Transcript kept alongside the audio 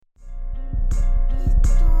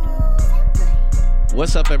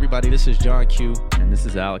What's up, everybody? This is John Q. And this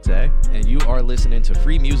is Alex A. And you are listening to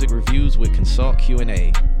Free Music Reviews with Consult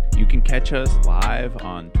Q&A. You can catch us live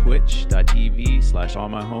on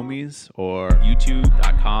twitch.tv/allmyhomies or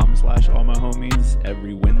youtube.com/allmyhomies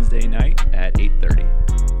every Wednesday night at 8:30.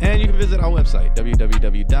 And you can visit our website,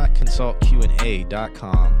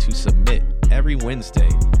 www.consultqa.com, to submit every Wednesday.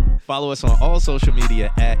 Follow us on all social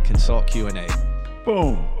media at Consult Q&A.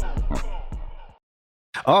 Boom.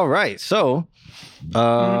 All right, so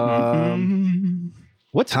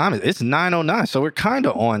what time is it? It's 9:09, so we're kind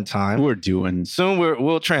of on time. We're doing Soon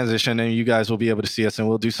we'll transition and you guys will be able to see us and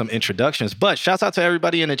we'll do some introductions. But shouts out to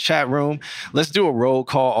everybody in the chat room. Let's do a roll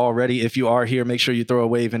call already. If you are here, make sure you throw a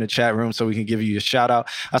wave in the chat room so we can give you a shout out.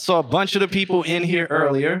 I saw a bunch of the people in here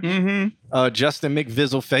earlier. Justin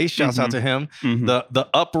McVizzleface, shouts out to him. The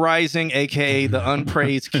Uprising, aka the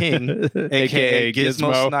Unpraised King, aka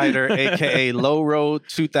Gizmo Snyder, aka Low Road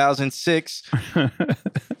 2006.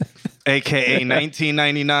 AKA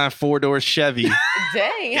 1999 four-door Chevy.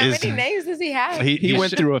 Dang, how many names does he have? He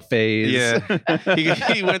went through a phase. Yeah.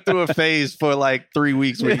 he went through a phase for like 3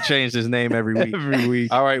 weeks where he changed his name every week.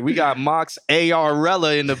 All right, we got Mox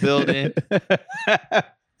Arella in the building.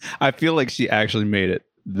 I feel like she actually made it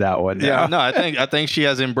that one now. Yeah, no, I think she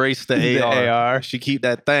has embraced the AR. She keep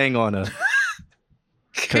that thing on her.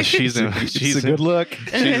 Because she's a good look.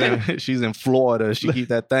 She's in Florida. She keep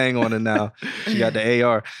that thing on her now. She got the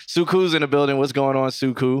AR. Suku's in the building. What's going on,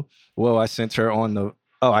 Suku? Well, I sent her on the.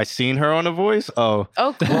 Oh, I seen her on The Voice. Oh,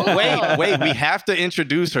 cool. Wait. We have to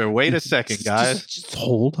introduce her. Wait a second, guys. Just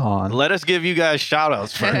hold on. Let us give you guys shout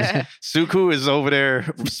outs first. Suku is over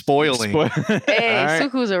there spoiling. Hey, right.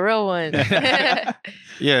 Suku's a real one.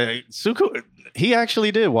 Yeah, Suku. He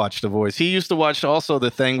actually did watch The Voice. He used to watch also the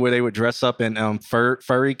thing where they would dress up in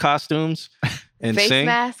furry costumes and Face sing.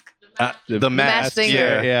 Mask? The mask.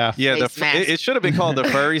 Singer. Yeah. Mask. It should have been called the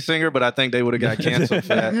Furry Singer, but I think they would have got canceled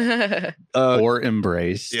for that. Or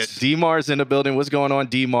Embraced. Yeah, D-Mar's in the building. What's going on,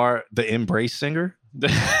 D-Mar? The Embrace Singer?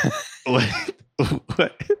 What?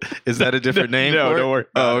 Is that a different name? No, for it? don't worry.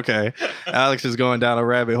 Oh, okay. Alex is going down a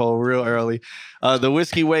rabbit hole real early. The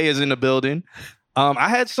Whiskey Way is in the building. I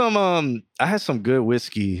had some good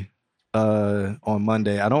whiskey on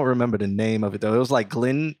Monday. I don't remember the name of it though. It was like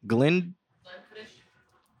Glen.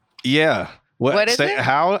 Yeah. What is it?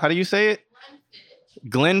 How do you say it?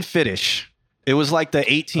 Glenfiddich. It was like the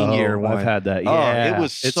 18-year one. I've had that. Yeah. Oh, it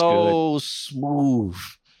was so smooth.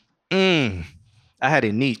 I had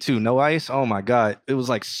it neat too. No ice. Oh my God. It was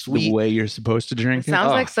like sweet. The way you're supposed to drink it.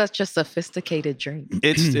 Sounds like such a sophisticated drink.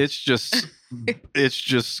 It's just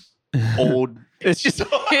old. It's just.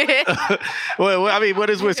 Well, I mean, what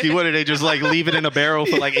is whiskey? What do they just like leave it in a barrel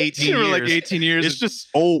for like 18 years? Like 18 years. It's just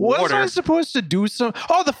old what water. Was I supposed to do?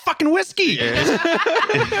 The fucking whiskey. Yeah,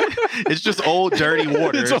 it's just old dirty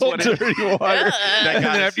water. It's old dirty water. And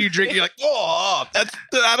then after you drink it, you're like, oh,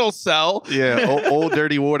 that'll sell. Yeah, old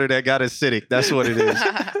dirty water that got acidic. That's what it is.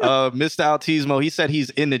 Mr. Altismo, he said he's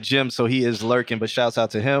in the gym, so he is lurking, but shouts out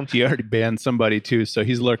to him. He already banned somebody too, so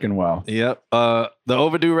he's lurking well. Yep. The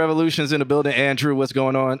Overdue Revolution's in the building. Andrew, what's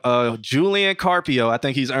going on? Julian Carpio, I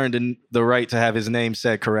think he's earned the right to have his name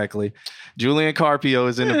said correctly. Julian Carpio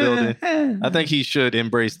is in the building. I think he should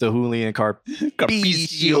embrace the Julian Carpio.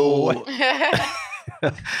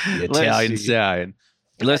 Italian side.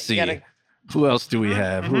 Let's see. Who else do we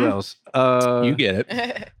have? Who else? You get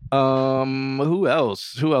it. Who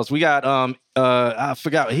else? We got I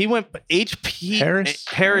forgot. He went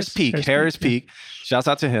Harris Peak. Shouts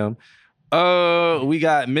out to him. We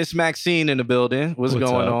got Miss Maxine in the building. What's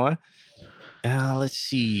going on? Let's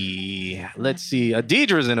see.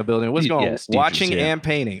 Deidre's in the building. What's going on? Yes, Watching and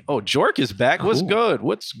painting. Oh, Jork is back. What's good?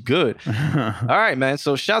 All right, man.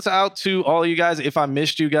 So shouts out to all of you guys. If I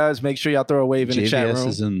missed you guys, make sure y'all throw a wave in the chat room. JVS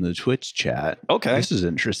is in the Twitch chat. Okay. This is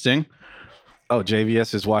interesting. Oh,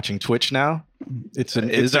 JVS is watching Twitch now?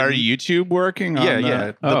 Is our YouTube working?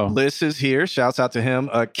 Yeah. The Bliss is here. Shouts out to him.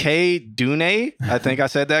 K Dune, I think I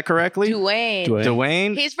said that correctly.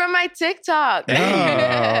 Dwayne. He's from my TikTok.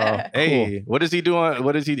 Hey, cool. What is he doing?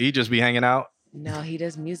 What is he just be hanging out? No, he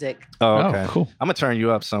does music. Oh, okay. Cool. I'm going to turn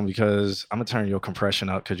you up some because I'm going to turn your compression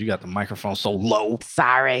up because you got the microphone so low.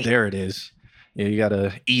 Sorry. There it is. Yeah, you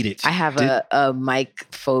gotta eat it. I have a mic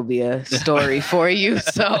phobia story for you,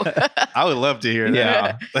 so I would love to hear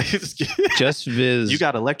that. Yeah. Just Viz. You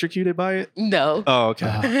got electrocuted by it? No. Oh, okay.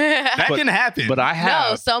 That can happen. But I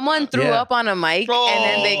have. No, someone threw up on a mic and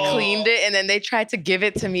then they cleaned it and then they tried to give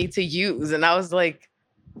it to me to use, and I was like,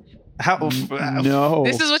 How? No.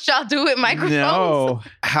 This is what y'all do with microphones. No.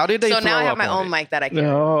 How did they? So throw now I have up my on own it? mic that I can.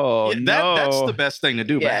 No. That's the best thing to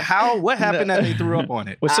do. Yeah. But how? What happened that they threw up on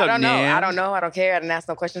it? What's I up, don't know. Nan? I don't know. I don't care. I didn't ask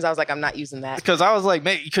no questions. I was like, I'm not using that. Because I was like,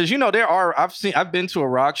 man, because I've been to a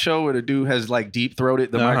rock show where the dude has like deep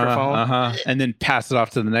throated the microphone. And then pass it off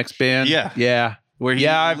to the next band. Yeah. Yeah. Where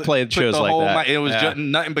I've played put shows the like whole that. It was just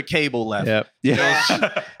nothing but cable left. Yep. Yeah.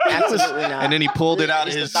 Absolutely not. And then he pulled it out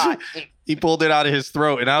of his. He pulled it out of his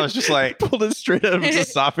throat, and I was just like, Pulled it straight out of his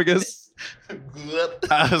esophagus.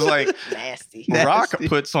 I was like, Nasty. Rock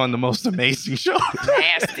puts on the most amazing show.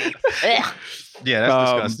 Nasty. Ugh. Yeah,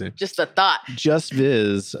 that's disgusting. Just a thought. Just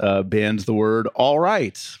Viz banned the word all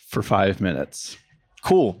right for 5 minutes.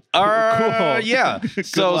 Cool. Cool. Yeah.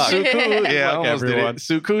 So luck. Suku, Good luck, almost did everyone. it.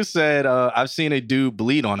 Suku said, "I've seen a dude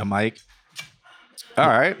bleed on a mic." All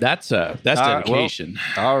right, That's dedication.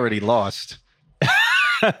 I already lost.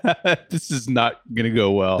 This is not going to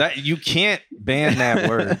go well. That you can't ban that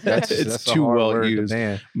word. That's a too hard well word to used.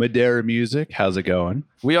 ban. Madeira Music, how's it going?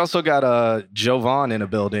 We also got Jovan in the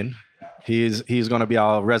building. He's going to be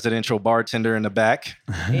our residential bartender in the back.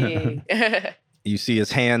 Hey. You see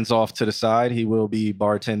his hands off to the side. He will be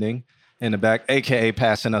bartending in the back, aka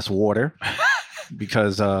passing us water,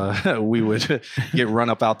 because we would get run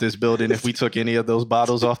up out this building if we took any of those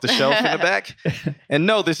bottles off the shelf in the back. And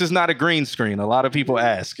no, this is not a green screen. A lot of people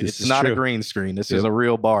ask. This It's is not true. a green screen. This is a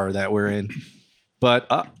real bar that we're in. But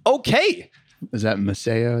okay. Is that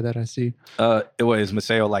Maceo that I see? Is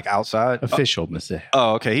Maceo like outside? Official Maceo.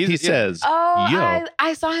 Oh, okay. He says, Oh, yo.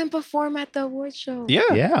 I saw him perform at the award show. Yeah.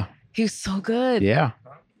 Yeah. He was so good. Yeah.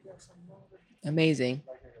 Amazing.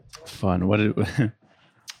 Fun. What did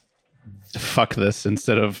fuck this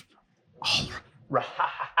instead of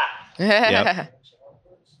Yep.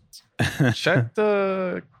 Check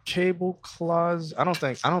the cable clause. I don't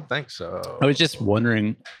think so. I was just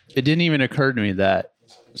wondering, it didn't even occur to me that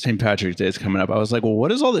St. Patrick's Day is coming up. I was like, well,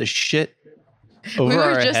 what is all this shit over We were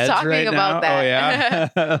our just heads talking right about now?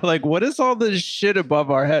 that. Oh yeah. Like, what is all this shit above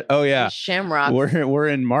our head? Oh yeah. Shamrock. We're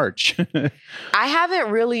in March. I haven't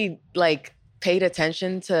really paid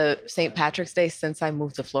attention to St. Patrick's Day since I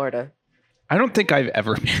moved to Florida. I don't think I've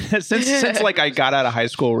ever been since like I got out of high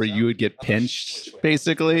school where you would get pinched,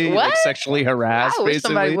 basically, like What? sexually harassed, I wish basically.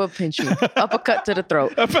 somebody would pinch you. Uppercut to the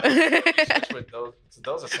throat.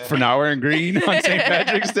 For now wearing green on St.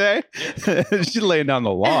 Patrick's Day. She's laying down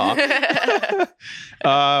the law.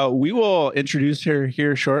 We will introduce her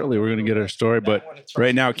here shortly. We're going to get her story, but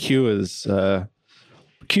right now Q and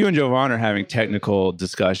Jovan are having technical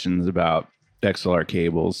discussions about XLR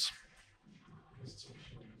cables.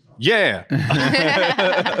 Yeah.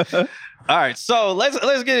 All right, so let's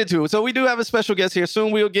get into it. So we do have a special guest here.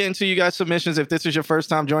 Soon we'll get into you guys' submissions. If this is your first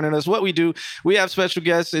time joining us, what we do, we have special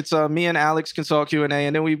guests. It's me and Alex consult Q&A,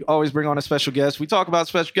 and then we always bring on a special guest. We talk about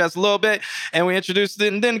special guests a little bit, and we introduce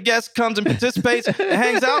them, and then the guest comes and participates and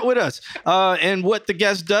hangs out with us. And what the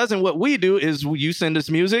guest does and what we do is you send us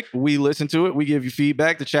music, we listen to it, we give you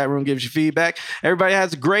feedback, the chat room gives you feedback. Everybody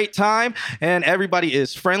has a great time, and everybody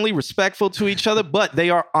is friendly, respectful to each other, but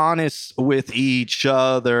they are honest with each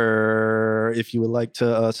other. If you would like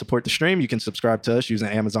to support the stream, you can subscribe to us using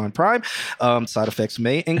Amazon Prime. Side effects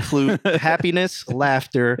may include happiness,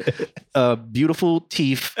 laughter, beautiful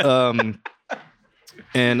teeth, and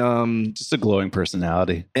Just a glowing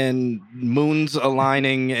personality. and moons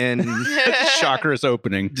aligning and Chakras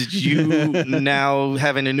opening. you now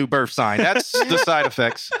having a new birth sign. That's the side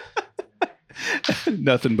effects.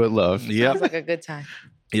 Nothing but love. Yep. Sounds like a good time.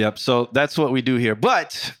 Yep. So that's what we do here.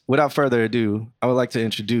 But without further ado, I would like to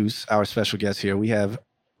introduce our special guest here. We have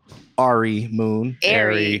Ari Moon.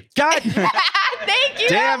 Airy. God Thank you.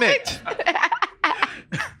 damn it.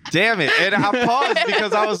 Damn it. And I paused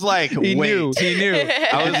because I was like, He wait. knew. I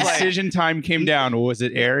was The like, decision time came down. Was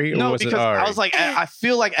it Airy or no, was it because Ari? I was like, I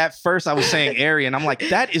feel like at first I was saying Ari, and I'm like,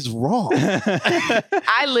 that is wrong.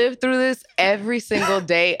 I live through this every single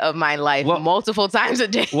day of my life, Well- multiple times a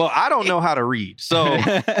day. Well, I don't know how to read. So,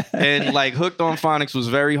 and like Hooked on Phonics was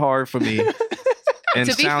very hard for me. And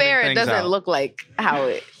To be sounding fair, it things doesn't out. look like how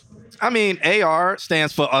it. I mean, AR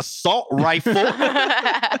stands for assault rifle.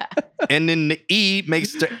 And then the E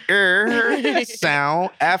makes the sound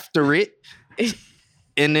after it.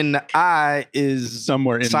 And then the I is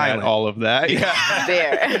somewhere in silent. that, all of that. Yeah.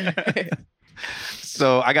 There.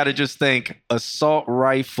 So I got to just think assault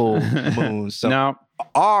rifle moon. So Now,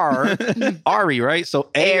 Ari, right? So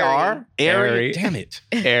AR, Airy. Ari. Damn it.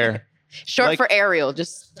 Air. Short Like- for Ariel.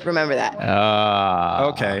 Just remember that.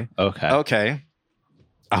 Okay. Okay. Okay.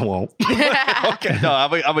 I won't. Okay, no, I'm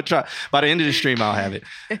gonna try. By the end of the stream, I'll have it.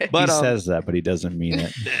 But he says that, but he doesn't mean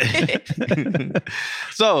it.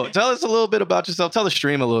 So tell us a little bit about yourself. Tell the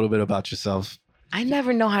stream a little bit about yourself. I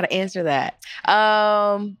never know how to answer that.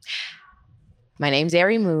 My name's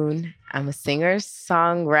Ariel Moon. I'm a singer,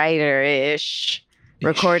 songwriter-ish,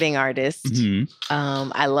 recording artist.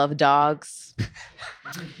 Mm-hmm. I love dogs.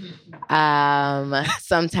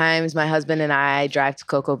 Sometimes my husband and I drive to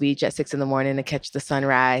Cocoa Beach at 6 a.m. to catch the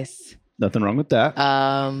sunrise. Nothing wrong with that.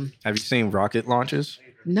 Have you seen rocket launches?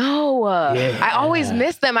 No, I always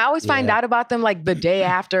miss them. I always find out about them like the day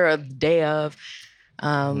after or the day of.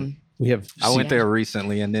 I went there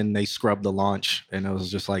recently, and then they scrubbed the launch, and it was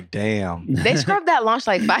just like, damn. They scrubbed that launch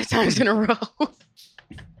like 5 times in a row.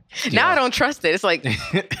 Now I don't trust it. It's like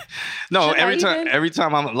no. Every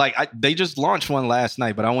time I'm like, they just launched one last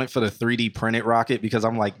night, but I went for the 3D printed rocket because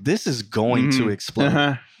I'm like, this is going to explode.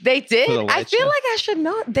 Uh-huh. They did. I feel show. like I should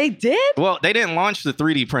know. They did. Well, they didn't launch the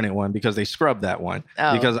 3D printed one because they scrubbed that one.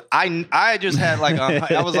 Oh. Because I just had like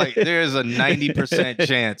I was like, there's a 90%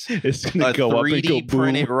 chance It's gonna a go up and 3D go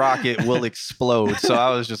printed boom. rocket will explode. So I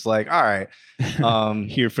was just like, all right,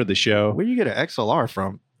 Here for the show. where you get an XLR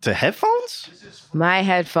from? To headphones? My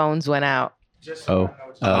headphones went out.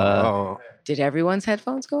 Oh Did everyone's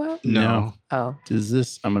headphones go out? no. Oh. Does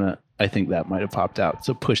this? I think that might have popped out.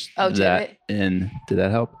 So push Oh, did that it? in. Did that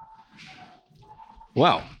help?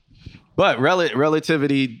 Well, but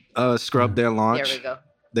relativity scrubbed their launch. There we go.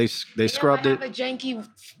 They scrubbed I it. have a janky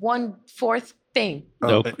 1/4 thing.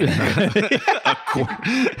 Nope. An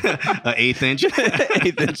 1/8 inch.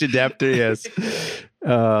 1/8 adapter. Yes.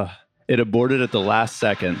 It aborted at the last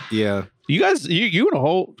second. Yeah. You guys, you and a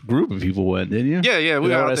whole group of people went, didn't you? Yeah. We Is that were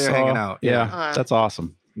what out I there saw? hanging out. Yeah, that's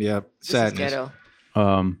awesome. Yeah. This is Sadness. ghetto.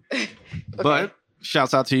 But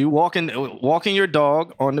shouts out to you walking your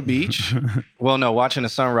dog on the beach. Well, no, watching the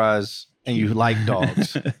sunrise, and you like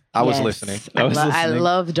dogs. I was Yes. listening. I was I listening.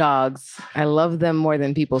 love dogs. I love them more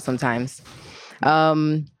than people sometimes.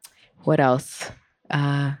 What else?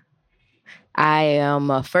 I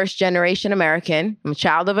am a first generation American. I'm a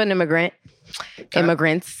child of an immigrant.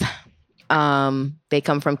 Immigrants. They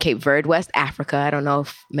come from Cape Verde, West Africa. I don't know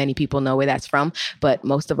if many people know where that's from, but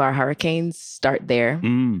most of our hurricanes start there.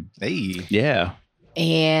 Hey. Yeah.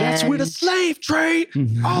 And That's where the slave trade.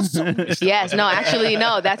 Awesome. yes, no, actually,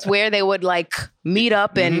 no. That's where they would like meet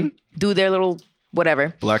up and do their little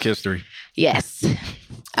whatever. Black history. Yes.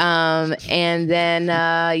 And then,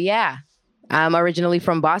 yeah, I'm originally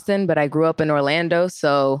from Boston, but I grew up in Orlando.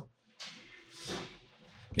 So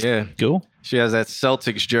Yeah. Cool. She has that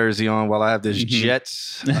Celtics jersey on while I have this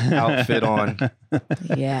Jets outfit on.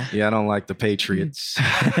 yeah. Yeah, I don't like the Patriots.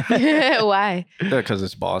 Why? Because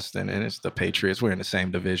it's Boston and it's the Patriots. We're in the same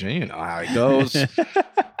division. You know how it goes. I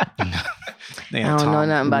don't know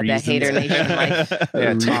nothing about that hater nation life.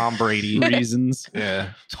 Yeah, Tom Brady. Reasons.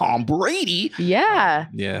 Yeah. Tom Brady. Yeah.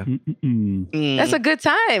 Yeah. That's a good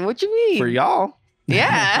time. What you mean? For y'all.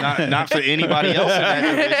 Yeah. Not for anybody else in that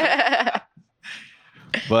division.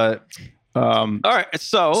 But all right.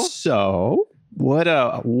 So what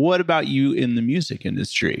about you in the music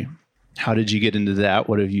industry? How did you get into that?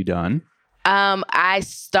 What have you done? I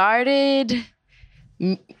started.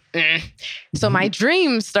 So my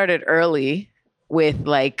dreams started early with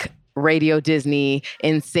like Radio Disney,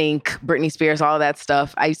 NSYNC, Britney Spears, all that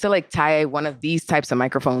stuff. I used to like tie one of these types of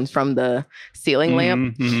microphones from the ceiling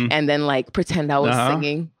lamp and then like pretend I was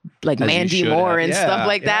singing like As you Mandy should Moore have. and stuff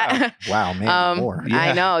like that. wow, man. More.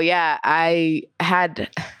 I know. Yeah. I had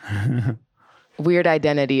weird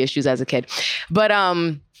identity issues as a kid, but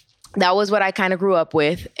that was what I kind of grew up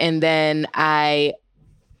with. And then I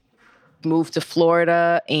moved to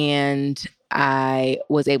Florida and I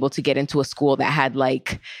was able to get into a school that had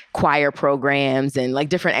like choir programs and like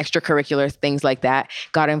different extracurricular things like that.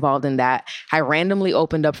 Got involved in that. I randomly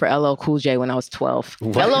opened up for LL Cool J when I was 12.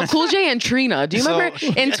 LL Cool J and Trina. Do you remember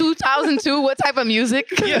in 2002 what type of music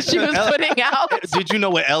she was putting out? Did you know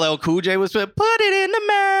what LL Cool J was? Put it in the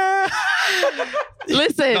mouth.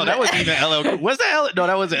 Listen. No, that wasn't even LL Cool. Was that LL? No,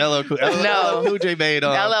 that wasn't LL Cool. No. LL Cool J made.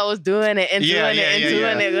 LL was doing it and doing it and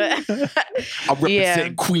doing it. I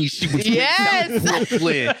represent Queens. She was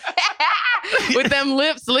Brooklyn. With them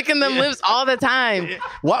lips, licking them lips all the time.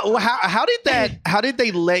 How did they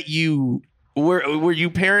let you? Were you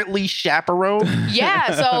apparently chaperoned?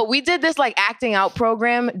 Yeah, so we did this like acting out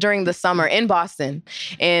program during the summer in Boston,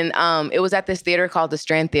 and it was at this theater called the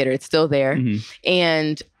Strand Theater. It's still there,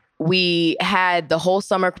 and we had the whole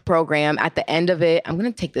summer program. At the end of it, I'm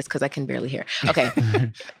going to take this because I can barely hear. Okay.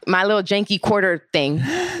 My little janky quarter thing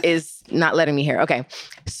is not letting me hear. Okay.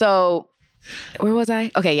 So Where was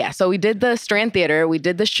I? Okay, yeah. So we did the Strand Theater, we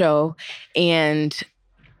did the show, and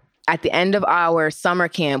at the end of our summer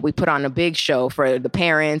camp, we put on a big show for the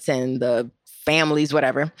parents and the families,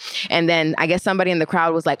 whatever. And then I guess somebody in the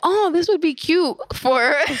crowd was like, oh, this would be cute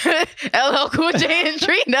for LL Cool J and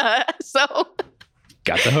Trina. So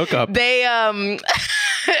Got the hookup. they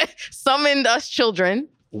summoned us children.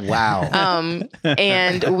 Wow.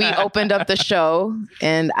 And we opened up the show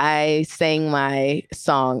and I sang my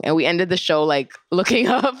song and we ended the show like looking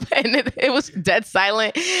up and it was dead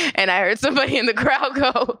silent. And I heard somebody in the crowd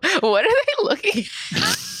go, what are they looking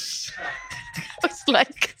at? I was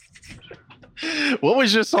like, What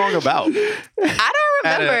was your song about? I don't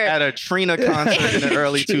remember. At a Trina concert in the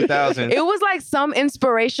early 2000s. It was like some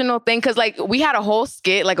inspirational thing because like we had a whole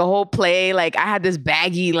skit, like a whole play. Like I had this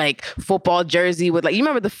baggy like football jersey with like, you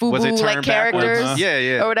remember the FUBU like characters?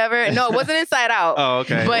 Yeah. Or whatever. No, it wasn't Inside Out. Oh,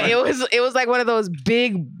 okay. But it was like one of those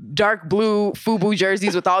big dark blue FUBU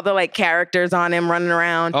jerseys with all the like characters on them running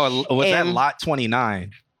around. Oh, was that Lot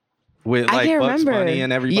 29? With I like can't Bugs remember. Bunny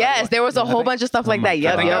and everybody. Yes, there was a whole bunch of stuff like that. I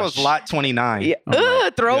Yep, think yep. that was Lot 29. Yeah.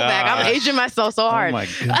 Throwback. I'm aging myself so hard. Oh my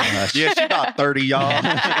gosh. Yeah, she about 30, y'all.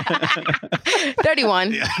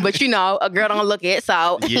 31, but you know, a girl don't look it,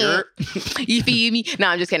 so Yeah. you feel me? No,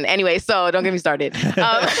 I'm just kidding. Anyway, so don't get me started.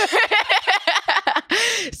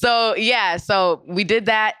 So we did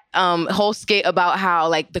that whole skit about how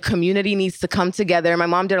like the community needs to come together. My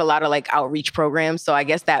mom did a lot of like outreach programs, so I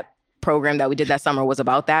guess that program that we did that summer was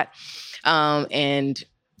about that. And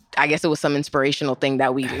I guess it was some inspirational thing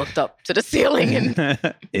that we looked up to the ceiling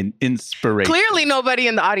and An inspiration. clearly nobody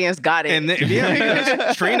in the audience got it. And then,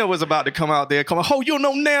 because Trina was about to come out there, oh, you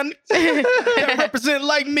know, nan, that represent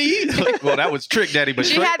like me. Well, that was Trick Daddy, but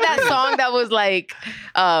She had that song that was like,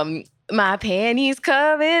 my panties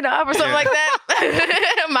covered up or something like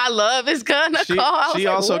that. My love is gonna call. She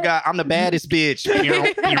also got, I'm the baddest bitch.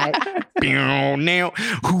 Now,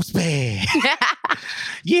 who's bad?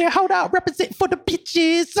 Yeah, hold out, represent for the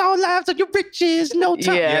bitches. All lives of your riches, no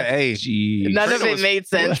time. Yeah. Hey, None of it made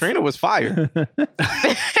sense. Trina was fire.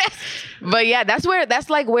 But yeah, that's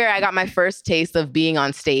like where I got my first taste of being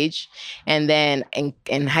on stage. And then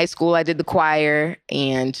in high school, I did the choir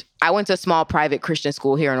and I went to a small private Christian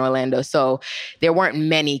school here in Orlando. So there weren't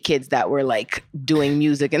many kids that were like doing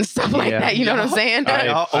music and stuff like that. You know what I'm saying?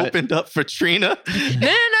 Y'all opened up for Trina.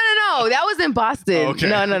 No. That was in Boston. Okay.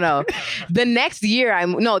 No. The next year,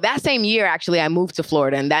 that same year, actually, I moved to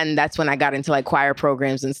Florida. And then that's when I got into like choir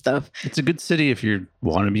programs and stuff. It's a good city if you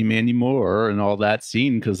want to be Mandy Moore and all that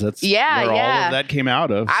scene because that's where all of that came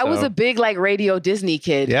out of. I was a big like radio Disney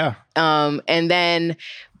kid. Yeah. And then,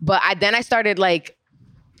 I started like,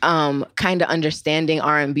 kind of understanding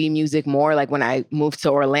R&B music more like when I moved to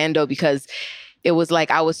Orlando because it was like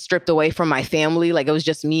I was stripped away from my family. Like it was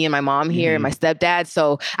just me and my mom here and my stepdad.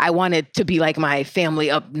 So I wanted to be like my family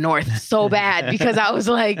up north so bad because I was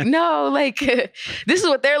like, no, like this is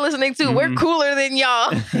what they're listening to. We're cooler than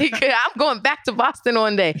y'all. Like, I'm going back to Boston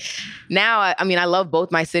one day. Now, I love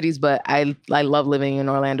both my cities, but I love living in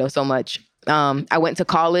Orlando so much. I went to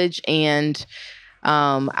college and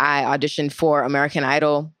I auditioned for American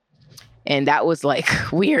Idol. And that was like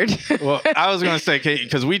weird. Well, I was going to say,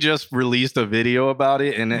 because we just released a video about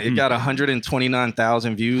it and it got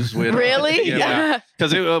 129,000 views. With Really? Yeah.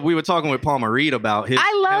 Because we were talking with Palmer Reed about his.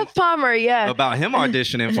 I love Palmer, yeah. About him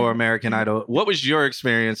auditioning for American Idol. What was your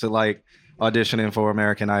experience of like auditioning for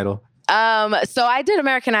American Idol? So I did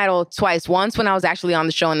American Idol twice. Once when I was actually on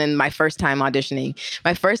the show and then my first time auditioning.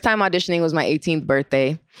 My first time auditioning was my 18th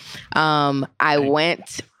birthday. I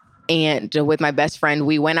went and with my best friend,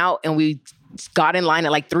 we went out and we got in line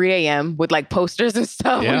at like 3 a.m. with like posters and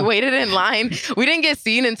stuff. Yeah. We waited in line. We didn't get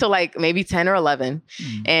seen until like maybe 10 or 11.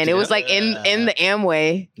 And it was like in the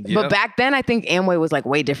Amway. Yep. But back then, I think Amway was like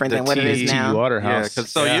way different than what it is now.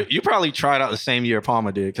 Waterhouse. Yeah, you probably tried out the same year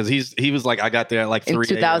Palmer did because he was like, I got there at like 3 in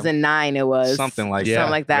 2009 it was. Something like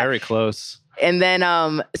that. Very close. And then,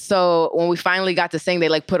 so when we finally got to sing, they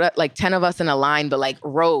like put up like 10 of us in a line, but like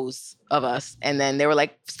rows of us. And then they were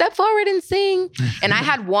like, step forward and sing. And I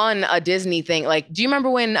had won a Disney thing. Like, do you remember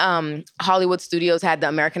when Hollywood Studios had the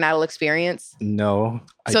American Idol experience? No.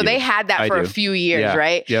 So they had that for a few years,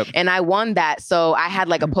 right? Yep. And I won that. So I had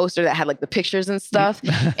like a poster that had like the pictures and stuff.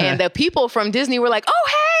 And the people from Disney were like, oh,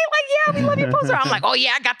 hey, like, yeah, we love your poster. I'm like, oh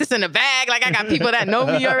yeah, I got this in the bag. Like I got people that know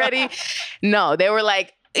me already. No, they were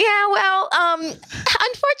like, yeah, well,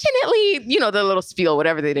 unfortunately, you know, the little spiel,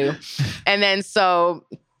 whatever they do. And then so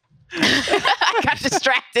I got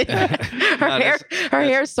distracted. Her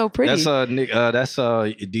hair is so pretty. That's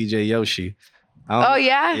DJ Yoshi. Oh,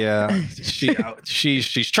 yeah? Yeah.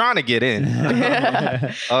 She's trying to get in.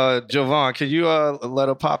 Jovan, can you let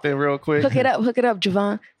her pop in real quick? Hook it up,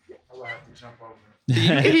 Javon.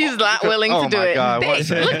 He's not willing to do it. Oh my God.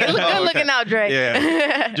 Good looking out, Dre.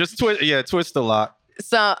 Yeah. Just twist the lock.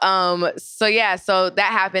 So that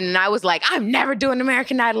happened, and I was like, I'm never doing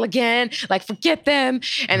American Idol again. Like, forget them.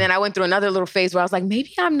 And then I went through another little phase where I was like,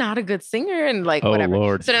 maybe I'm not a good singer, and like whatever.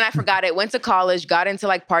 Lord. So then I forgot it. Went to college, got into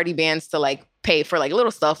like party bands to like pay for like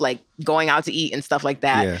little stuff like going out to eat and stuff like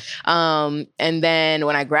that. Yeah. And then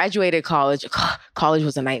when I graduated college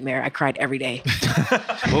was a nightmare. I cried every day.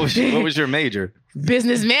 What was your major?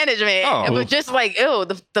 Business management. Oh. It was just like,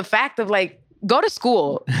 the fact of like, go to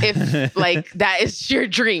school if like that is your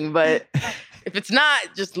dream, but if it's not,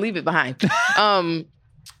 just leave it behind.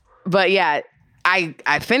 But yeah,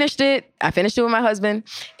 I finished it. I finished it with my husband.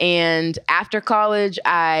 And after college,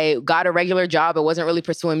 I got a regular job. I wasn't really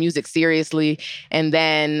pursuing music seriously. And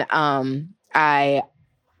then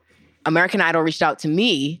American Idol reached out to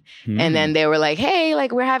me, and then they were like, hey,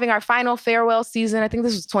 like we're having our final farewell season. I think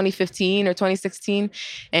this was 2015 or 2016.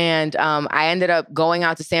 And I ended up going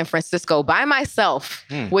out to San Francisco by myself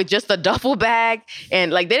with just a duffel bag.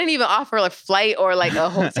 And like, they didn't even offer a flight or like a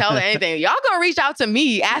hotel or anything. Y'all gonna reach out to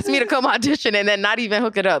me, ask me to come audition, and then not even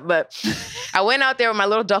hook it up. But I went out there with my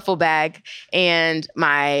little duffel bag, and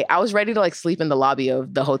I was ready to like sleep in the lobby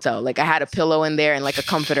of the hotel. Like I had a pillow in there and like a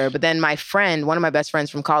comforter. But then my friend, one of my best friends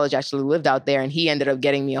from college, actually lived out there, and he ended up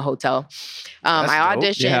getting me a hotel. I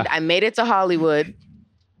auditioned. Yeah. I made it to Hollywood.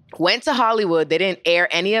 Went to Hollywood. They didn't air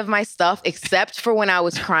any of my stuff except for when I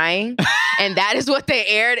was crying. And that is what they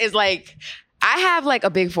aired, is like, I have like a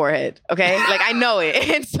big forehead, okay? Like I know it.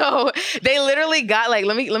 And so they literally got like,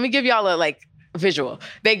 let me give y'all a like visual.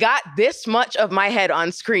 They got this much of my head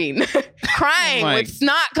on screen, crying with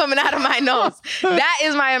snot coming out of my nose. That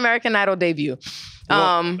is my American Idol debut.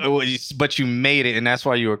 But you made it, and that's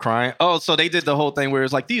why you were crying. Oh, so they did the whole thing where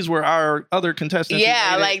it's like, these were our other contestants.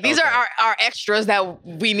 Yeah, like these are our extras that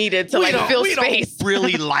we needed to fill space. Don't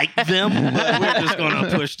really like them, but we're just gonna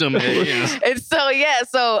push them in. Yeah. And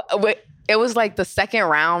so it was like the second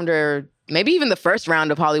round or maybe even the first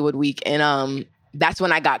round of Hollywood Week, and that's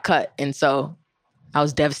when I got cut, and so I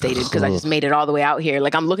was devastated because I just made it all the way out here.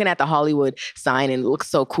 Like I'm looking at the Hollywood sign and it looks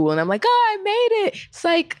so cool. And I'm like, oh, I made it. It's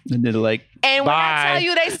like, and they're like, and when I tell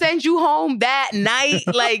you they send you home that night,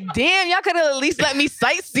 like, damn, y'all could have at least let me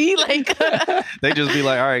sightsee. Like, they just be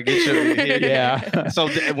like, all right, get your here. Yeah. So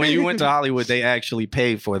when you went to Hollywood, they actually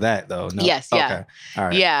paid for that though. No? Yes. Yeah. Okay. All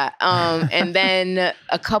right. Yeah. And then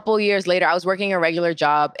a couple years later, I was working a regular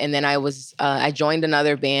job, and then I joined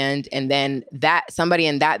another band, and then somebody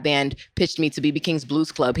in that band pitched me to BB King's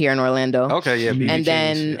Blues Club here in Orlando. Okay. Yeah. BB and King's,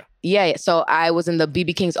 then. Yeah, so I was in the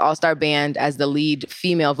BB King's All-Star Band as the lead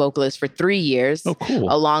female vocalist for 3 years. Oh,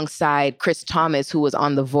 cool. Alongside Chris Thomas, who was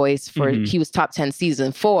on The Voice he was top 10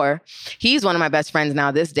 season 4. He's one of my best friends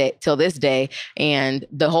now till this day. And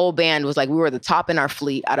the whole band was like, we were the top in our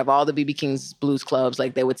fleet out of all the BB King's blues clubs.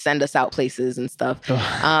 Like they would send us out places and stuff.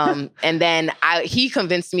 And then he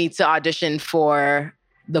convinced me to audition for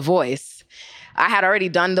The Voice. I had already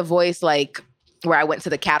done The Voice, like where I went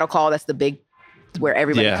to the cattle call. That's the big where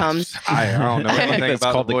everybody comes. I don't know anything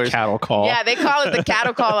about called the cattle call. Yeah, they call it the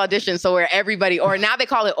cattle call audition. So where everybody, or now they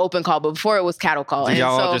call it open call, but before it was cattle call. Did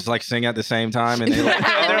y'all all just like sing at the same time? And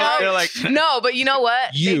they're like, no, but you know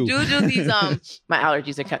what? They do these, my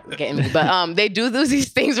allergies are getting me, but they do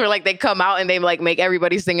these things where like they come out and they like make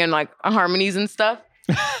everybody singing like harmonies and stuff.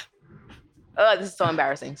 Oh, this is so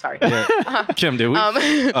embarrassing. Sorry. Yeah. Kim, did we?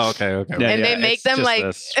 Okay. Yeah, and they make them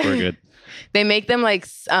like, we're good. They make them like,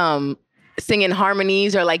 singing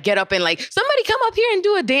harmonies or like get up and like somebody come up here and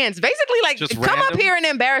do a dance. Basically like just come random? Up here and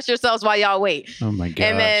embarrass yourselves while y'all wait. Oh my gosh.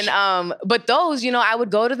 And then, but those, I would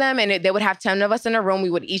go to them and they would have 10 of us in a room. We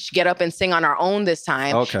would each get up and sing on our own this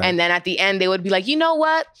time. Okay. And then at the end they would be like, you know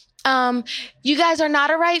what? You guys are not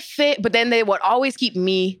a right fit. But then they would always keep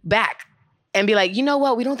me back and be like, you know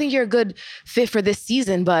what? We don't think you're a good fit for this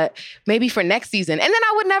season, but maybe for next season. And then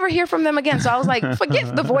I would never hear from them again. So I was like,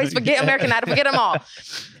 forget The Voice, forget American Idol, forget them all.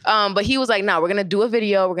 But he was like, no, we're going to do a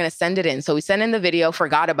video. We're going to send it in. So we sent in the video,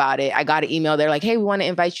 forgot about it. I got an email. They're like, hey, we want to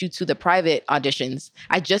invite you to the private auditions.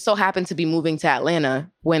 I just so happened to be moving to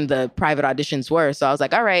Atlanta when the private auditions were. So I was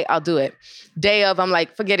like, all right, I'll do it. Day of, I'm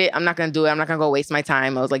like, forget it. I'm not going to do it. I'm not going to go waste my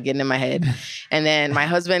time. I was like getting in my head. And then my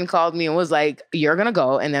husband called me and was like, you're going to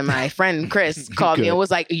go. And then my friend Chris called me and was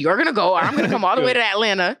like, you're going to go, or I'm going to come all the way to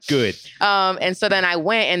Atlanta. Good. And so then I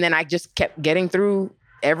went, and then I just kept getting through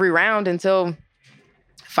every round until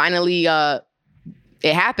finally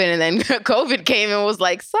it happened. And then COVID came and was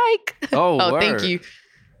like, psych. Oh, thank you.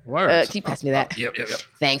 Words. Can you pass me that? Yep.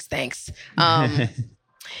 Thanks. Thank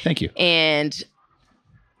you. And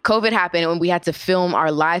COVID happened and we had to film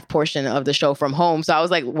our live portion of the show from home. So I was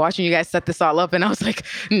like watching you guys set this all up and I was like,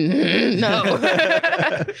 no.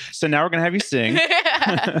 So now we're going to have you sing.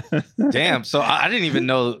 Damn. So I didn't even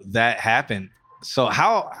know that happened. So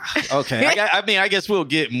how, okay. I guess we'll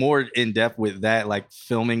get more in depth with that, like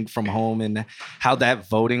filming from home and how that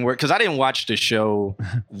voting worked. Cause I didn't watch the show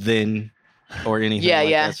then or anything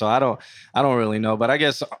that. So I don't really know, but I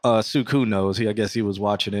guess Suku knows. I guess he was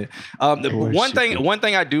watching it. One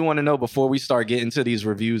thing I do want to know before we start getting to these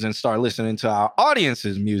reviews and start listening to our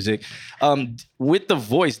audience's music, with The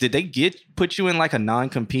Voice, did they put you in like a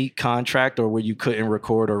non-compete contract or where you couldn't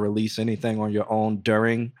record or release anything on your own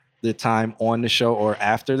during the time on the show or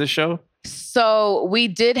after the show? So we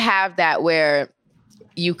did have that where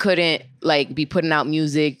you couldn't like be putting out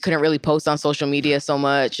music, couldn't really post on social media so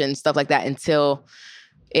much and stuff like that until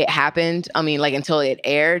it happened. I mean, like until it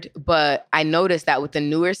aired. But I noticed that with the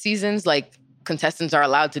newer seasons, like contestants are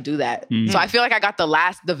allowed to do that. So I feel like I got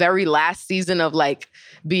the very last season of like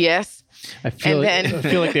BS. I feel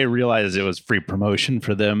like they realized it was free promotion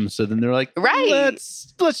for them. So then they're like, right.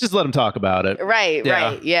 Let's just let them talk about it. Right.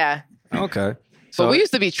 Yeah. Okay. So we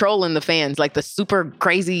used to be trolling the fans, like the super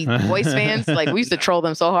crazy Voice fans. Like we used to troll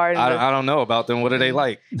them so hard. I don't know about them. What are they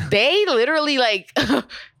like? They literally like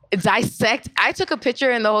dissect. I took a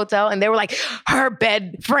picture in the hotel and they were like, her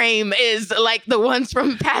bed frame is like the ones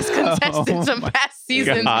from past contestants from past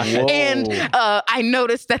seasons. And I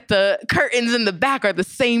noticed that the curtains in the back are the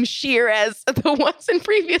same sheer as the ones in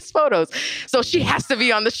previous photos. So she has to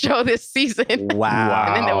be on the show this season. Wow.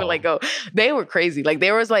 And then they were like, they were crazy. Like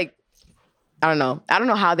there was like, I don't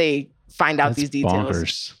know how they find out these details.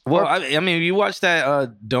 Bonkers. Well, I mean, you watch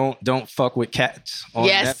that Don't Fuck with Cats on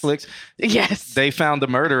Netflix. Yes. They found the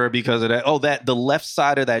murderer because of that. Oh, the left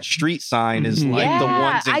side of that street sign is like the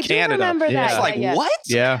ones in Canada. I do remember that. It's like, what?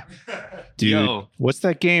 Yeah. Dude, what's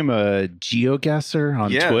that game? GeoGuessr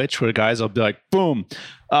on Twitch where the guys will be like, boom,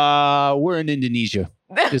 we're in Indonesia.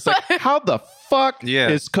 It's like, how the fuck? Yeah.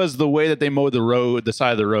 It's because the way that they mowed the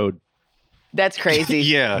side of the road. That's crazy.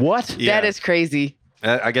 Yeah. What? Yeah. That is crazy.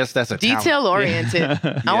 I guess that's a detail oriented.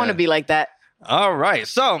 I want to be like that. All right.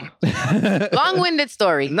 So long-winded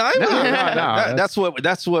story. No. That's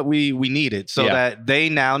what we needed so that they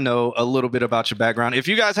now know a little bit about your background. If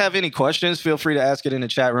you guys have any questions, feel free to ask it in the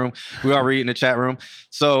chat room. We are reading the chat room.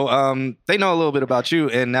 So they know a little bit about you,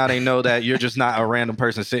 and now they know that you're just not a random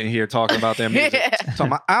person sitting here talking about their music. So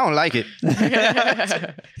I don't like it.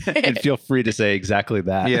 And feel free to say exactly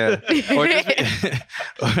that. Yeah. Or just,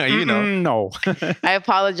 no. I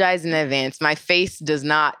apologize in advance. My face does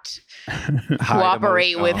not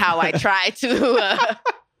cooperate with how I try to.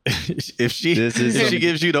 If she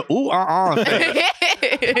gives you the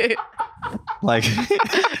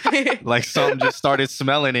face, like something just started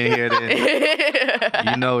smelling in here, then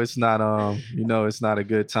it's not a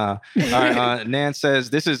good time. All right, Nan says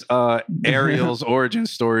this is Ariel's origin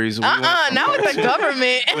stories. Not with the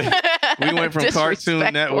government. We went from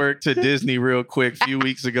Cartoon Network to Disney real quick. A few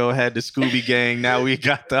weeks ago had the Scooby Gang. Now we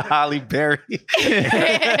got the Holly Berry.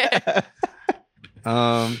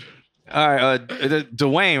 All right,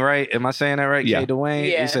 Dwayne, right? Am I saying that right? Yeah. K.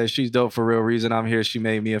 Dwayne? Yeah. He says she's dope for real reason. I'm here. She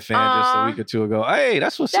made me a fan just a week or two ago. Hey,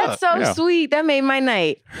 that's what's up. That's so sweet. That made my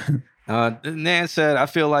night. Nan said, I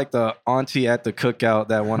feel like the auntie at the cookout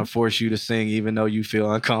that want to force you to sing even though you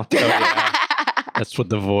feel uncomfortable. That's what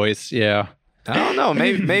The Voice, I don't know.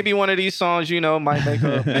 Maybe one of these songs, might make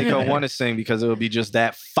her want to sing because it'll be just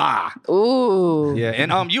that fire. Ooh. Yeah,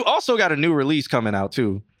 and you also got a new release coming out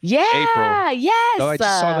too. Yeah. April. Yes. Oh, I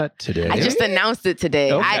just saw that today. I just announced it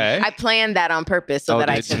today. Okay. I planned that on purpose so that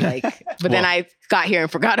I could but then I got here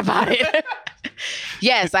and forgot about it.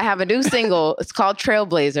 Yes, I have a new single. It's called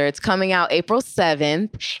Trailblazer. It's coming out April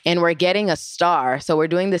 7th and we're getting a star. So we're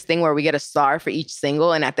doing this thing where we get a star for each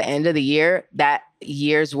single. And at the end of the year, that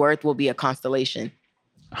year's worth will be a constellation.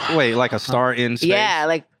 Wait, like a star in space? Yeah,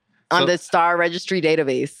 like on the star registry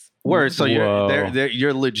database. Word. So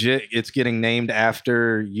you're legit. It's getting named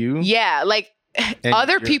after you. Yeah, like And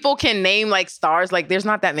other people can name like stars. Like there's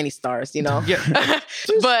not that many stars, Yeah.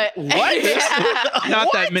 But what? Not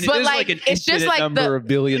that many. But There's like, an it's just infinite like number of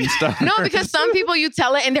billion stars. No, because some people you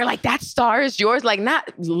tell it and they're like, that star is yours. Like not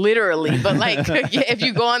literally, but like if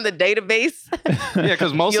you go on the database. Yeah,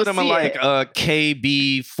 because most of them are like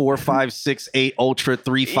KB 4568 Ultra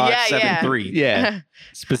 3573. Yeah.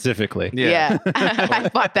 Specifically. Yeah. I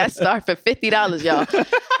bought that star for $50, y'all.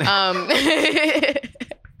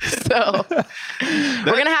 So we're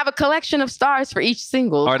going to have a collection of stars for each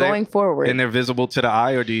single going forward. And they're visible to the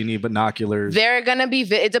eye, or do you need binoculars? They're going to be,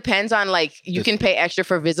 it depends on like, you can pay extra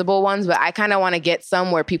for visible ones, but I kind of want to get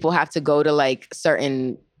some where people have to go to like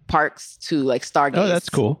certain parks to like stargaze. Oh, that's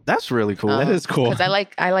cool. That's really cool. That is cool. Because I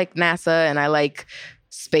like NASA and I like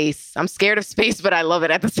space. I'm scared of space, but I love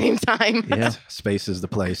it at the same time. Yeah, space is the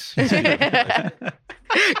place.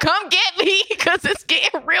 Come get me, because it's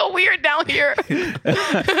getting real weird down here.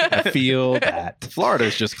 I feel that. Florida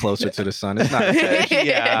is just closer to the sun. It's not attached.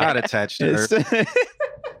 Not attached to Earth.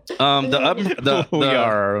 We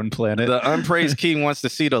are our own planet. The Unpraised King wants to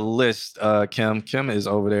see the list. Kim is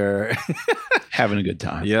over there having a good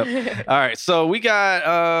time. Yep. All right. So we got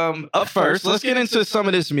up first. Let's get into some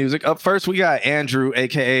of this music. Up first, we got Andrew,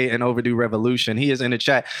 aka An Overdue Revolution. He is in the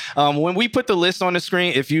chat. When we put the list on the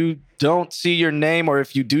screen, if you don't see your name, or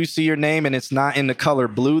if you do see your name and it's not in the color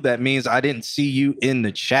blue, that means I didn't see you in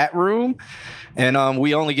the chat room. And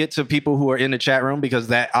we only get to people who are in the chat room because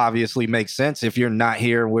that obviously makes sense. If you're not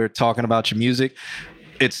here, we're talking about your music,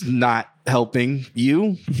 it's not helping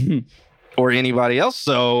you or anybody else.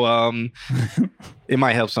 So it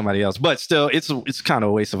might help somebody else, but still, it's kind of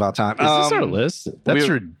a waste of our time. Is this our list? That's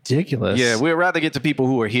ridiculous. Yeah, we'd rather get to people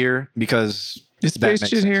who are here because is Space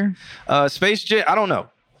Jit here? Space Jit, I don't know.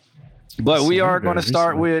 But we are going to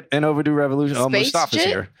start with An Overdue Revolution. Mustafa's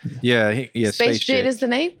here. Yeah, Space Jit is the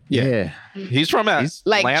name? Yeah. He's from like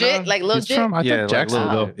Atlanta. Jit, like Lil Jit? I thought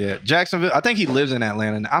Jacksonville. Yeah, Jacksonville. I think he lives in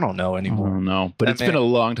Atlanta. I don't know anymore. I don't know. But it's been a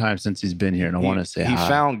long time since he's been here, and I want to say he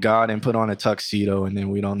found God and put on a tuxedo, and then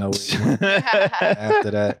we don't know where he went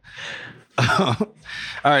after that. All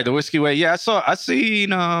right, the Whiskey Way. Yeah, I seen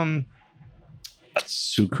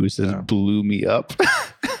Suku says blew me up.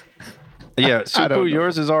 Yeah, Supu,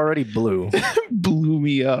 yours is already blue. Blew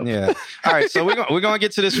me up. Yeah. All right, so we're going to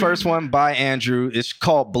get to this first one by Andrew. It's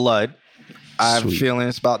called Blood. I have a feeling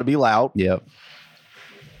it's about to be loud. Yep.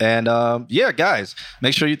 And guys,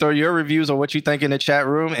 make sure you throw your reviews on what you think in the chat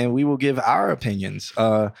room, and we will give our opinions.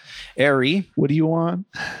 Ari. What do you want?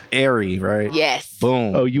 Ari, right? Yes.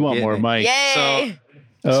 Boom. Oh, you want more mic. Yay.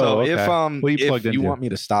 So okay. if what are you if you want me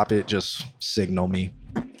to stop it, just signal me.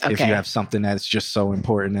 Okay. If you have something that's just so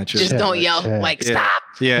important that you're just don't yell like stop.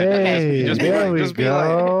 Yeah. Hey, just there we be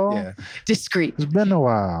go. like, yeah. Discreet. It's been a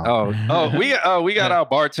while. We got our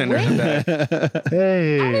bartender in the back.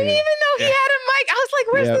 Hey. I didn't even know he had a mic. I was like,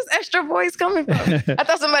 where's this extra voice coming from? I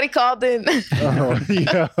thought somebody called in.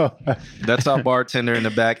 That's our bartender in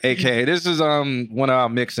the back. AKA, this is one of our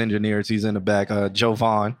mix engineers. He's in the back.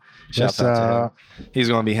 Jovan. Shout out to him. He's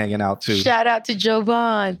going to be hanging out too. Shout out to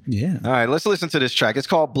Jovan. Yeah. All right, let's listen to this track. It's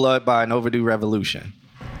called Blood by An Overdue Revolution.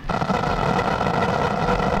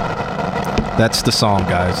 That's the song,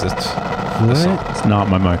 guys. That's the song. It's not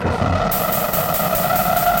my microphone.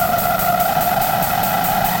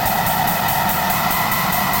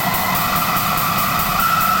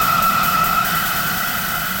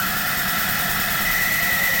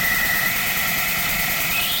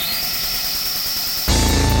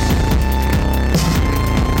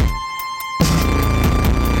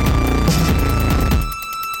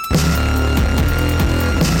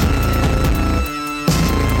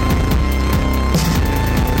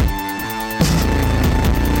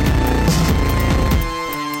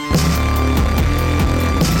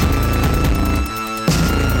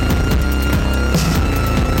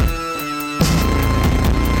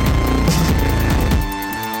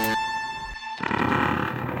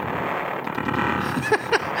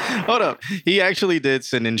 Hold up. He actually did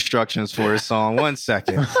send instructions for his song. 1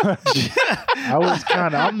 second. I'm not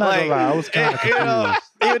gonna lie. I was kind of confused.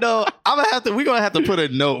 We're gonna have to put a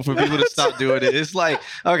note for people to stop doing it. It's like,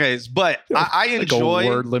 okay, but I enjoy like a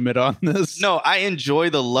word limit on this. No, I enjoy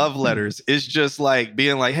the love letters. It's just like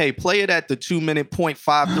being like, hey, play it at the 2-minute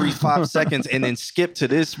 0.535 seconds and then skip to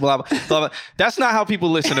this blah, blah blah. That's not how people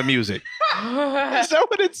listen to music. Is that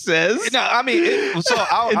what it says? No, I mean,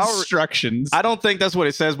 instructions. I don't think that's what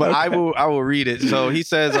it says, but okay. I will read it. So he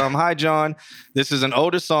says, hi, John. This is an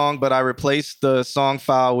older song, but I replaced the song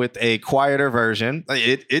file with a quieter version.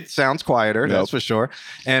 It sounds quieter, that's for sure.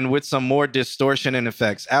 And with some more distortion and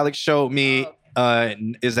effects. Alex showed me,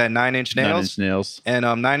 is that 9 Inch Nails? 9 Inch Nails.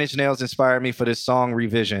 And 9 Inch Nails inspired me for this song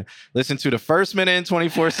revision. Listen to the first minute and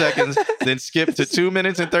 24 seconds, then skip to 2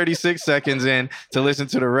 minutes and 36 seconds in to listen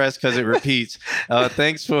to the rest because it repeats.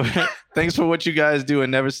 Thanks for what you guys do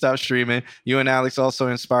and never stop streaming. You and Alex also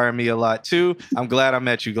inspire me a lot too. I'm glad I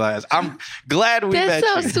met you guys. I'm glad we met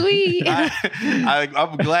you. That's so sweet.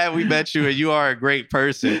 I'm glad we met you and you are a great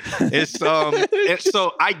person.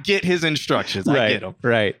 So I get his instructions. I get them.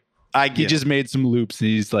 Right. He just made some loops and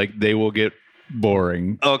he's like, they will get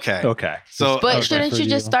boring. Okay. Okay. So, But shouldn't you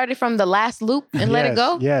just start it from the last loop and let it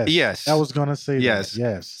go? Yes. Yes. I was gonna say Yes. that.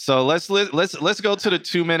 Yes. So let's go to the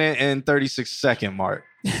 2-minute and 36-second mark.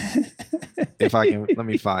 If I can, let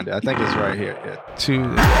me find it. I think it's right here. Yeah.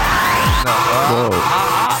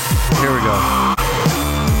 Here we go.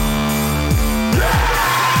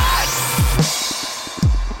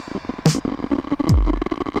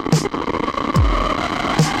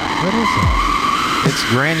 What is that? It's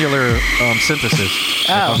granular synthesis.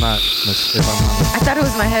 Oh. If I'm not I thought it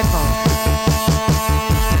was my headphones.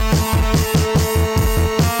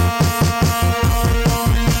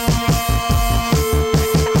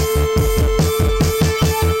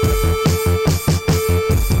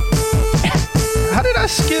 How did I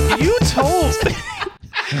skip?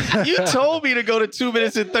 You told me to go to 2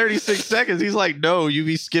 minutes and 36 seconds. He's like, no, you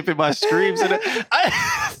be skipping my screams.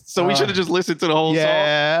 So we should have just listened to the whole song.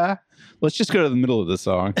 Yeah. Let's just go to the middle of the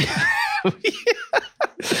song.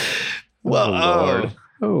 Well, Lord.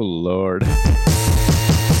 Oh, Lord.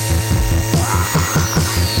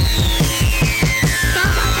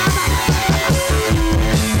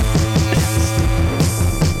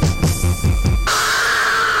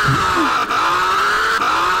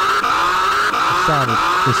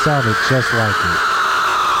 It sounded just like it.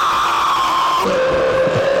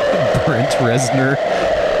 Brent Reznor.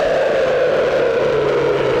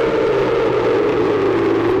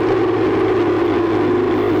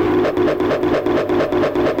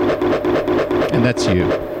 And that's you.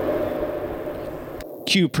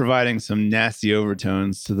 Q providing some nasty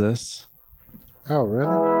overtones to this. Oh, really?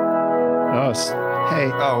 Oh, hey.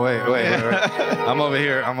 Oh, wait. I'm over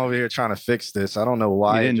here trying to fix this. I don't know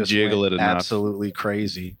why You didn't it just jiggle went it enough. absolutely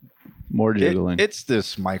crazy. More jiggling. It's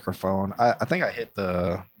this microphone. I think I hit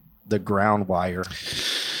the ground wire.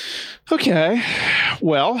 Okay.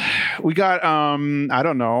 Well, we got I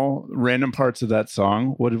don't know, random parts of that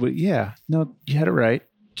song. What did we yeah. No, you had it right.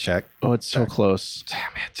 Check. Oh, it's so close.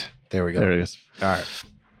 Damn it. There we go. There it is. All right.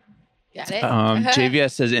 Got it?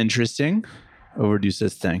 JVS says interesting. Overdue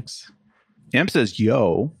says thanks. Amp says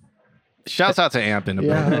yo. Shouts out to Amp in the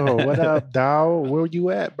building. Yo, what up, dawg? Where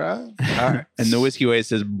you at, bro? All right. And the Whiskey Way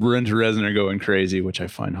says Brent Reznor going crazy, which I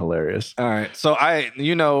find hilarious. All right. So I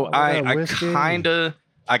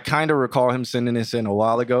kind of recall him sending this in a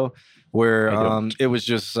while ago where it was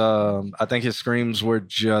just I think his screams were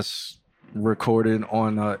just recorded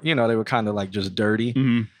on they were kind of like just dirty.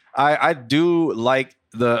 Mm-hmm. I do like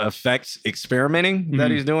the effects experimenting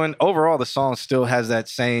that he's doing. Overall, the song still has that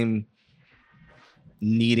same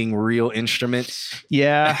needing real instruments.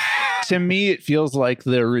 Yeah. To me, it feels like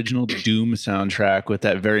the original Doom soundtrack with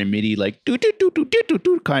that very MIDI, like do do do do do do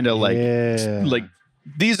do kind of like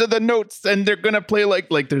these are the notes and they're gonna play like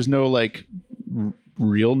there's no like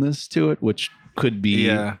realness to it, which could be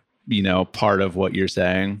part of what you're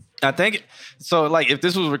saying. I think so. Like if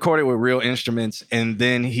this was recorded with real instruments and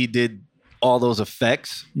then he did all those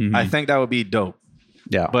effects, I think that would be dope.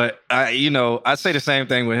 Yeah. But I say the same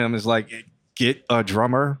thing with him is like, get a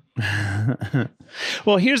drummer.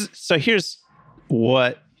 Well, here's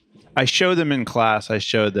what I show them in class. I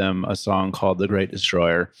showed them a song called The Great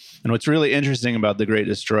Destroyer. And what's really interesting about The Great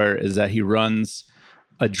Destroyer is that he runs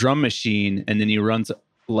a drum machine and then he runs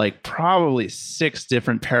like probably 6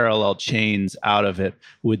 different parallel chains out of it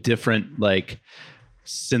with different like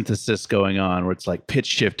synthesis going on where it's like pitch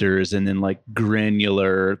shifters and then like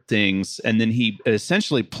granular things. And then he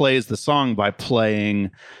essentially plays the song by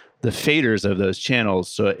playing the faders of those channels.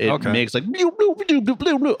 So it makes like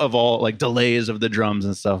of all like delays of the drums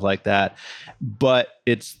and stuff like that. But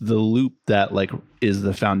it's the loop that like is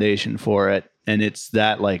the foundation for it. And it's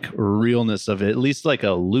that like realness of it, at least like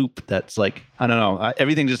a loop that's like, I don't know.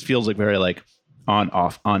 Everything just feels like very like on,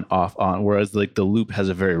 off, on, off, on. Whereas like the loop has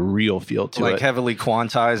a very real feel to it. Like heavily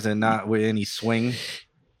quantized and not with any swing.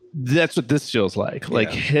 That's what this feels like.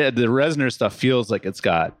 Like the Reznor stuff feels like it's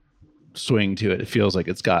got swing to it. It feels like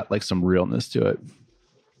it's got like some realness to it.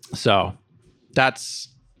 So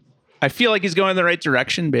I feel like he's going in the right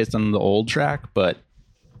direction based on the old track, but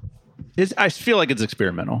I feel like it's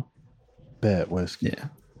experimental. Bet whiskey. Yeah.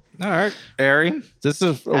 All right, Ari. This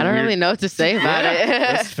is I don't really know what to say about it.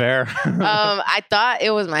 That's fair. I thought it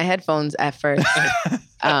was my headphones at first.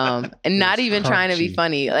 And not even trying to be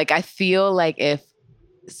funny. Like I feel like if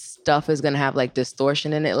stuff is gonna have like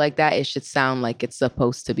distortion in it like that, it should sound like it's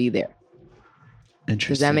supposed to be there.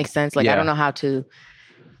 Interesting. Does that make sense? Like I don't know how to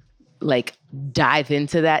like dive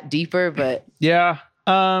into that deeper, but yeah.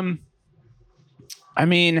 I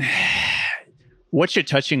mean, what you're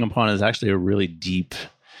touching upon is actually a really deep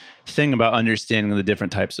thing about understanding the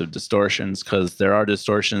different types of distortions, because there are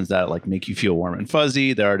distortions that like make you feel warm and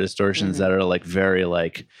fuzzy. There are distortions that are like very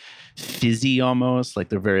like fizzy almost, like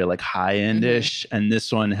they're very like high-end-ish. And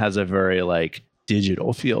this one has a very like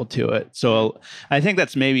digital feel to it. So I think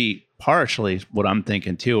that's maybe partially what I'm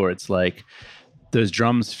thinking too, where it's like those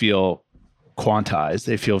drums feel quantized.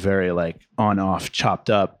 They feel very like on, off, chopped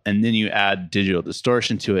up. And then you add digital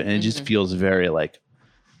distortion to it and it just feels very like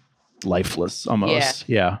lifeless almost.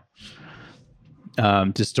 Yeah.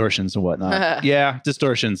 Distortions and whatnot.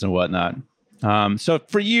 Distortions and whatnot. So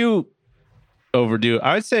for you, Overdue,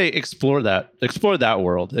 I would say explore that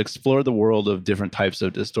world, explore the world of different types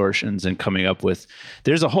of distortions and coming up with,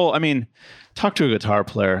 there's a whole, I mean, talk to a guitar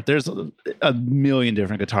player. There's a million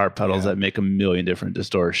different guitar pedals that make a million different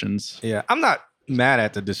distortions. Yeah. I'm not mad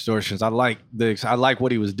at the distortions. I like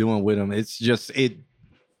what he was doing with them. It's just, I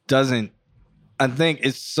think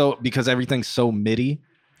it's so, because everything's so MIDI.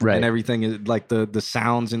 Right. And everything is like the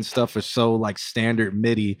sounds and stuff are so like standard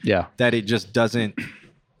MIDI that it just doesn't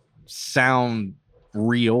sound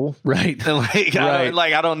real. Right. Like,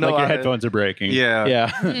 I don't know. Like your headphones are breaking. Yeah.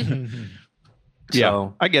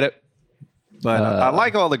 So, I get it. But I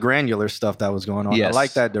like all the granular stuff that was going on. Yes. I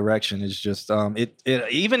like that direction. It's just it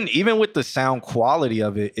even with the sound quality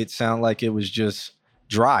of it, it sounded like it was just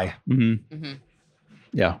dry.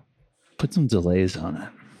 Yeah. Put some delays on it.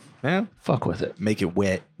 Yeah. Fuck with it. Make it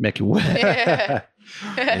wet. Yeah.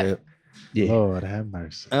 Lord have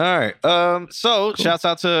mercy. All right. So shouts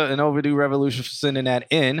out to an Overdue Revolution for sending that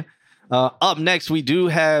in. Up next, we do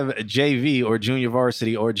have JV or Junior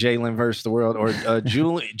Varsity or Jalen versus the world or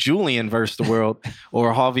Julian versus the world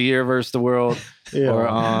or Javier versus the world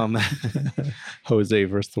or Jose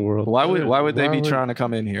versus the world. Why would they be trying to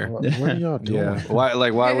come in here? What are y'all doing? Yeah.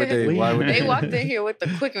 Why would they? They walked in here with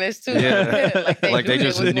the quickness too. Yeah. like they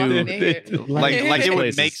just knew. Like it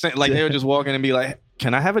would make sense. Like they would just walk in and be like,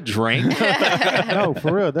 "Can I have a drink?" No,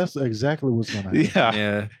 for real. That's exactly what's gonna happen.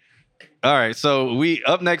 Yeah. All right, so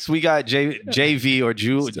up next we got JV or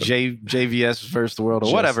JVS versus the world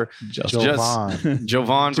or whatever.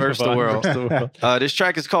 Jovan versus the world. This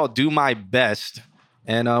track is called "Do My Best,"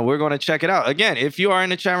 and we're going to check it out. Again, if you are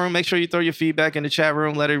in the chat room, make sure you throw your feedback in the chat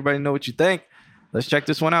room. Let everybody know what you think. Let's check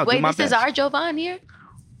this one out. Wait, this is our Jovan here?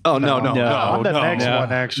 Oh no! I'm the next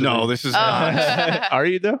one actually. No, this is. Are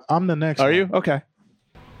you though? I'm the next. Are you? Okay.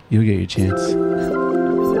 You'll get your chance.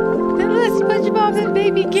 SpongeBob and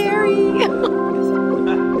baby Gary.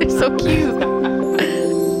 They're so cute.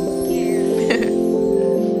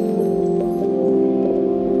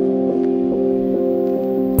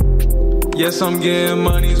 Yes, I'm getting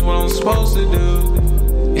money's what I'm supposed to do.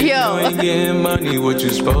 If you ain't getting money, what you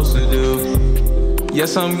supposed to do?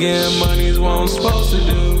 Yes, I'm getting money's what I'm supposed to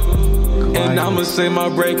do. And I'ma say my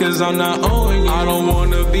break cause I'm not owing you. I don't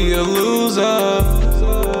wanna be a loser.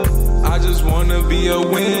 I just wanna be a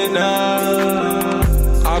winner.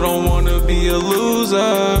 I don't wanna be a loser.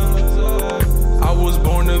 I was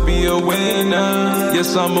born to be a winner.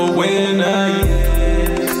 Yes, I'm a winner.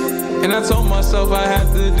 And I told myself I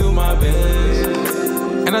had to do my best.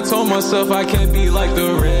 And I told myself I can't be like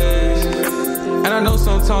the rest. And I know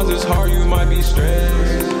sometimes it's hard, you might be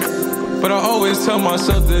stressed. But I always tell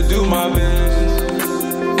myself to do my best.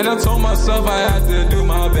 And I told myself I had to do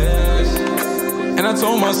my best. And I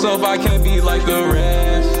told myself I can't be like the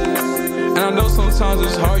rest. And I know sometimes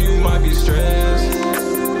it's hard, you might be stressed.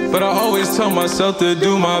 But I always tell myself to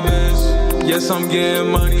do my best. Yes, I'm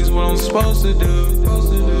getting money's what I'm supposed to do.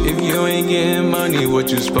 If you ain't getting money, what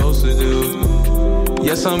you supposed to do?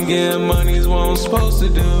 Yes, I'm getting money's what I'm supposed to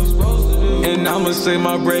do. And I'ma say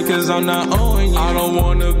my break cause I'm not owing you. I don't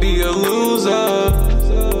wanna be a loser.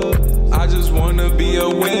 I just wanna be a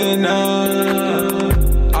winner.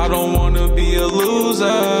 I don't wanna be a loser.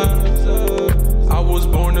 I was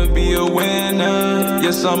born to be a winner.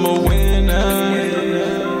 Yes, I'm a winner.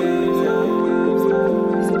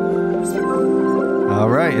 All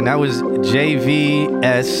right, and that was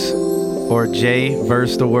JVS or Jay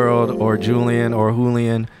versus the world or Julian or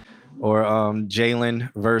Julian or Jalen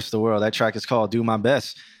versus the world. That track is called "Do My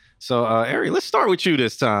Best." So, Ariel, let's start with you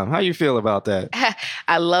this time. How you feel about that?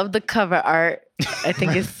 I love the cover art. I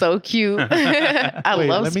think it's so cute. I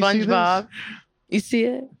love SpongeBob. You see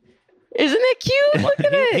it? Isn't it cute? Look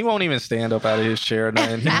at it. He won't even stand up out of his chair.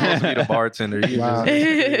 Nothing. He wants to be the bartender.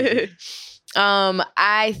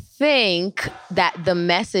 I think that the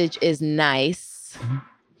message is nice.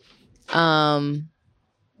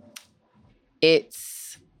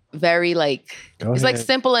 It's very like like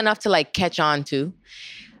simple enough to like catch on to.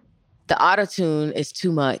 The auto-tune is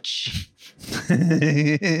too much.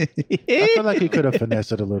 I feel like he could have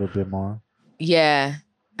finessed it a little bit more. Yeah.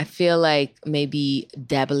 I feel like maybe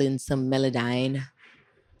dabble in some Melodyne.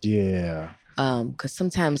 Yeah. Because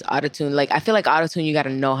sometimes autotune, like I feel like autotune, you got to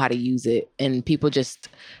know how to use it, and people just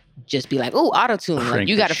be like, "Oh, autotune!" Like Crank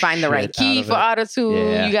you got to the find the right shit key out of for it.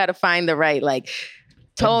 autotune. Yeah. You got to find the right like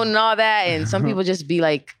tone and all that. And some people just be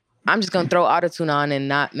like, "I'm just gonna throw autotune on and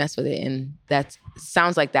not mess with it," and that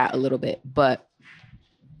sounds like that a little bit, but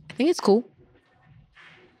I think it's cool.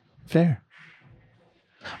 Fair.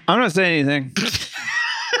 I'm not saying anything.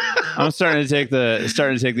 I'm starting to take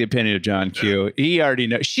the opinion of John Q. He already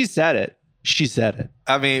knows. She said it.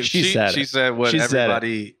 I mean, She she said what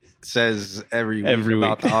everybody says every week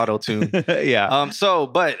about the auto tune. Yeah. So,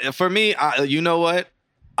 but for me, you know what?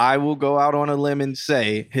 I will go out on a limb and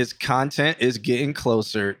say his content is getting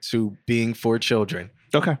closer to being for children.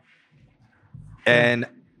 Okay. And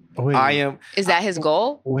Wait. Is that his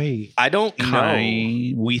goal? Wait. I don't know.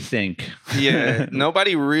 We think. Yeah,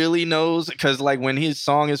 nobody really knows because like when his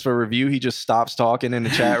song is for review, he just stops talking in the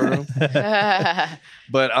chat room.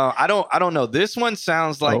 But I don't know. This one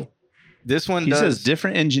sounds like this one. He says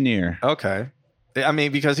different engineer. Okay. I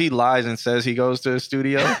mean, because he lies and says he goes to a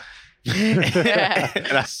studio.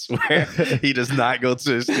 And I swear he does not go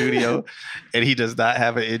to a studio, and he does not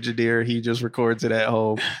have an engineer. He just records it at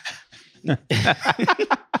home.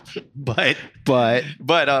 But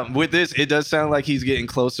with this, it does sound like he's getting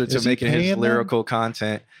closer to making his lyrical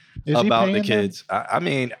content about the kids. I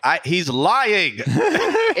mean, he's lying.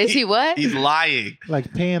 Is he what? He's lying.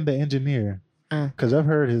 Like paying the engineer. Because I've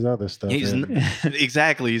heard his other stuff.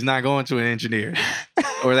 Exactly. He's not going to an engineer.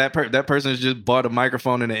 Or that person's just bought a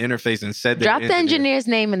microphone and an interface and said Drop the engineer's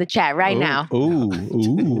name in the chat right now. I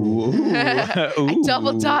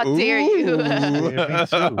double dog dare you. I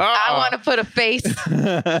want to put a face to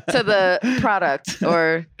the product,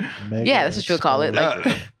 or that's what you'll call it. Like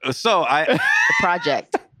the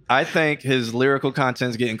project. I think his lyrical content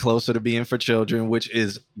is getting closer to being for children, which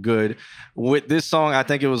is good. With this song, I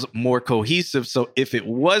think it was more cohesive. So if it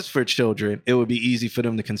was for children, it would be easy for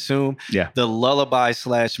them to consume. Yeah. The lullaby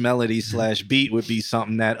 / melody / beat would be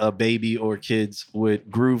something that a baby or kids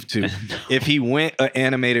would groove to. If he went an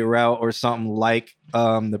animated route or something like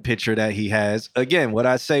the picture that he has, again, what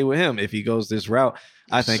I say with him, if he goes this route,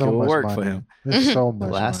 I think it will work for him. There's so much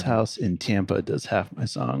Glass money. House in Tampa does half my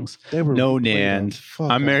songs. They were No, way Nan. the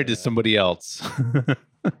fuck I'm married out. to somebody else.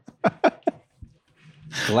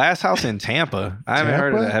 Glass House in Tampa. I haven't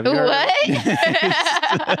heard of that. Have you heard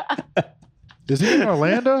of What? Is he in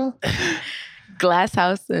Orlando? Glass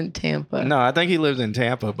House in Tampa. No, I think he lives in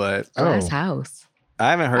Tampa, but Glass House.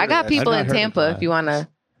 I haven't heard I got of that. people I've in not heard of Tampa that. if you want to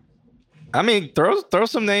I mean, throw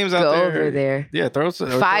some names out go there. over there. Yeah, throw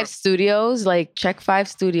some. 5 studios, like check 5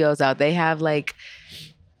 studios out. They have like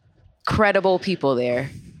credible people there.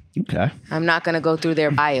 Okay. I'm not going to go through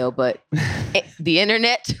their bio, but the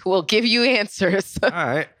internet will give you answers. All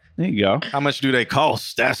right. There you go. How much do they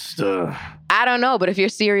cost? That's the. I don't know, but if you're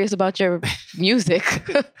serious about your music,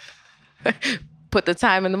 put the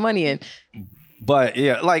time and the money in. But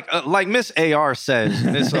yeah, like Miss AR says,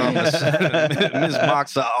 Miss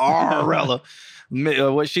Moxa Arella,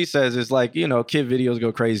 what she says is like, you know, kid videos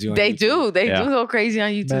go crazy on They YouTube. do go crazy on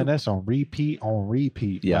YouTube. Man, that's on repeat.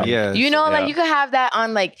 Yeah. Yeah. You know, Yeah. like you could have that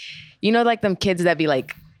on like, you know, like them kids that be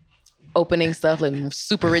like opening stuff, like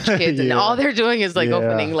super rich kids, and Yeah. all they're doing is like Yeah.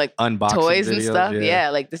 opening like Unboxing toys and videos, stuff. Yeah,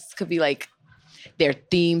 like this could be like their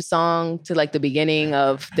theme song to like the beginning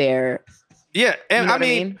of their. Yeah, and You know I what I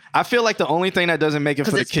mean, mean? I feel like the only thing that doesn't make it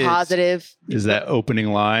for Because the it's kids. positive. Is that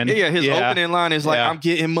opening line? Yeah, his opening line is like, Yeah. "I'm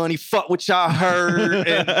getting money, fuck what y'all heard."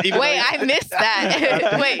 And even Wait, though- I missed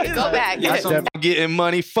that. Wait, go back. I'm getting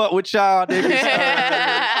money, fuck what y'all niggas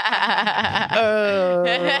heard. Oh,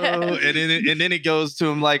 and then it goes to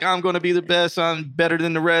him like, I'm gonna be the best, I'm better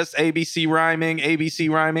than the rest. ABC rhyming.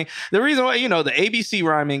 The reason why, you know, the ABC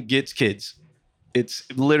rhyming gets kids. It's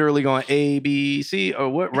literally going ABC, or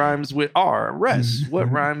what rhymes with R? Rest.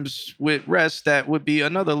 What rhymes with rest? That would be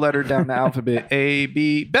another letter down the alphabet. A,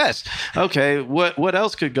 B, best. Okay, what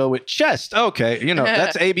else could go with chest? Okay, you know,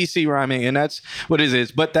 that's ABC rhyming, and that's what it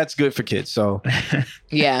is, but that's good for kids. So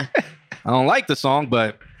Yeah. I don't like the song,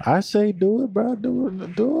 but I say do it, bro. Do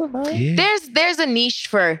it, man. Yeah. There's a niche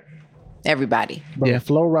for everybody. But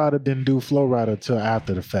Flow Rider didn't do Flow Rider till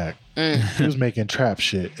after the fact. He was making trap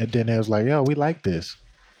shit. And then it was like, yo, we like this.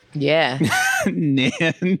 Yeah.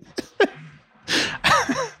 Nan.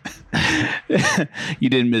 You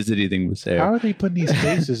didn't miss anything with Sarah. How are they putting these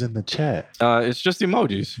faces in the chat? it's just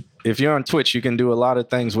emojis. If you're on Twitch, you can do a lot of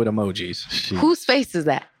things with emojis. Shit. Whose face is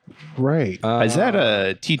that? Right. Is that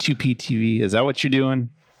a T2P TV? Is that what you're doing?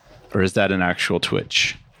 Or is that an actual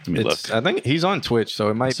Twitch? Let me look. I think he's on Twitch, so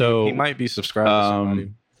it might So, be, he might be subscribed to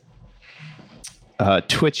somebody.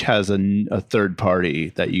 Twitch has a third party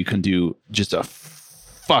that you can do just a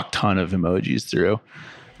fuck ton of emojis through.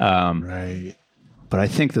 Right. But I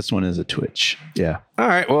think this one is a Twitch. Yeah. All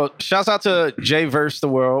right. Well, shouts out to Jay Verse the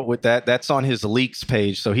World with that. That's on his leaks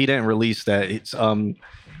page, so he didn't release that. It's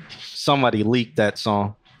somebody leaked that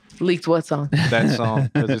song. Leaked what song? That song.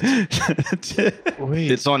 'Cause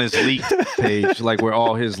it's on his leaked page, like where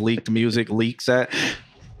all his leaked music leaks at.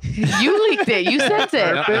 You leaked it. You sent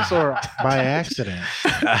it. Purpose or by accident?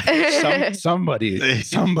 Somebody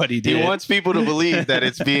did. He wants people to believe that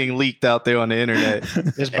it's being leaked out there on the internet.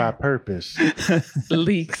 It's by purpose.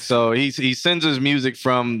 Leaks. So he sends his music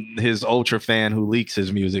from his ultra fan who leaks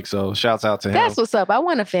his music. So shouts out to him. That's what's up. I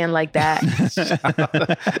want a fan like that.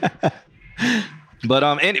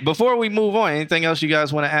 But before we move on, anything else you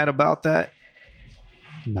guys want to add about that?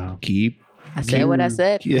 No. I said what I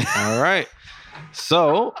said. Yeah. All right.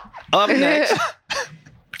 So up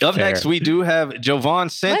next, we do have Jovan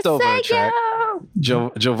sent over a track.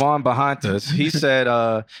 Jovan behind us. He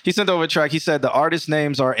said he sent over a track. He said the artist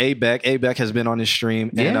names are Abeck. Abeck has been on his stream.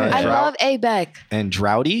 Yeah. And, I love Abeck. And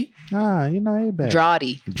Droughty. You know, ain't bad.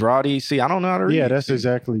 Drawdy. See, I don't know how to read. Yeah, that's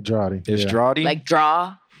exactly Drawdy. It's yeah. Droughty. Like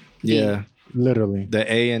draw. Yeah. Literally.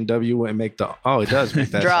 The A and W wouldn't make the. Oh, it does make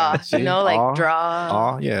that. Draw. sound. See? You know, like Aw.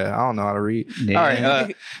 draw. Oh, yeah. I don't know how to read. Yeah. All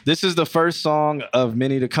right. This is the first song of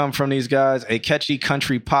many to come from these guys. A catchy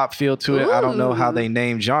country pop feel to it. I don't know how they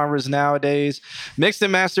name genres nowadays. Mixed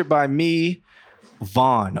and mastered by me,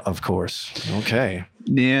 Vaughn, of course. Okay.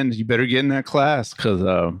 And you better get in that class because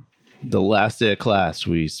the last day of class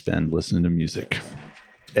we spend listening to music.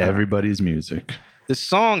 Everybody's music. This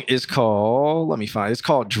song is called, let me find it. It's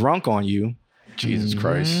called Drunk on You. Jesus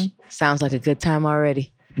Christ. Sounds like a good time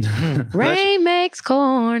already. Rain makes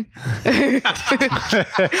corn.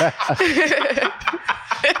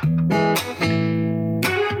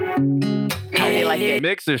 Like it.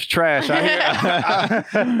 Mix is trash.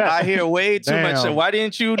 I hear way too much. Damn. Why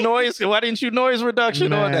didn't you noise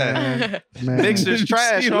reduction on that? Man. Mix is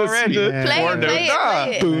trash Listen already. to- Play it, play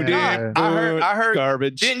it. Boom, Yeah. I heard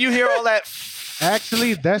garbage. Didn't you hear all that?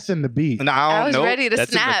 Actually, that's in the beat. No, I was nope. ready to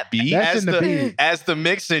That's snap. in the beat. That's As in the beat. as the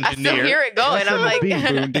mix I still engineer, hear it going. That's I'm in the like, beat.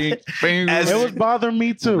 Boom, ding, boom. As- It was bothering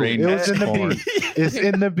me too. Rain It was in the corn. beat. It's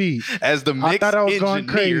in the beat. as the mix I thought I was going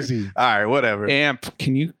engineer- crazy. All right, whatever. Amp,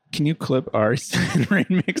 can you clip our rain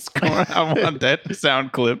mix corn? I want that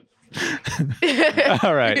sound clip.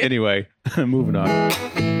 All right. Anyway, moving on.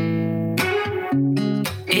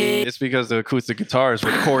 It's because the acoustic guitar is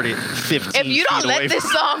recorded 15 if you don't feet let away this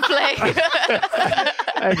song play,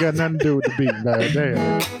 Ain't got nothing to do with the beat, man.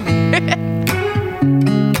 Damn.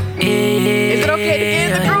 is it okay to get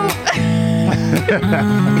in the groove?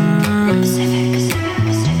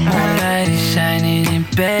 My light is shining and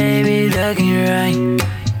baby looking right.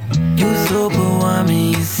 You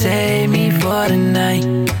superwoman, you save me for the night.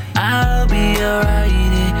 I'll be alright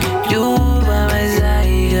if you by my side,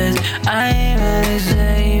 'cause I'm the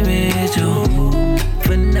same as you.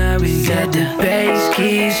 For now we got the bass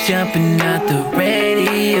keys jumping out the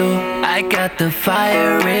radio. I got the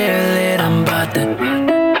fire real lit, I'm about to.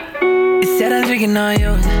 You said I'm drinking on you,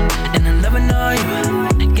 and I'm loving on you.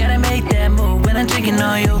 Gotta make that move when I'm drinking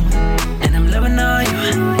on you, and I'm loving on you.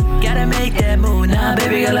 Gotta make that move now,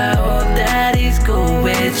 baby girl. I hope that it's cool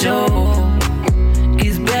with you.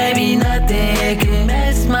 'Cause baby, nothing can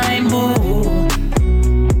mess my mood.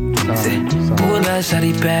 Pull up,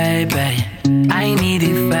 shawty, baby. I need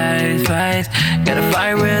it fast. Got a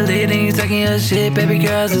fire real lit, talking your shit, baby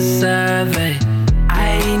girl's a savage.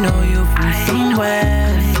 I know you from somewhere.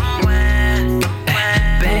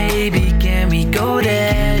 Baby, can we go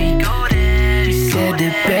there? You said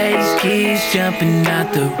the bass keeps jumping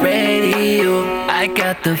out the radio. I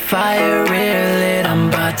got the fire real lit, I'm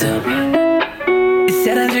about to. You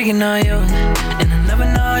said I'm drinking on you, and I'm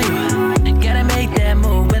loving on you. Gotta make that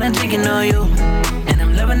move when I'm drinking on you, and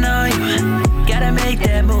I'm loving on you. Gotta make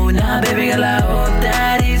that move now, baby girl. I hope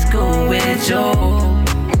that it's cool with you.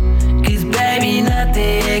 'Cause baby,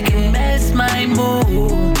 nothing can mess my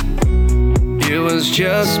mood. It was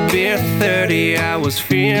just beer 30, I was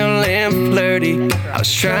feeling flirty. I was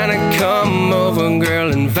trying to come over, girl,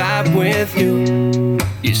 and vibe with you.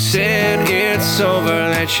 You said it's over,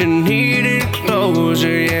 that you needed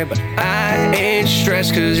closure, yeah. But I ain't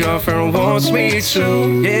stressed, 'cause your friend wants me to,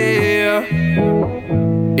 yeah.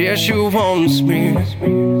 Yeah, she wants me.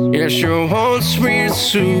 Yeah, she wants me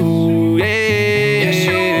to, yeah. Yeah, she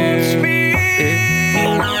wants me.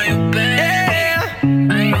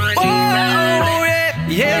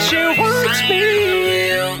 Yeah, she wants me.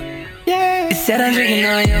 Yeah. You said I'm drinking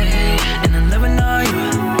on you, and I'm loving on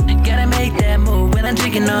you. Gotta make that move when I'm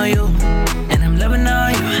drinking on you, and I'm loving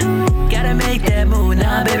that mood.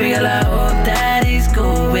 Now, baby girl, I hope that it's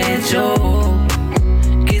cool with you.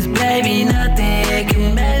 Cause baby, nothing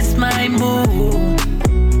can mess my mood.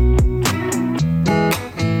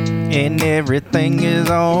 And everything is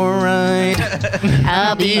alright.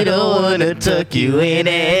 I'll be the one to tuck you in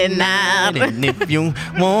at night. And if you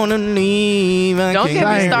wanna leave, I Don't can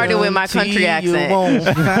get me started with my country guarantee accent. You won't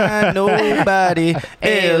find nobody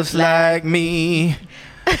else like me.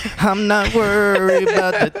 I'm not worried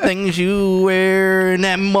about the things you wear and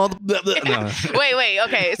that mother. No. Wait.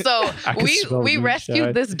 Okay, so we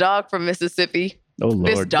rescued this dog from Mississippi. Oh Lord.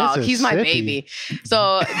 This dog, he's my baby.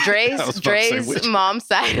 So Dre's mom's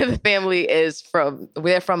side of the family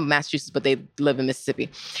we're from Massachusetts, but they live in Mississippi.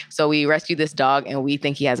 So we rescued this dog, and we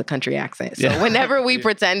think he has a country accent. So whenever we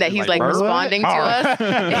pretend that he's like responding to us,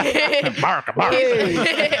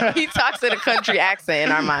 he talks in a country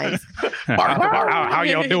accent in our minds. How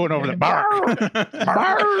y'all doing over the bar?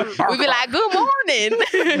 We be like, "Good morning."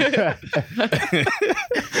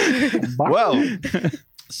 Well,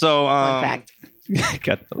 so Fun fact.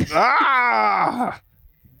 Got those. all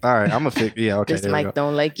right, I'm gonna fix. Yeah, okay. This there we mic go.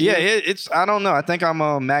 don't like you. Yeah, it's. I don't know. I think I'm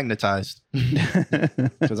magnetized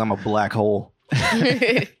because I'm a black hole.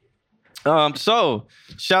 So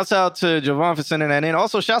shouts out to Javon for sending that in.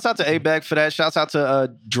 Also, shouts out to A-Beck for that. Shouts out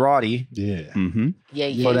to Drawdy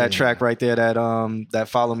for that track right there. That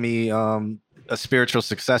Follow Me, a spiritual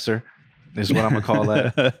successor is what I'm gonna call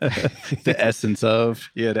that. The essence of.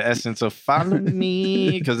 Yeah, the essence of Follow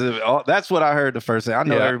Me, because that's what I heard the first day. I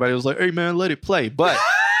know everybody was like, "Hey man, let it play," but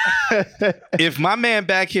if my man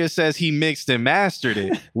back here says he mixed and mastered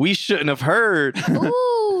it, we shouldn't have heard.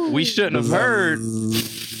 Ooh. We shouldn't have heard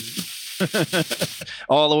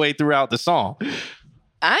all the way throughout the song.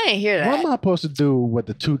 I ain't hear that. What am I supposed to do with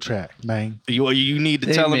the 2-track, man? You need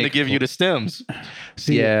to tell him to give you the stems.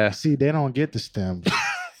 See, they don't get the stems.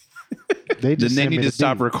 They just Then they send me need to the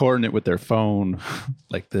stop beat. recording it with their phone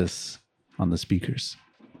like this on the speakers.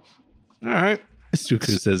 All right. Stuka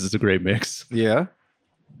says it's a great mix. Yeah.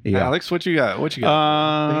 Alex, what you got?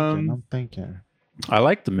 I'm thinking. I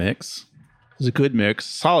like the mix. It's a good mix.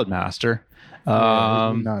 Solid master. You're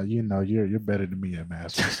better than me at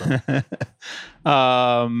master. So.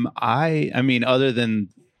 I mean, other than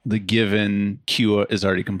the given, Q is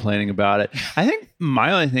already complaining about it. I think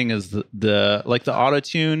my only thing is the auto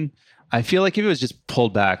tune. I feel like if it was just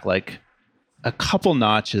pulled back like a couple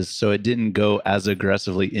notches, so it didn't go as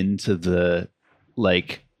aggressively into the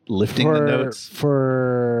like lifting the notes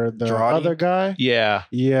for the Drawdy? other guy. Yeah.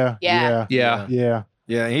 Yeah.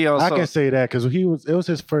 Yeah, he also. I can say that because it was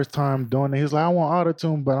his first time doing it. He was like, I want auto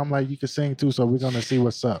tune, but I'm like, you can sing too, so we're gonna see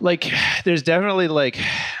what's up. Like, there's definitely like,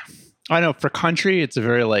 I know for country, it's a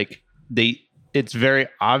very like it's very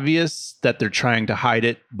obvious that they're trying to hide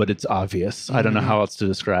it, but it's obvious. I don't know how else to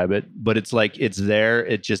describe it, but it's like it's there.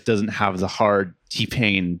 It just doesn't have the hard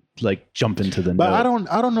T-Pain like jump into the But note.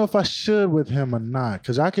 I don't know if I should with him or not,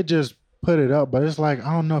 because I could just put it up, but it's like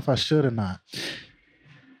I don't know if I should or not.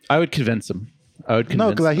 I would convince him. No,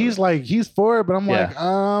 because he's for it, but I'm like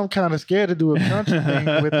I'm kind of scared to do a country thing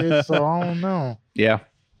with it, so I don't know. Yeah.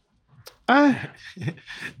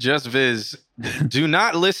 Just Viz, do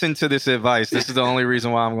not listen to this advice. This is the only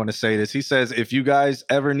reason why I'm going to say this. He says, if you guys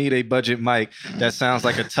ever need a budget mic that sounds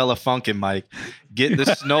like a Telefunken mic, get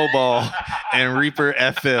the Snowball and Reaper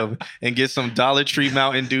FM and get some Dollar Tree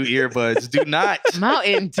Mountain Dew earbuds. Do not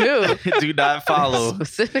Mountain Dew. do not follow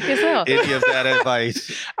Specific as hell. any of that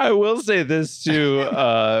advice. I will say this too.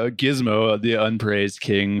 Gizmo, the unpraised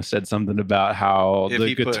king, said something about how If the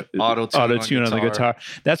he put auto-tune on the guitar.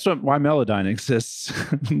 That's why Melodyne exists.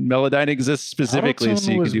 Melodyne exists specifically so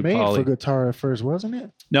Auto-tune you was could do made poly. for guitar at first, wasn't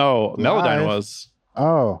it? No, Melodyne Live. was.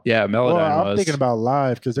 Oh, Yeah, Melodyne well, I'm was. thinking about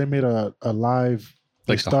live because they made a live.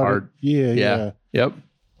 They Like the hard- Yeah. Yep.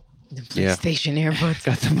 Yeah. PlayStation earbuds.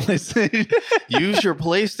 Got the PlayStation. Use your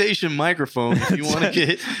PlayStation microphone if you want to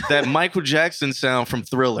get that Michael Jackson sound from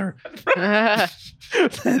Thriller.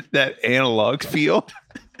 that analog feel.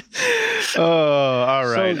 Oh, all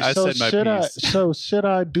right. I said my piece. Should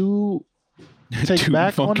I take Tune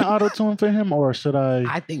back on funky. the auto tune for him, or should I?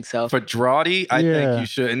 I think so. For Drawdy, I Yeah. think you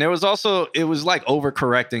should. And there was also, it was like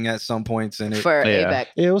overcorrecting at some points in it. For Yeah. ABEC.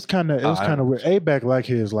 It was kind of I- weird. A-Back like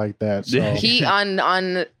his like that. So. He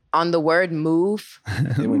on the word move,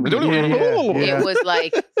 yeah. it was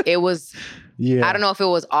like it was Yeah. I don't know if it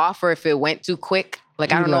was off or if it went too quick.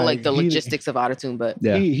 Like I He don't know like- like the he- logistics of autotune, but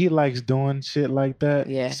Yeah. He likes doing shit like that.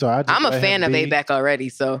 Yeah. So I'm I'm a fan of ABEC already,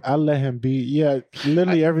 so I let him be. Yeah.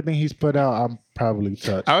 Literally everything he's put out, I'm probably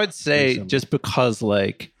touched. I would say Recently. just because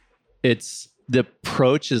like it's the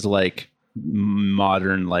approach is like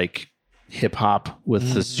modern like hip hop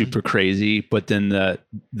with the super crazy, but then the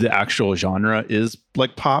actual genre is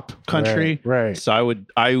like pop country. Right. So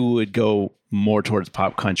I would go more towards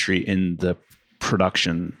pop country in the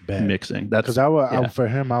production mixing. That's because for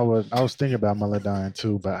him I was thinking about Melodyne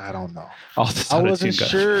too, but I don't know. I wasn't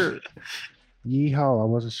sure. Yeehaw, I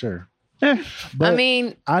wasn't sure. Eh. But I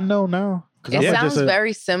mean, I know now. it sounds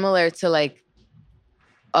very similar to like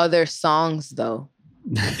other songs though.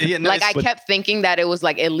 Yeah, no, like I kept thinking that it was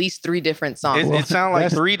like at least 3 different songs. It sounded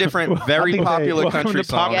like 3 different very popular country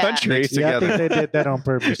songs country mixed I together. think they did that on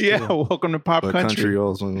purpose. Yeah, too. welcome to pop But country.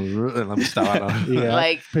 also, let me stop. Yeah,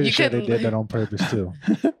 Like, I'm pretty you sure could- they did that on purpose too.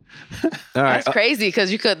 All right. That's crazy because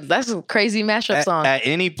that's a crazy mashup song. At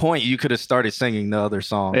any point, you could have started singing the other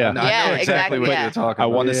song. Yeah. I know Yeah, exactly what exactly, you're talking I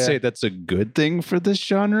about. want to Yeah. say that's a good thing for this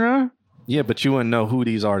genre. Yeah, but you wouldn't know who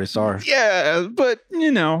these artists are. Yeah, but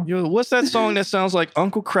you know, What's that song that sounds like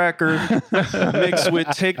Uncle Cracker mixed with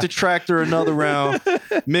Take the Tractor Another Round,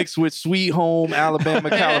 mixed with Sweet Home, Alabama,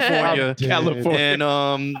 California,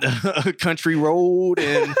 and Country Road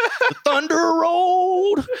and the Thunder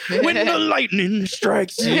Road when the lightning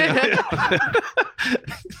strikes.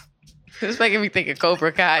 It's making me think of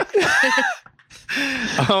Cobra Kai.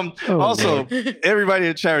 Also, everybody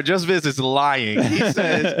in the chat, Just Visit's lying. He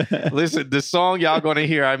says, listen, the song y'all gonna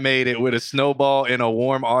hear, I made it with a snowball and a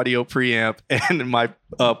warm audio preamp and my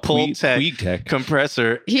Pultec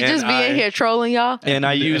compressor. He just be in here trolling y'all. And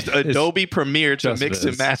I used Adobe Premiere to Just mix Viz.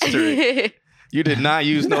 and master it. You did not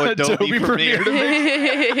use no Adobe Premiere.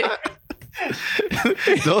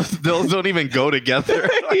 Those don't even go together.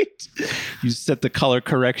 you set the color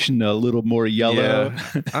correction a little more yellow.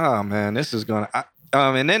 Yeah. Oh man, this is gonna.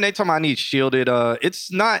 And then they told me I need shielded.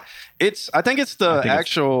 It's not. I think it's the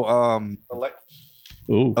actual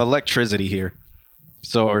electricity here.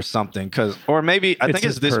 So or something, or maybe I think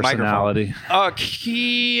it's this personality. microphone.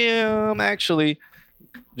 Kim, actually,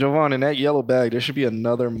 Jovan, in that yellow bag, there should be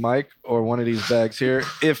another mic or one of these bags here.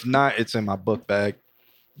 If not, it's in my book bag.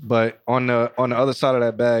 But on the other side of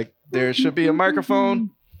that bag, there should be a microphone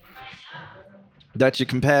that you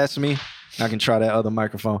can pass me. I can try that other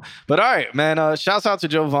microphone. But all right, man. Shouts out to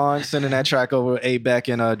Jovan sending that track over Beck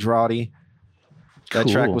and Drawdy. That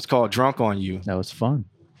track was called "Drunk on You." That was fun.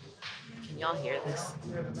 Can y'all hear this?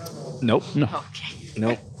 Nope. No. Okay.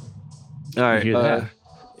 Nope. All right. hear that?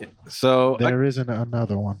 So There isn't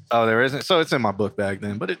another one. oh, there isn't. So it's in my book bag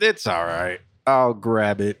then, but it's all right. I'll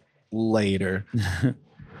grab it later.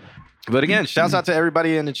 But again, shouts out to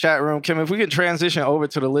everybody in the chat room. Kim, if we can transition over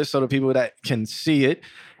to the list so the people that can see it.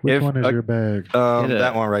 Which one is your bag?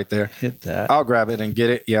 That one right there. Hit that. I'll grab it and get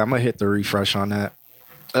it. Yeah, I'm gonna hit the refresh on that.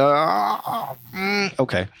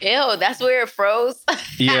 Okay. Ew, that's where it froze.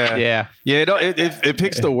 Yeah. Yeah, It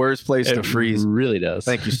picks the worst place to it freeze. really does.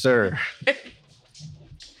 Thank you, sir.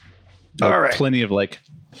 All All right. Plenty of like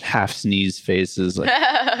half sneeze faces. Like,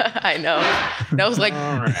 I know. That was like,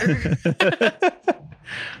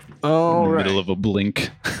 All in the right. middle of a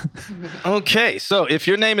blink. Okay, so if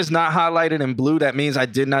your name is not highlighted in blue, that means I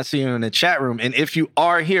did not see you in the chat room. And if you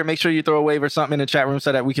are here, make sure you throw a wave or something in the chat room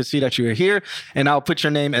so that we can see that you're here. And I'll put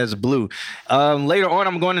your name as blue. Later on,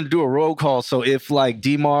 I'm going to do a roll call. So if like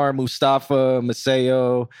Dimar, Mustafa,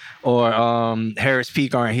 Maseo, or Harris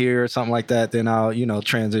Peak aren't here or something like that, then I'll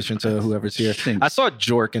transition to whoever's here. I saw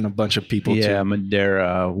Jork and a bunch of people Yeah, too.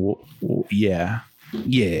 Madeira. Yeah.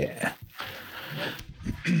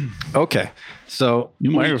 Okay, so New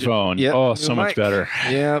microphone. Yep, Oh, new so much mic. better.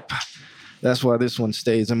 Yep, that's why this one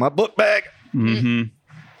stays in my book bag.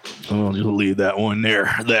 Mm-hmm. Oh, just leave that one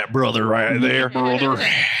there. That brother right there, brother.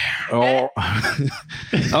 Oh,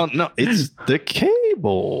 oh no, it's the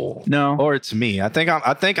cable. No. Or it's me. I think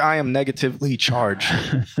I am negatively charged.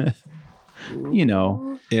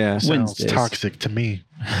 Yeah. Sounds Wednesdays. toxic to me.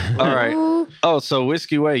 All right. Oh, so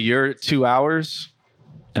Whiskey Way, you're 2 hours.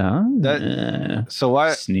 So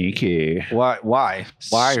why? Sneaky. Why? Why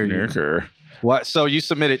are you? Snooker. What? So you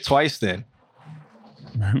submitted twice then?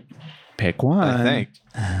 Pick one. I think.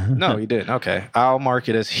 No, you didn't. Okay. I'll mark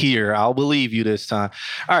it as here. I'll believe you this time.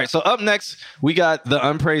 All right. So up next, we got the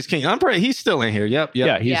Unpraised King. Unpraised, he's still in here. Yep.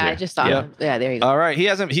 Yeah, he's yeah, here. I just thought. Yeah. Yeah, there you go. All right.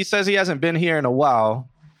 He says he hasn't been here in a while.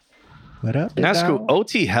 What up? And that's dog? cool.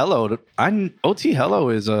 OT Hello. OT Hello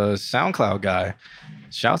is a SoundCloud guy.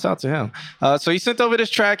 Shouts out to him. So he sent over this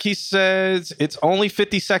track. He says it's only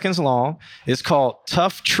 50 seconds long. It's called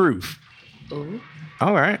Tough Truth. Ooh.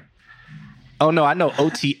 All right. Oh, no, I know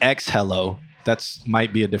OTX Hello. That's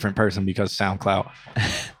might be a different person because SoundCloud.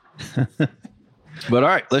 But all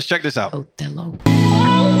right, let's check this out. Othello.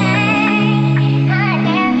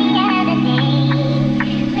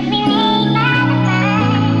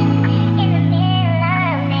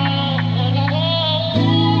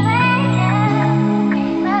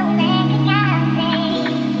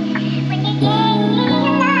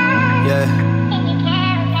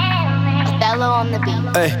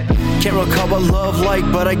 Hey, can't recall what love like,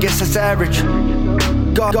 but I guess that's average.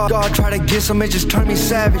 God try to get some, it just turned me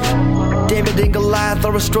savage. David and Goliath,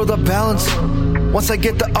 I'll restore the balance. Once I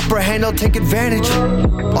get the upper hand, I'll take advantage.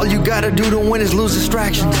 All you gotta do to win is lose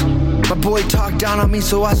distractions. My boy talked down on me,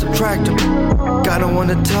 so I subtract him. Got no one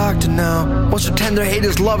to talk to now. Once your tender hate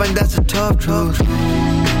is love, and that's a tough truth.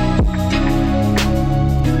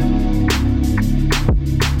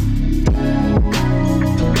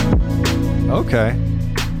 Okay.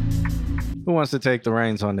 Who wants to take the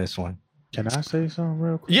reins on this one? Can I say something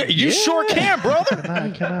real quick? Yeah, you sure can, brother.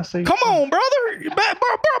 Can I say Come something? on, brother.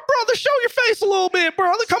 Brother, show your face a little bit,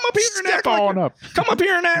 brother. Come up here and act like on you're, up. Come up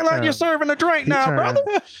here and act like you're serving a drink now, brother.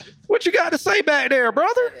 What you got to say back there,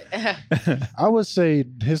 brother? I would say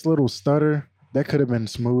his little stutter, that could have been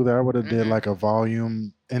smoother. I would have did like a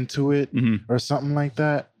volume into it or something like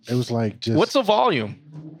that. It was like just... What's a volume?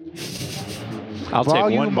 I'll take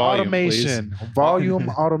one volume, automation. please. Volume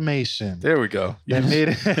automation. There we go. That made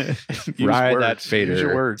it... Ride words. that fader. Use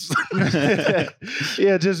your words.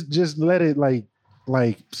 Yeah, just let it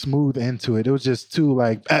like smooth into it. It was just too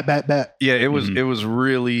like bat. Yeah, it was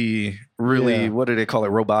really Yeah. what do they call it?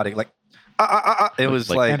 Robotic. Like it was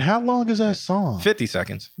like And how long is that song? 50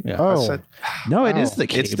 seconds. Yeah. Oh, I said, No, it Oh. is the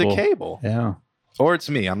cable. it's the cable. Yeah. Or it's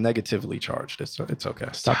me. I'm negatively charged. It's okay.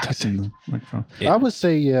 Stop touching the microphone. Yeah. I would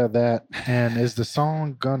say that. And is the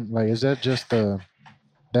song is that just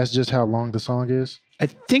that's just how long the song is? I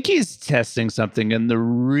think he's testing something. And the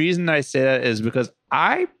reason I say that is because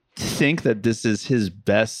I think that this is his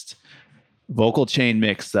best vocal chain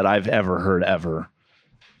mix that I've ever heard ever.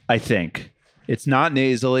 I think it's not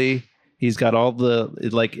nasally. He's got all the,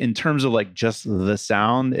 like, in terms of like just the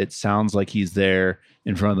sound, it sounds like he's there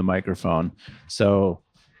in front of the microphone. So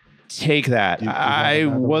take that. You want I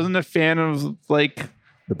another one? wasn't a fan of like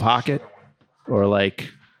the pocket or like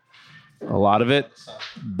a lot of it,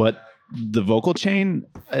 but the vocal chain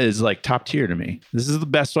is like top tier to me. This is the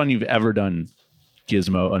best one you've ever done,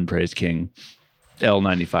 Gizmo, Unpraised King,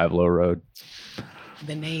 L95 Low Road.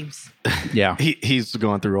 The names. Yeah. He's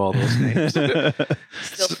going through all those names.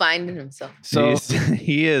 Still finding himself. So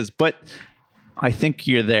he is, but I think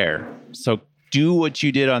you're there. So do what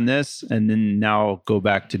you did on this, and then now go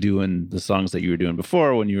back to doing the songs that you were doing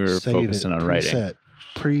before when you were Save focusing it. on writing.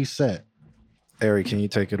 Preset. Ari, can you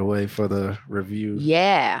take it away for the review?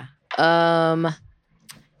 Yeah. I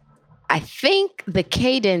think the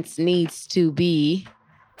cadence needs to be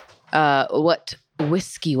what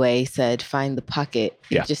Whiskey Way said, find the pocket.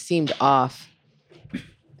 Yeah. It just seemed off.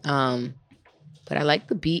 But I like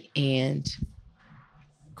the beat and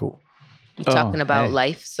Cool. I'm talking about hey.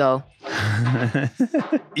 life. So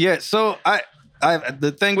Yeah, so I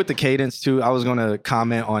the thing with the cadence too, I was gonna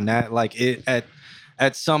comment on that. Like it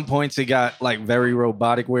at some points it got like very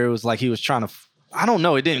robotic where it was like he was trying to I don't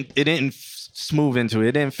know, it didn't smooth into it.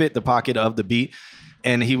 It didn't fit the pocket of the beat.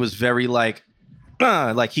 And he was very like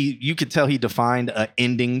you could tell he defined an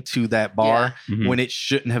ending to that bar when it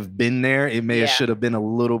shouldn't have been there. It may have should have been a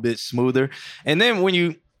little bit smoother. And then when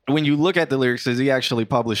you look at the lyrics, because he actually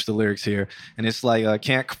published the lyrics here, and it's like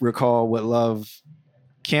can't recall what love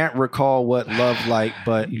like,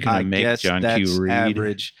 but You're gonna I make guess John Q. that's read.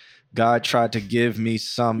 average. God tried to give me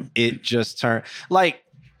some, it just turned like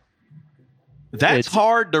that's It's-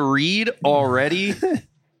 hard to read already.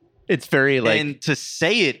 It's very like, and to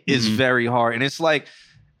say it is very hard. And it's like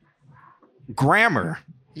grammar.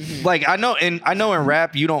 Like I know in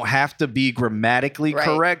rap you don't have to be grammatically Right.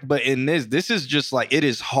 correct, but in this is just like it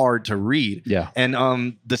is hard to read. yeah,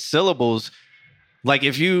 And the syllables, like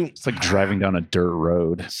if you it's like driving down a dirt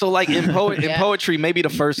road. so like in Yeah. poetry, maybe the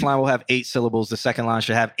first line will have 8 syllables, the second line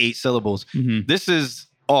should have 8 syllables. Mhm. This is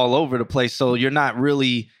all over the place, so you're not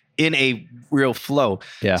really in a real flow.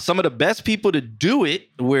 Yeah. Some of the best people to do it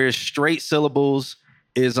where it's straight syllables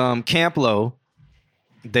is Camp Lo.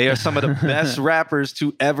 They are some of the best rappers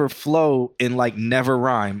to ever flow and like never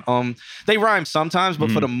rhyme. They rhyme sometimes,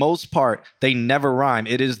 but for the most part, they never rhyme.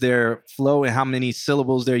 It is their flow and how many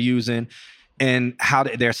syllables they're using and how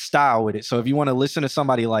their style with it. So if you want to listen to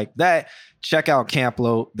somebody like that, check out Camp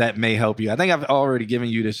Lo. That may help you. I think I've already given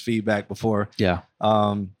you this feedback before. Yeah.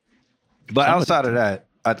 But outside of that,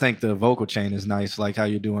 I think the vocal chain is nice, like how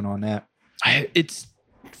you're doing on that. It's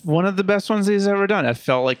one of the best ones he's ever done. I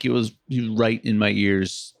felt like it was right in my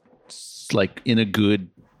ears, like in a good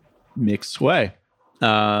mixed way.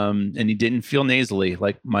 And he didn't feel nasally.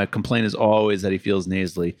 Like my complaint is always that he feels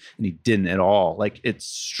nasally, and he didn't at all. Like it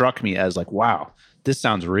struck me as like, wow, this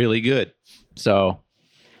sounds really good. So,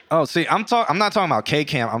 oh, see, I'm not talking about K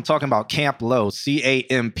Camp. I'm talking about Camp Lo,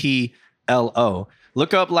 Camplo.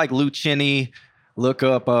 Look up like Lucini. Look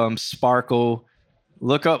up Sparkle.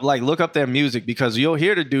 look up their music, because you'll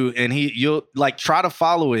hear the dude and you'll like try to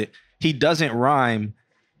follow it. He doesn't rhyme.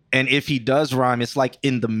 And if he does rhyme, it's like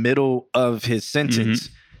in the middle of his sentence.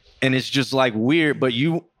 And it's just like weird. But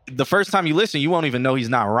the first time you listen, you won't even know he's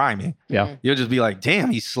not rhyming. Yeah. You'll just be like, damn,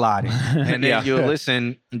 he's sliding. And then you'll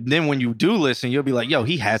listen. Then when you do listen, you'll be like, yo,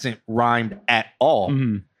 he hasn't rhymed at all.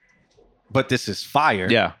 But this is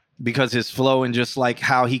fire. Yeah. Because his flow and just like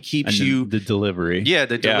how he keeps you. The delivery. Yeah,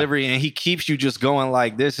 the delivery. And he keeps you just going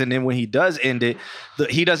like this. And then when he does end it,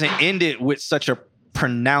 he doesn't end it with such a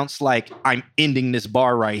pronounced like, I'm ending this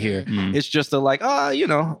bar right here. It's just boom,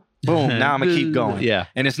 now I'm gonna keep going. Yeah.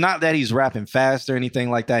 And it's not that he's rapping fast or anything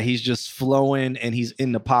like that. He's just flowing and he's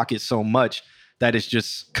in the pocket so much that it's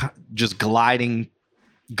just gliding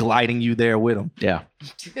you there with him. Yeah.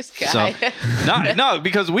 This guy. So, no,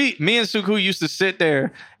 because me and Suku used to sit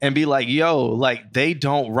there and be like, yo, like they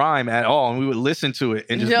don't rhyme at all. And we would listen to it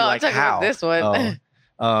and just be like, how? This one.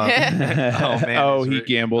 Oh man! He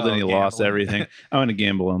gambled and he lost everything. I'm gonna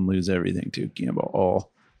gamble and lose everything too. Gamble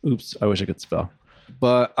all. Oops! I wish I could spell.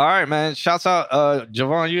 But all right, man. Shouts out,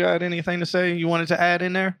 Javon. You had anything to say? You wanted to add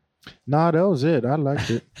in there? Nah, that was it. I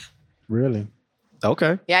liked it. Really.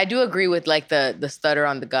 Okay. Yeah, I do agree with like the stutter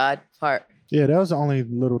on the God part. Yeah, that was the only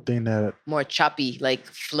little thing that. More choppy, like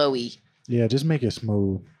flowy. Yeah, just make it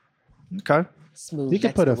smooth. Okay. Smooth. You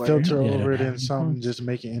could put a filter over it Yeah. and something, just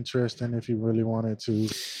make it interesting if you really wanted to.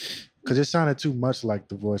 Because it sounded too much like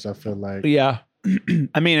the voice, I feel like. Yeah.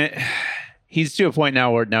 I mean, he's to a point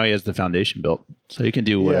now where now he has the foundation built. So he can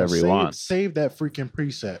do whatever he wants. Save that freaking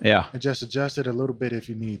preset. Yeah. And just adjust it a little bit if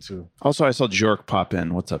you need to. Also, I saw Jork pop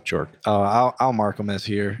in. What's up, Jork? I'll mark him as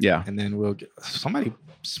here. Yeah. And then we'll get somebody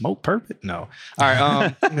smoke perfect. No. All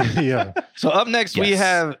right. Yeah. So up next, we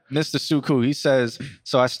have Mr. Suku. He says,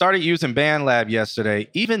 so I started using BandLab yesterday,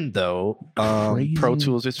 even though Pro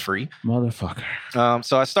Tools is free. Motherfucker.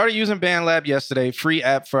 So I started using BandLab yesterday, free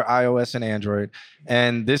app for iOS and Android.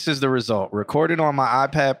 And this is the result. Recorded on my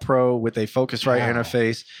iPad Pro with a Focusrite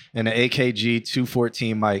interface and an AKG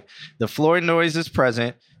 214 mic. The floor noise is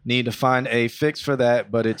present. Need to find a fix for that,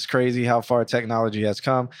 but it's crazy how far technology has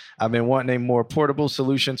come. I've been wanting a more portable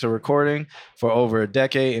solution to recording for over a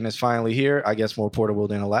decade, and it's finally here. I guess more portable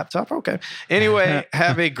than a laptop. Okay. Anyway,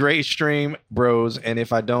 have a great stream, bros. And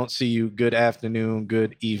if I don't see you, good afternoon,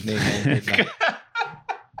 good evening, and good night.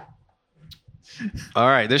 All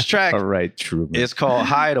right. This track is called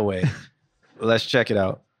Hideaway. Let's check it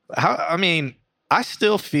out. I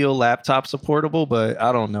still feel laptops are portable, but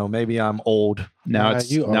I don't know. Maybe I'm old. Now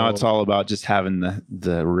it's all about just having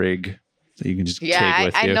the rig that you can just take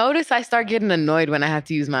with you. I notice I start getting annoyed when I have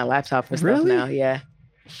to use my laptop for stuff now. Yeah.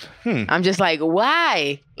 I'm just like,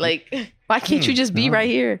 why? Like, why can't you just be right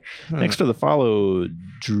here? Thanks for the follow,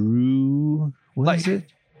 Drew. What is it?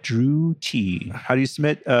 Drew T. How do you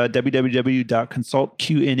submit?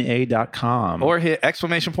 www.consultqna.com. Or hit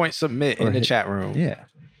 !submit in the chat room. Yeah.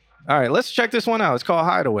 All right, let's check this one out. It's called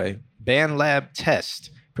Hideaway. BandLab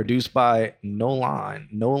Test. Produced by No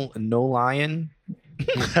Lion.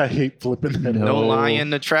 I hate flipping that. No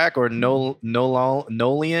Lion the track or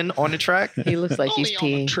Nolian on the track. He looks like he's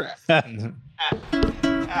peeing.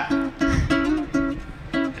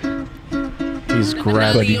 He's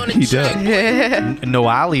grabbing. He does. No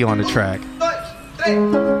Ali on the track.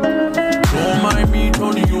 Don't mind me,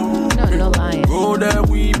 Tony, you. No Lion. Go that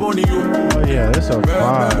we bunny you. Oh, yeah, that's a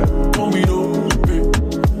vibe. Go, baby,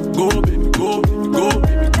 go, baby, go,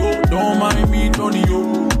 baby, go. Don't mind me, Tony,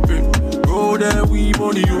 you. Go that we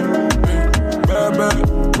bunny you. Baby,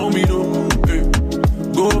 Tony, you.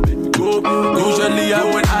 Go, baby, go, baby. Usually I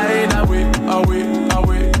went away.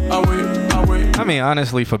 I mean,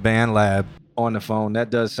 honestly, for BandLab on the phone, that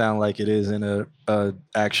does sound like it is in a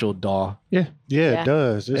actual DAW. Yeah, it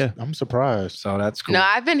does. I'm surprised. So that's cool. No,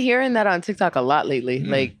 I've been hearing that on TikTok a lot lately.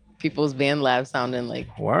 Like people's BandLab sounding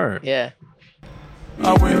like word. Yeah.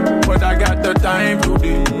 I win, but I got the time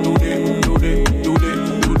today.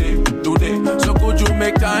 So could you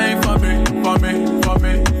make time for me?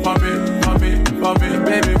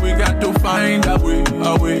 Baby, we got to find a way.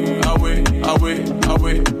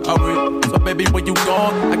 So baby, where you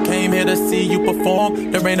gone? I came here to see you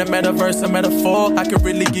perform. There ain't a metaverse, a metaphor. I could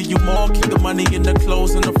really give you more. Keep the money in the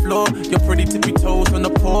clothes on the floor. Your pretty tippy toes on the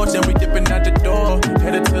porch. Then we dipping at the door.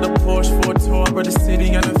 Headed to the Porsche for a tour of the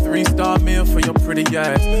city and a 3-star meal for your pretty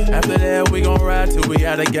ass. After that, we gon' ride till we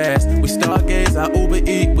out of gas. We stargaze, I Uber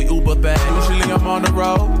eat, we Uber back. Usually I'm on the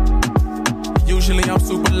road. Usually I'm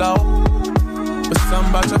super low. But something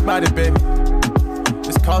about your body, baby,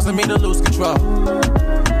 it's causing me to lose control. So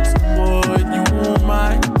would you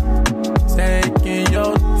mind taking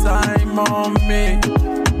your time on me?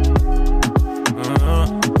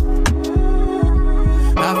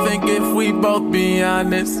 if we both be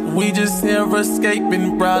honest. We just here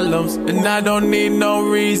escaping problems. And I don't need no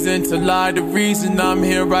reason to lie. The reason I'm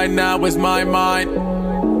here right now is my mind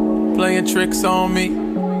playing tricks on me.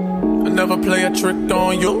 I never play a trick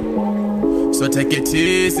on you. So take it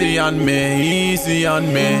easy on me, easy on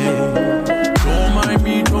me. Don't mind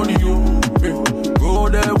me, Tony, you. Go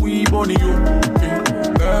there, we bunny you.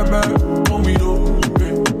 Baby, tell me no.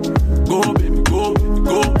 Go, baby, go, baby,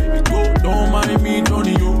 go, baby, go. Don't mind me,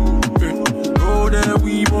 Tony, you. Go there,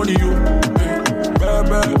 we bunny you.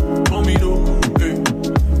 Baby, tell me no.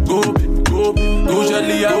 Go, baby, go, baby.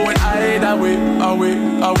 Usually I went away.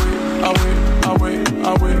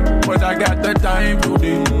 But I got the time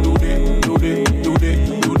today.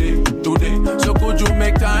 So could you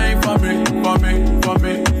make time for me?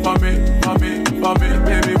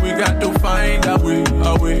 Baby, we got to find a way.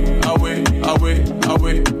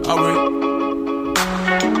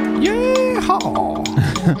 Yeah. All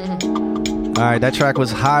right, that track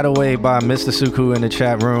was Hideaway by Mr. Suku in the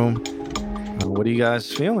chat room. What are you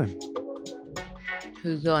guys feeling?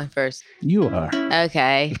 Who's going first? You are.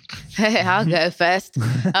 Okay. I'll go first.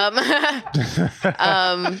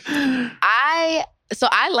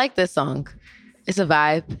 I like this song. It's a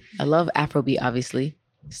vibe. I love Afrobeat, obviously.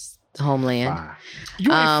 It's the homeland.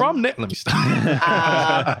 You ain't from there. Let me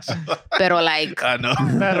stop. Pero like, I know.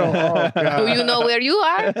 do you know where you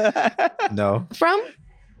are No. from?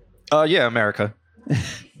 Yeah, America.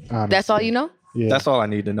 That's all you know? Yeah. That's all I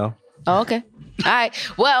need to know. Oh, okay. All right.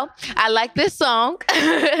 Well, I like this song.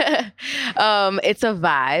 It's a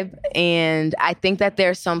vibe. And I think that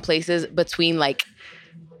there's some places between like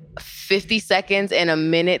 50 seconds and a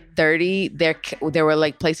minute 30, there were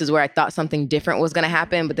like places where I thought something different was going to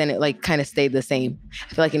happen, but then it like kind of stayed the same.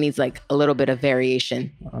 I feel like it needs like a little bit of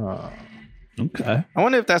variation. Okay. I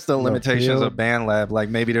wonder if that's the limitations of BandLab. Like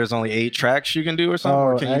maybe there's only 8 tracks you can do or something. Oh,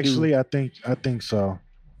 Or can actually, you do... I think so.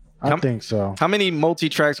 I think so. How many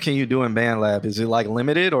multi-tracks can you do in BandLab? Is it like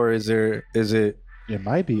limited or is it? It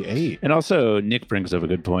might be 8. And also, Nick brings up a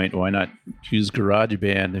good point. Why not use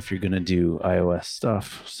GarageBand if you're going to do iOS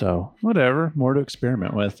stuff? So whatever, more to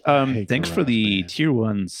experiment with. Thanks for the tier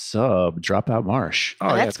 1 sub, Dropout Marsh.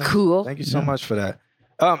 Oh, that's cool. Thank you so much for that.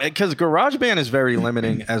 Because GarageBand is very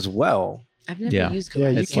limiting as well. I've never used GarageBand. Yeah,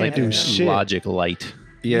 you It's can't like do shit. Logic Light.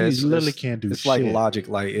 Yeah, You literally can't do It's shit. like Logic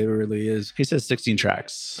Light. It really is. He says 16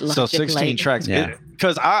 tracks. So Logic 16 Light. tracks. Yeah.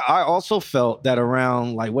 Because I also felt that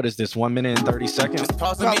around, like, what is this, 1 minute and 30 seconds?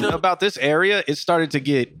 About this area, it started to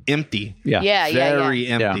get empty. Yeah. Very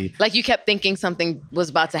empty. Like you kept thinking something was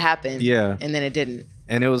about to happen. Yeah. And then it didn't.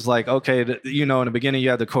 And it was like, okay, in the beginning you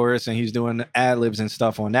had the chorus and he's doing ad-libs and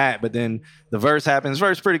stuff on that. But then the verse happens.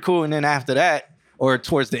 Verse pretty cool. And then after that, or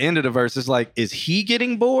towards the end of the verse, it's like, is he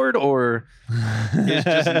getting bored or it's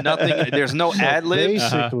just nothing? There's no ad-libs.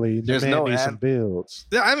 Basically, There's there no may be some builds.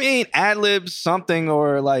 I mean, ad-libs, something,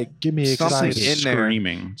 or like Give me something excited. in there.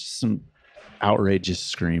 Screaming. Just some outrageous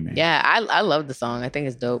screaming. Yeah, I love the song. I think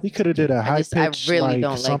it's dope. He could have did a high I pitch, really like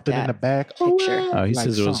don't like something in that the back. picture. Oh, he Like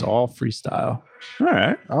says it was something. all freestyle. All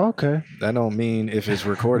right. Okay. That don't mean if it's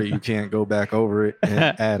recorded, you can't go back over it and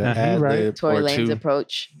add an ad-lib Right. Tory or Lane's two.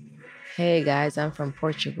 approach. Hey guys, I'm from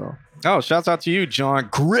Portugal. Oh, shouts out to you, John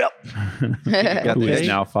Grip. Got Who is the,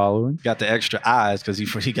 now following? got the extra eyes because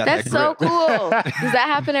he got That's that so grip. cool. Does that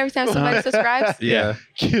happen every time somebody subscribes? Yeah.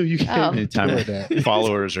 You Oh. can't Anytime do that.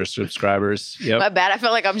 followers or subscribers. Yep. My bad. I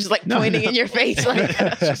feel like I'm just like pointing in your face. Like,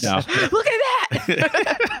 No. look at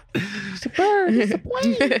that. It's a bird. It's a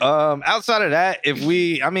plane. Outside of that,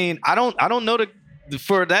 I don't know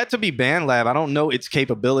for that to be BandLab, I don't know its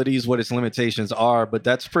capabilities, what its limitations are, but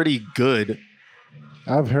that's pretty good.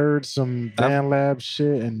 I've heard some BandLab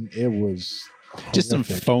shit, and it was Just some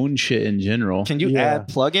horrific. phone shit in general. Can you Yeah. add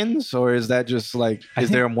plugins, or is that just like I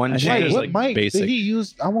there think- one I think change? there's, What like, mic basic. did he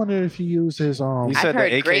use? I wonder if he used his He I've said the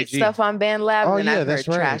heard great AKG. stuff on BandLab, Oh, and yeah, I've heard that's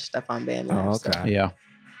right. trash stuff on BandLab. Oh, so okay. Yeah.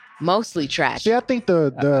 mostly trash. See, I think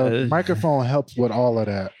the Uh, microphone helps with all of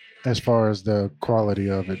that as far as the quality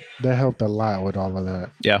of it. That helped a lot with all of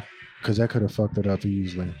that. Yeah. Because that could have fucked it up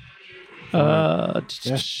easily. That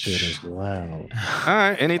shit is loud. All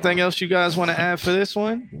right. Anything else you guys want to add for this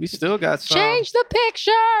one? We still got some. Change the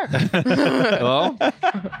picture. Well,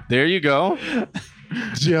 there you go.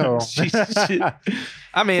 Yo.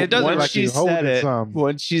 I mean, it doesn't Once like she you holding said it, some.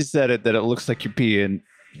 once she said it, that it looks like you're peeing.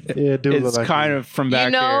 Yeah, dude. It's kind of from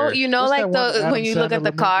back here. You know, What's like that one the Adam when you look at Sandler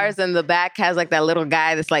the movie? cars and the back has like that little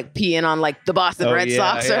guy that's like peeing on like the Boston Oh, Red yeah,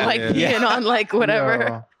 Sox or yeah, like yeah. peeing on like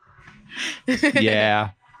whatever.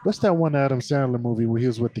 Yeah. What's that one Adam Sandler movie where he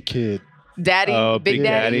was with the kid? Daddy, Oh, Big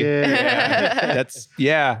Daddy.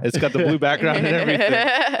 Yeah. It's got the blue background and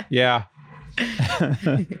everything. Yeah.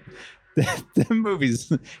 The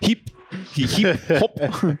movies heap hop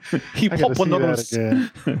anonymous.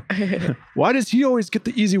 Why does he always get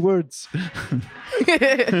the easy words?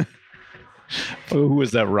 Who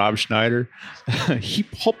was that? Rob Schneider.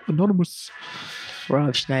 Heap hop anonymous.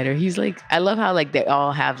 Rob Schneider. He's like, I love how like they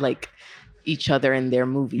all have like each other in their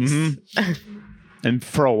movies. And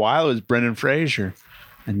for a while it was Brendan Fraser,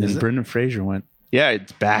 and then Brendan Fraser went. Yeah,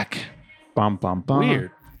 it's back. Bum bum bum.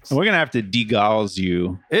 Weird. And we're gonna have to degauze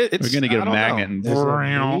you. We're gonna get a magnet. And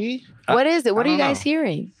what is it? What are you guys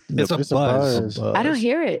hearing? It's a buzz. I don't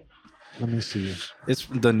hear it. Let me see. It's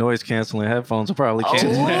the noise canceling headphones will probably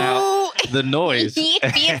cancel out the noise.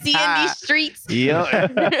 Fancy in these streets.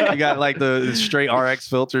 Yeah. You got like the straight RX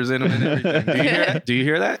filters in them and everything. Do you hear that? Do you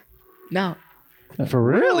hear that? No. For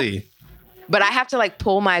real? Really? But I have to like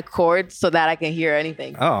pull my cords so that I can hear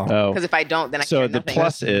anything. Oh. Because if I don't, then I So can't. the Nothing.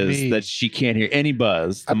 plus is that she can't hear any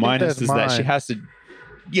buzz. The minus is that she has to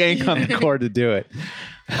yank on the cord to do it.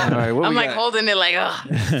 All right. What I'm we like got? holding it like, oh,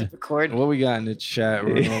 stupid cord. What we got in the chat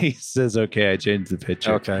room? He says, "Okay, I changed the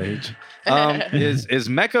picture." Okay. Is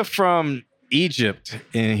Mecca from Egypt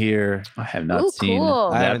in here? I have not Ooh, seen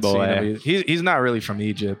cool. I that haven't seen boy. him either. He's not really from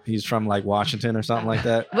Egypt. He's from like Washington or something like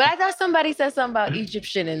that. But I thought somebody said something about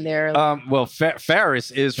Egyptian in there. Well,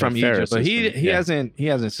 Faris is from Faris Egypt, but is from- he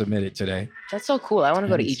hasn't submitted today. That's so cool. I want to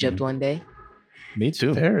go to haven't Egypt seen one day. Me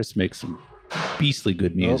too. Ferris makes some beastly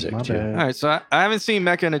good music my too. bad. All right, so I haven't seen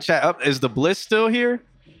Mecca in the chat. Up is the Bliss still here?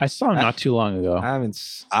 I saw him not too long ago. I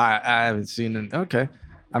haven't seen him. Okay.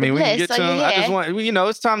 I mean, we can Bliss, get to are you him. I just here? want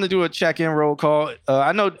it's time to do a check-in roll call.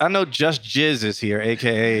 I know Just Jizz is here,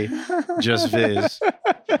 aka Just Viz.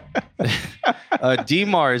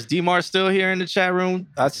 D-Mars. D-Mars still here in the chat room?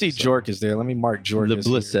 I see Jork is there. Let me mark Jork. The as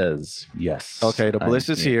Bliss here. says yes. Okay, the Bliss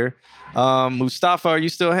is here. Mustafa, are you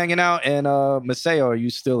still hanging out? And Maseo, are you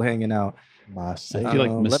still hanging out? I feel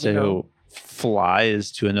like let me Maseo know.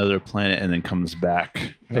 flies to another planet and then comes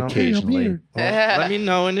back Oh. occasionally. Let me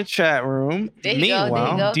know in the chat room. There you go,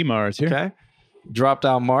 there you go. D-Mars here. Okay. Dropped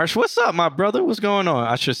out Marsh. What's up, my brother? What's going on?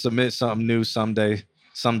 I should submit something new someday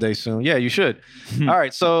soon. Yeah, you should. All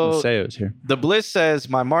right. So Maseo's here. the Bliss says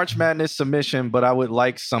my March Madness submission, but I would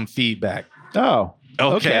like some feedback. Oh,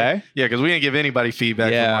 okay. Yeah, because we didn't give anybody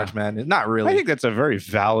feedback Yeah. for March Madness. Not really. I think that's a very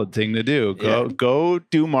valid thing to do. Go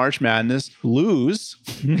do March Madness, lose.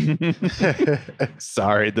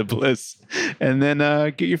 Sorry, the Bliss, and then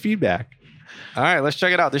get your feedback. All right, let's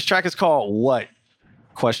check it out. This track is called What?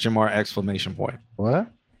 Exclamation point. What?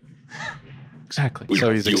 Exactly.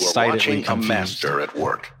 So he's excitedly a confused. master at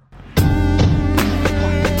work.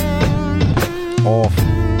 Off.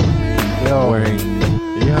 Yo. Wearing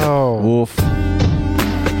Yo. wolf.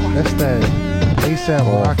 That's that ASAP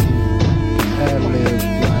Rocky ad-lib,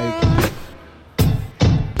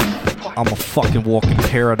 like, I'm a fucking walking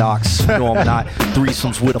paradox. No, I'm not.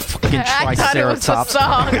 Threesomes with a fucking I thought it was a triceratops.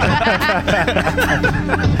 song.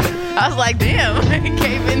 I was like, damn, it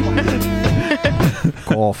came in.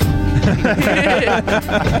 Golf.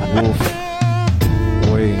 Wolf.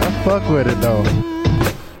 Boy. I fuck with it though.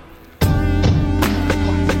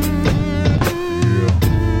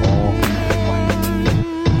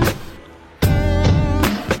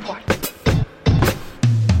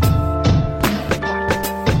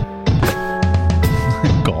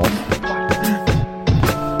 Golf.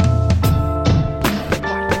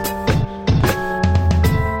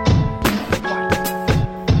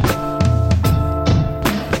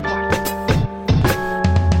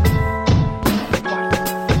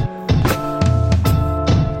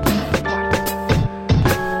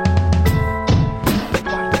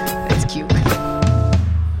 That's cute.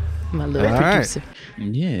 My little All right. producer.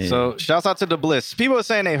 Yeah. So shouts out to the Bliss. People are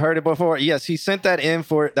saying they heard it before. Yes, he sent that in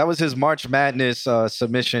that was his March Madness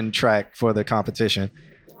submission track for the competition.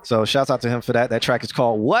 So shouts out to him for that. That track is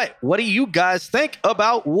called What? What do you guys think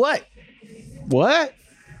about what? What?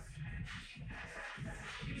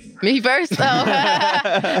 Me first. Oh,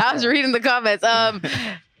 I was reading the comments. I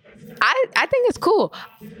think it's cool.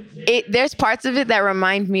 There's parts of it that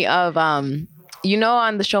remind me of on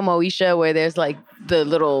the show Moesha where there's like the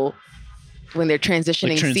little when they're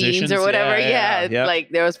transitioning scenes or whatever. Yeah. Like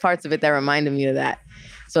there was parts of it that reminded me of that.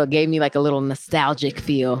 So it gave me like a little nostalgic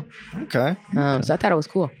feel. Okay. So I thought it was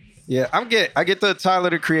cool. Yeah, I get the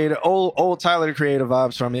Tyler the Creator, old Tyler the Creator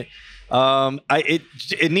vibes from it.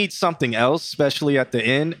 It needs something else, especially at the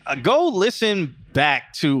end. Go listen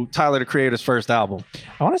back to Tyler the Creator's first album.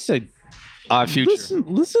 I want to say Future.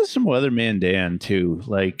 Listen to some Weatherman Dan too.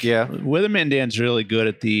 Like, yeah, Weatherman Dan's really good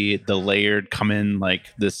at the layered come in, like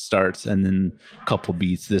this starts and then a couple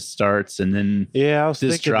beats, this starts and then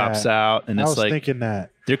this drops out, and it's like thinking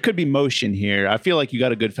that there could be motion here. I feel like you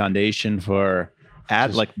got a good foundation for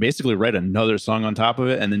like basically write another song on top of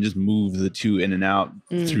it and then just move the two in and out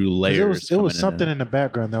through layers. It was something in the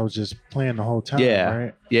background that was just playing the whole time. Yeah,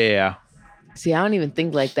 right? Yeah. See, I don't even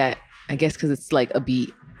think like that. I guess because it's like a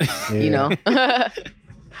beat. You know.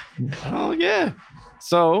 Oh yeah.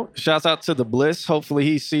 So shouts out to the Bliss. Hopefully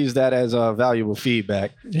he sees that as valuable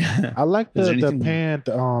feedback. I like the panned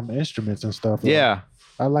instruments and stuff. Yeah.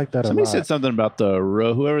 I like that. Somebody said something about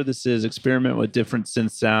whoever this is, experiment with different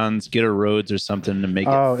synth sounds, get a Rhodes or something to make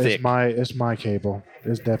it thick. It's my cable.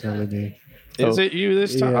 It's definitely me. Is it you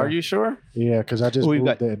this time? Yeah. Are you sure? Yeah, because I just moved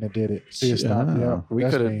it and it did it. See, it stopped. Yeah, we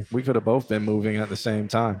could have both been moving at the same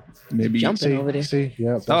time. Maybe jumping over there. See,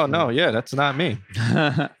 yeah. Oh no, yeah, that's not me.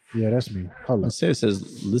 Yeah, that's me. Hold on. It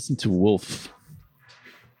says, listen to Wolf.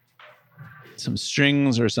 Some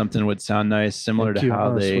strings or something would sound nice, similar to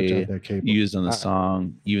how they used on the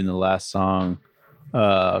song, even the last song,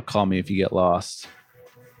 Call Me If You Get Lost.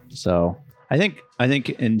 So I think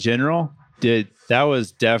in general, that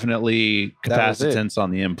was definitely capacitance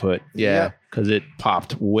on the input. Yeah. Because it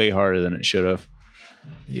popped way harder than it should have.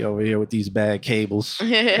 You over here with these bad cables.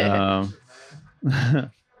 Mr.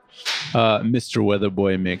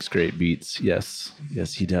 Weatherboy makes great beats. Yes,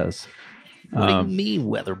 he does. What do you mean,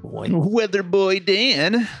 Weatherboy? Weatherboy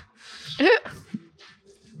Dan.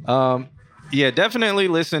 Yeah, definitely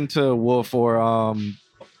listen to Wolf or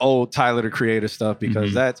old Tyler the Creator stuff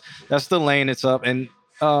because that's the lane it's up. And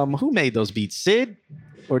who made those beats? Sid?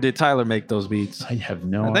 Or did Tyler make those beats? I have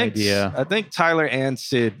no idea. I think Tyler and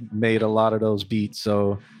Sid made a lot of those beats.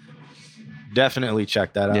 So definitely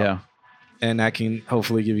check that out. Yeah. And that can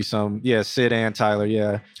hopefully give you some, Sid and Tyler,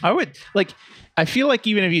 yeah. I feel like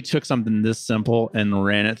even if you took something this simple and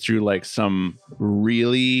ran it through like some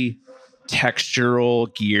really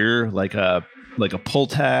textural gear, like a pull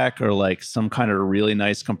tack or like some kind of really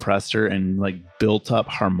nice compressor and like built up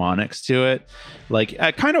harmonics to it, like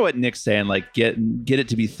kind of what Nick's saying, like get it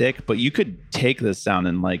to be thick, but you could take this sound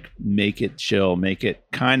and like make it chill, make it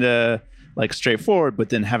kind of like straightforward, but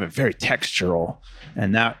then have it very textural,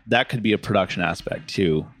 and that could be a production aspect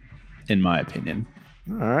too, in my opinion.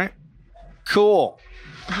 All right. Cool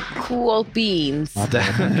beans.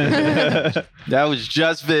 That was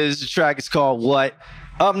Just Viz. The track is called What?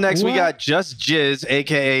 Up next, we got Just Jizz,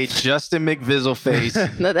 aka Justin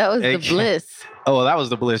McVizzleface. No, that was the Bliss. Oh, that was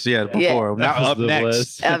the Bliss, before. Yeah. Now up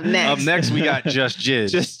next. Up next, we got Just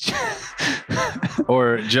Jizz.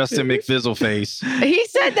 Or Justin McVizzleface. He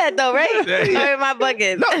said that though, right? Yeah. In my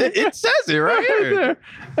bucket. No, it says it right here.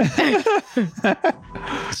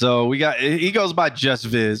 So he goes by Just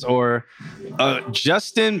Viz or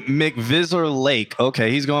Justin McVizzle-Lake.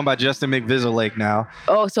 Okay, he's going by Justin McVizzle-Lake now.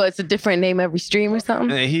 Oh, so it's a different name every stream or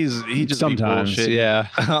something? And he just sometimes, yeah.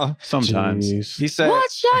 Sometimes. Jeez. He said,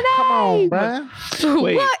 "What's your name? Come on, bruh.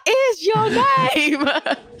 Wait. What is your name?"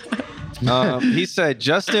 He said,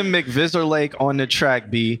 Justin McVizzle-Lake on the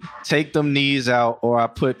track B, take them knees out or I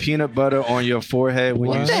put peanut butter on your forehead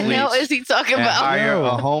when you sleep. What the hell is he talking and about? hire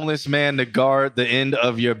a homeless man to guard the end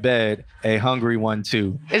of your bed, a hungry one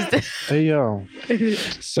too. Hey, yo.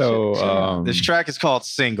 So this track is called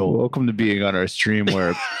Single. Welcome to being on our stream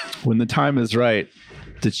where when the time is right,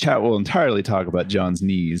 the chat will entirely talk about John's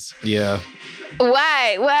knees. Yeah.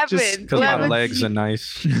 Why? What happened? Just because my legs are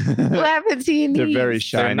nice. What happened to your knees? They're very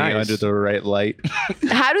shiny under the right light.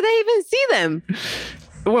 How do they even see them?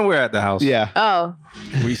 When we're at the house. Yeah. Oh.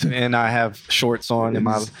 And I have shorts on.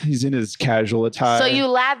 He's in his casual attire. So you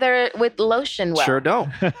lather with lotion well? Sure don't.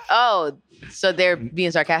 Oh. So they're being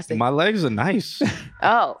sarcastic. My legs are nice.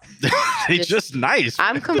 Oh. They're just nice.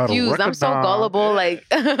 I'm confused. I'm so gullible. Like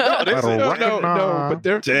no, but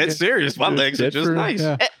they're dead serious. My legs are just nice.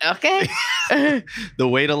 Yeah. Okay. The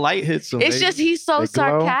way the light hits them. It's just he's so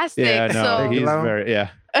sarcastic. Yeah, no, so he's very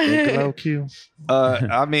Glow Q.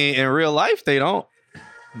 I mean, in real life they don't.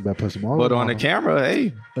 Better put some But on the camera,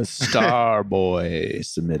 hey. A Star Boy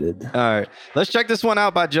submitted. All right. Let's check this one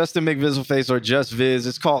out by Justin McVizzleface or Just Viz.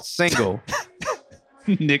 It's called Single.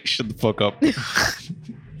 Nick, shut the fuck up.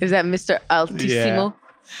 Is that Mr. Altissimo? Yeah.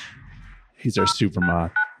 He's our super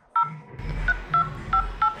mod.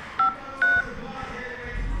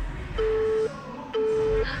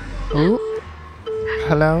 Ooh.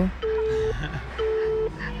 Hello?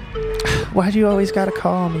 Why do you always gotta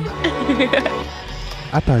call me?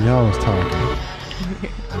 I thought y'all was talking.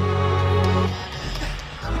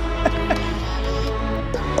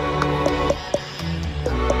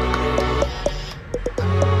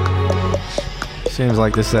 Seems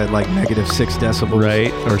like this is at like -6 decibels.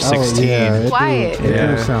 Right? Or 16. yeah, it Quiet. Do, it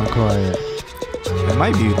Yeah. do sound quiet. It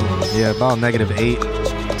might be, about -8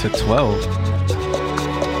 to 12.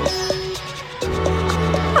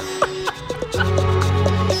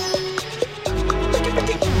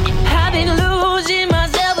 I've been losing my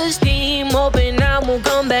self-esteem, hoping I won't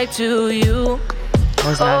come back to you. I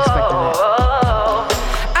was not expecting that.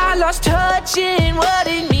 I lost touch in what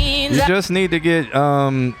it means. You just need to get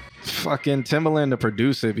fucking Timbaland to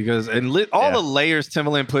produce it because all the layers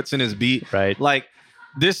Timbaland puts in his beat, Right. like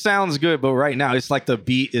this sounds good, but right now it's like the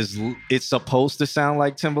beat it's supposed to sound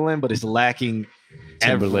like Timbaland, but it's lacking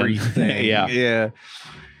Timbaland. everything. Yeah. Yeah.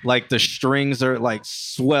 Like the strings are like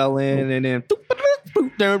swelling and then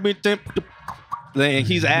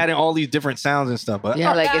he's adding all these different sounds and stuff. But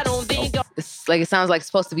Yeah, like it's like it sounds like it's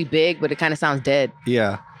supposed to be big, but it kind of sounds dead.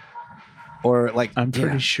 yeah. Or like I'm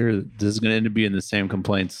pretty sure this is going to end up being the same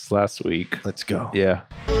complaints as last week. Let's go. Yeah.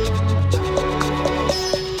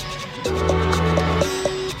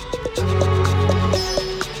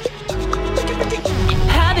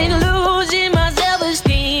 I've been losing my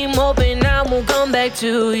self-esteem, hoping I won't come back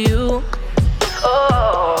to you.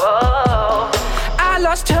 I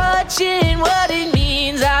lost touch in what it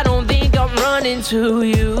means. I don't think I'm running to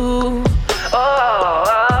you.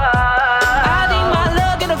 I think my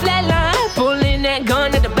luck in a flat line, pulling that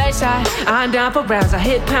gun at the backside. I'm down for rounds, I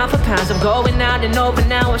hit pound for pounds. I'm going out and over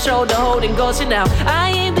now, I'm shoulder holding, ghosting now. I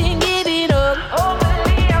ain't been giving up.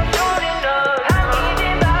 Hopefully I'm showing up. I'm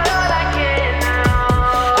giving about all I can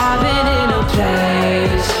now. I've been in a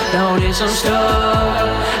place, notice I'm stuck.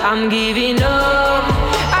 I'm giving up.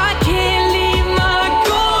 I can't leave my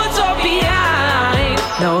goals all behind.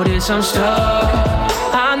 Notice I'm stuck.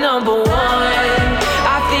 I'm number one.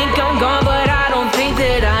 I think I'm gone, but I don't think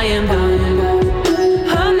that I am done.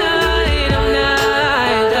 I'm not done.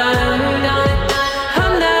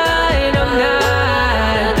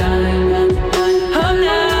 I'm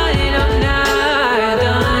not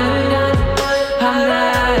done. I'm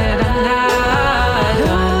not done.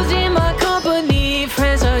 Losing my company,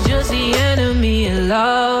 friends are just the enemy of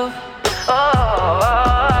love.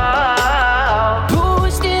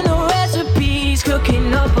 Pushed in the recipes,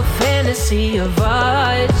 cooking up a fantasy of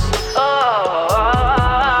us.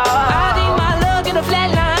 I think my luck in a flat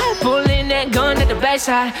line, pulling that gun at the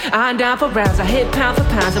backside. I'm down for rounds, I hit pound for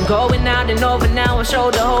pounds. I'm going out and over now, I'm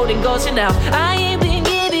shoulder holding, ghosting out. I ain't been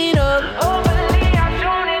giving up. Hopefully I'm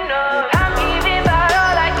tuning up. I'm giving about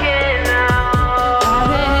all I can now. I've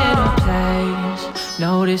been in a place,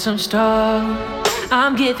 notice I'm stuck.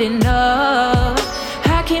 I'm giving up.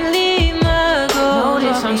 I can leave my goals.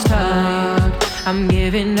 Notice I'm stuck. I'm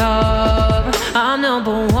giving up. I'm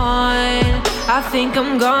number one. I think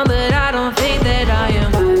I'm gone, but I don't think that I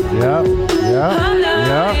am. I'm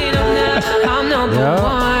not. I'm number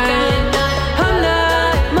one. I'm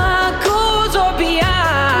not. My goals are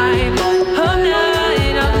behind. I'm not.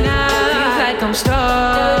 Feels like I'm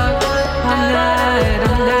stuck. I'm not.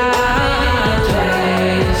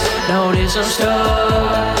 Notice I'm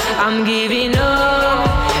stuck. I'm giving up.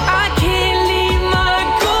 I can't leave my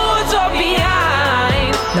goals all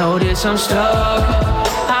behind. Notice I'm stuck.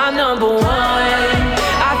 I'm number one.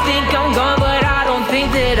 I think I'm gone, but I don't think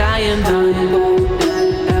that I am done.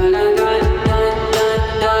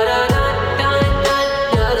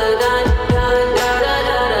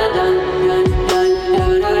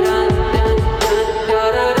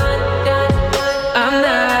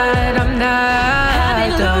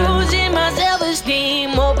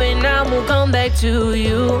 To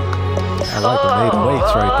you. I like the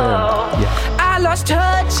 808s right there. Yeah. I lost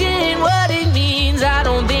touch in what it means. I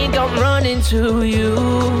don't think I'm running to you.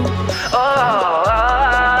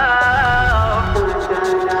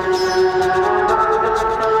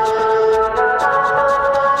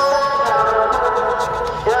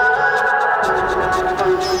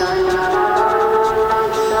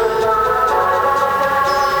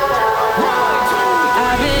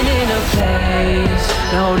 I've been in a place,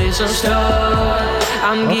 notice I'm stuck.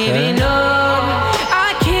 I'm giving up.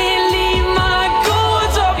 I can't leave my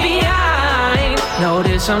goals all behind.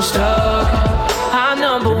 Notice I'm stuck. I'm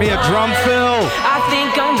number one. Give me a drum fill. I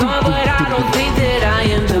think I'm gone, but I don't think that I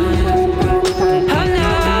am done. I'm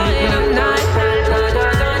not.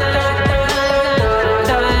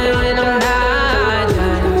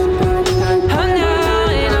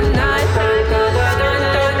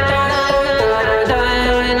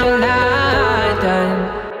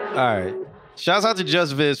 All right. Shouts out to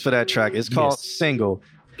Just Viz for that track. It's called Single.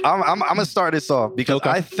 I'm gonna start this off because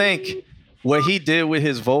I think what he did with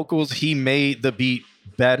his vocals, he made the beat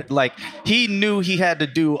better. Like he knew he had to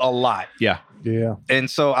do a lot. Yeah. Yeah. And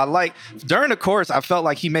so during the chorus, I felt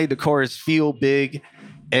like he made the chorus feel big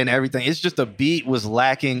and everything. It's just the beat was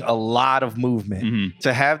lacking a lot of movement.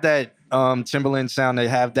 To have that Timberland sound, to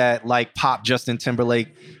have that like pop Justin Timberlake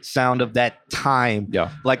sound of that time.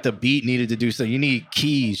 Yeah. Like the beat needed to do so. You need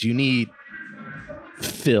keys, you need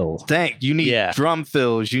you need drum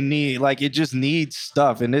fills, you need like, it just needs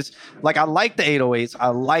stuff. And it's like, I like the 808s, I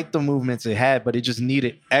like the movements it had, but it just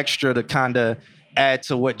needed extra to kind of add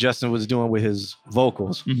to what Justin was doing with his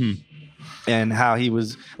vocals. And how he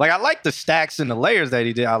was like, I like the stacks and the layers that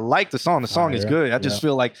he did. I like the song is good. I just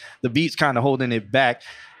feel like the beat's kind of holding it back.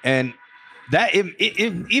 And that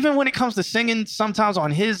even when it comes to singing, sometimes on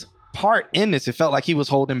his part in this, it felt like he was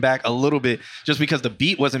holding back a little bit just because the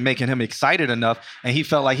beat wasn't making him excited enough, and he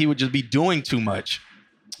felt like he would just be doing too much.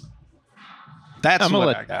 That's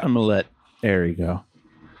what I got. I'm gonna let Ari go.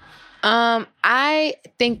 I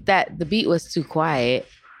think that the beat was too quiet.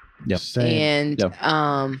 Yep. And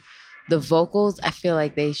the vocals, I feel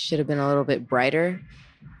like they should have been a little bit brighter.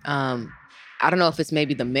 I don't know if it's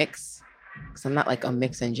maybe the mix, because I'm not like a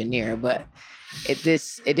mix engineer, but it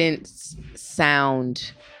didn't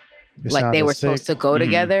sound like they were supposed to go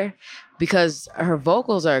together, because her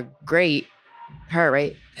vocals are great. Her,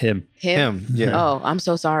 right? Him. Yeah. Oh, I'm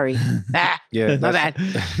so sorry. Yeah, my bad.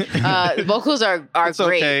 Vocals are it's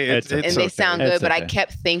great, okay. and they sound good. But I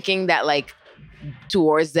kept thinking that like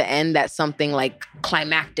towards the end that something like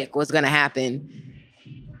climactic was gonna happen.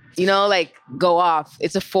 You know, like go off.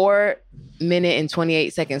 It's a 4-minute and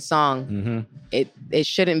 28-second song. It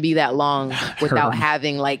shouldn't be that long without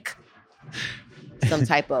having like some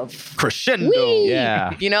type of crescendo. Whee!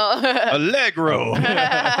 Yeah. You know? Allegro.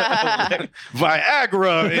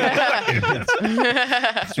 Viagra.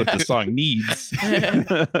 That's what the song needs.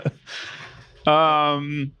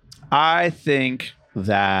 I think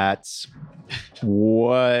that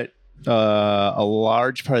what a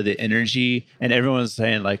large part of the energy, and everyone's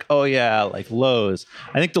saying like, oh yeah, like lows.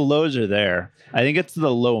 I think the lows are there. I think it's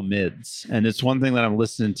the low mids. And it's one thing that I'm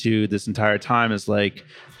listening to this entire time is like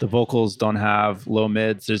the vocals don't have low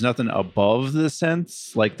mids. There's nothing above the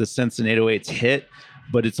synths, like the synths and 808s hit,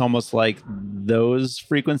 but it's almost like those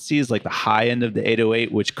frequencies, like the high end of the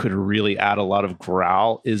 808, which could really add a lot of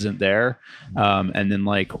growl, isn't there. And then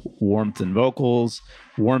like warmth in vocals,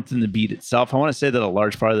 warmth in the beat itself. I want to say that a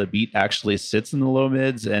large part of the beat actually sits in the low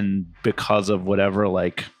mids, and because of whatever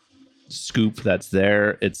like scoop that's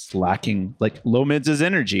there, it's lacking. Like low mids is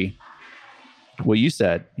energy. What you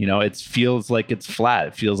said, you know, it feels like it's flat.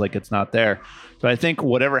 It feels like it's not there. But I think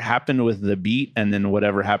whatever happened with the beat and then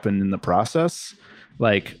whatever happened in the process,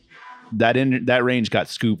 like that range got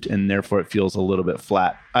scooped, and therefore it feels a little bit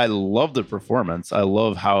flat. I love the performance. I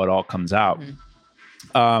love how it all comes out.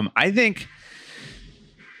 I think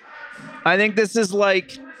this is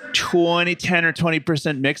like 10 or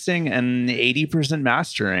 20% mixing and 80%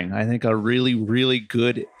 mastering. I think a really, really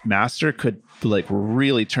good master could like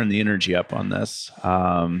really turn the energy up on this.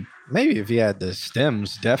 Maybe if he had the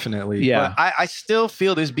stems, definitely. Yeah. But I still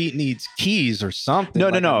feel this beat needs keys or something. No.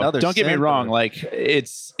 Another Don't get me synth wrong. or- Like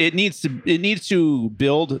it needs to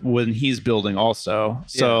build when he's building also.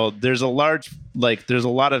 So there's a lot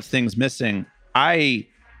of things missing. I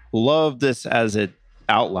love this as an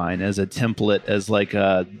outline, as a template, as like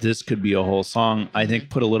this could be a whole song. I think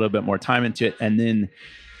put a little bit more time into it and then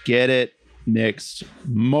get it mixed,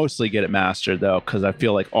 mostly get it mastered though, because I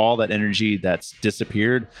feel like all that energy that's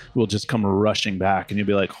disappeared will just come rushing back, and you'll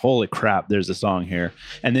be like, holy crap, there's a song here.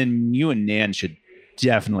 And then you and Nan should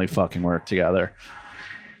definitely fucking work together.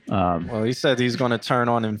 Well, he said he's going to turn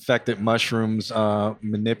on Infected Mushrooms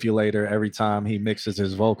manipulator every time he mixes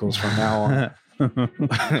his vocals from now on.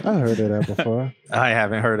 I heard of that before. I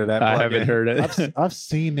haven't heard of that. I haven't heard it. I've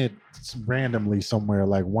seen it randomly somewhere,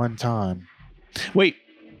 like one time. Wait,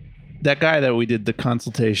 that guy that we did the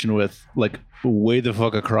consultation with, like way the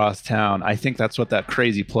fuck across town, I think that's what that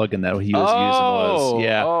crazy plugin that he was using was.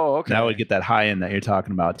 Yeah. Oh, okay. That would get that high end that you're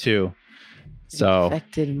talking about too. So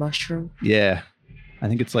Infected Mushroom. yeah, I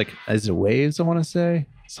think it's like, is it Waves? I want to say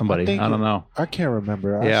somebody. I don't know. I can't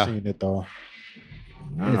remember. Yeah. I've seen it though.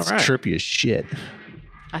 It's trippy as shit.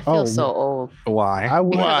 I feel so old. Why?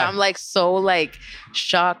 Because I'm like so like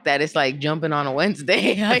shocked that it's like jumping on a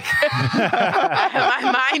Wednesday. Like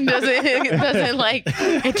my mind doesn't like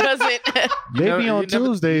it doesn't. Maybe on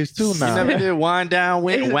Tuesdays too now. You never did wind down,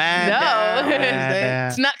 wind down.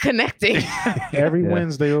 It's not connecting. Every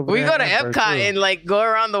Wednesday over We there go to in Hamburg, Epcot too. and like go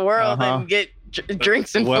around the world and get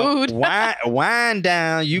drinks and food. Wine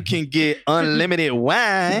down. You can get unlimited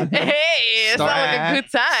wine. Hey, it sounds like a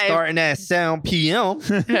good time. Starting at 7 p.m.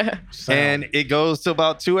 and it goes to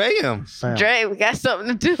about 2 a.m. Dre, we got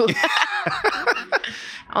something to do.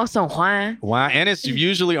 Also, wine. And it's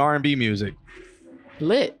usually R&B music.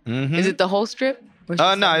 Lit. Mm-hmm. Is it the whole strip?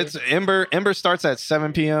 No, it's Ember. Ember starts at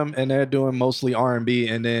 7 p.m. and they're doing mostly R&B.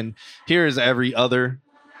 And then here is every other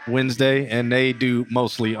Wednesday, and they do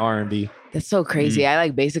mostly R&B. That's so crazy. I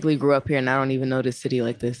basically grew up here, and I don't even know this city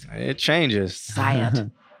like this. It changes.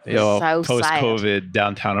 Sad. Yo, So post-COVID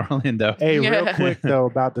downtown Orlando. Hey, real quick though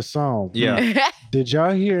about the song. Yeah. Did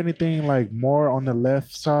y'all hear anything like more on the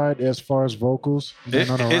left side as far as vocals? It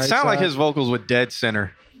sounded like his vocals were dead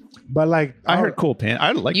center. But like I heard cool pan.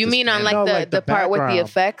 I like. You mean on the part with the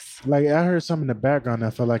effects? Like I heard some in the background. I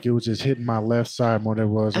felt like it was just hitting my left side more than it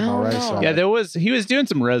was on my right side. Yeah, he was doing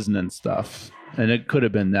some resonant stuff, and it could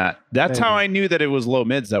have been that. That's how I knew that it was low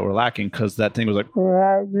mids that were lacking, because that thing was like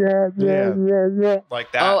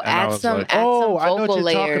like that. Oh, and I add was some like, I add know some what vocal you're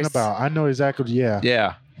layers. talking about. I know exactly. Yeah.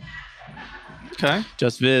 Yeah. Okay.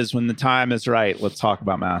 Just Viz, when the time is right, let's talk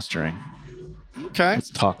about mastering. Okay. Let's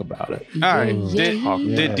talk about it. All right. Yeah.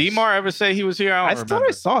 Did D-Mar ever say he was here? I thought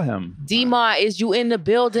I saw him. D-Mar, is you in the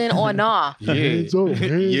building or not? Yeah.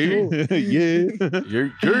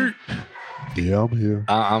 Yeah, I'm here.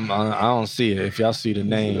 I don't see it. If y'all see the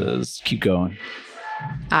name, Let's keep going.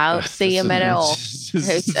 I'll see him at all. I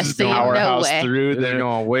see him Powerhouse nowhere. through they're there.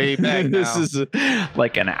 going way back now. This is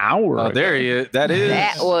like an hour. Oh, ago. there he is. That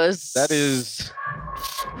is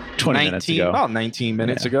 20 minutes ago. About 19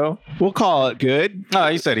 minutes ago. We'll call it good. Oh,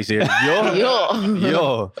 he said he's here. Yo.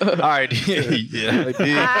 All right. Yeah.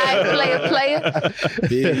 Hi, player.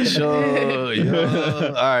 Bitch. Yo.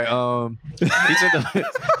 All right.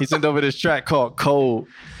 He sent over this track called Cold.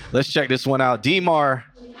 Let's check this one out. D-Mar,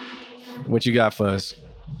 what you got for us?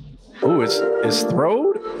 Oh, it's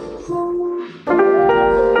Throwed?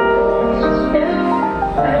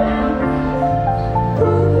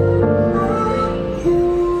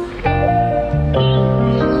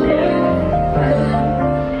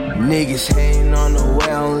 Niggas hating on the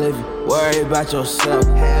way I'm living. Worry about yourself.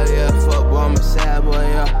 Hell yeah, fuck boy, I'm a sad boy,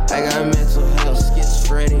 yeah. I got mental health,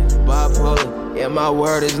 schizophrenia, bipolar. Yeah, my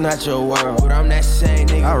word is not your word, but I'm that same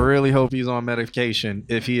nigga. I really hope he's on medication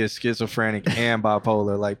if he is schizophrenic and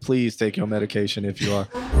bipolar. Like, please take your medication if you are.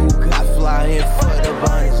 Who got fly in for the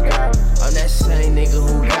bonus, girl? I'm that same nigga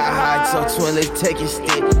who got high, so twin, let's take his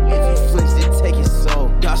stick. If he flicks it, take his soul.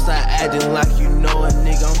 Y'all start acting like you know a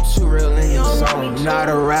nigga, I'm too real in your song. I'm not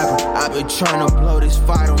a rapper, I've been trying to blow this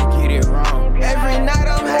fight, don't get it wrong. Every night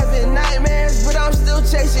I'm having nightmares, but I'm still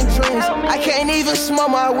chasing dreams. I can't even smoke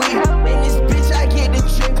my weed. In this bitch, I get the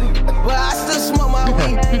tripping, but I still smoke my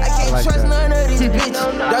weed. I can't trust none of these bitches.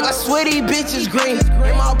 Dog, I swear these bitches green.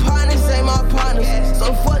 And my partners ain't my partners,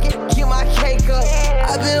 so fuck it, get my cake up.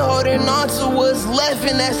 I've been holding on to what's left,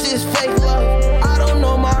 and that's just fake love. I don't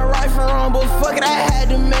know my right from wrong, but fuck it, I had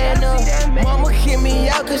to man up. Mama kicked me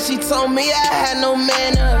out cause she told me I had no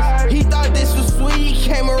manners. He thought this was sweet, he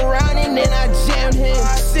came around and then I jammed him.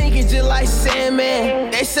 Sinking just like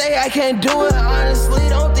Sandman. They say I can't do it, honestly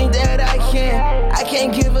don't think that I can. I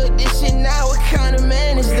can't give up this shit now, what kind of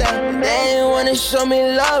man is that? They ain't wanna show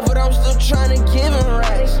me love, but I'm still trying to give him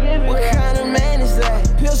rights. What kind of man is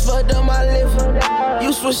that? Pills fucked up my liver,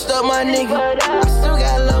 you switched up my nigga. I still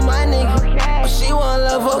gotta love my nigga, but she want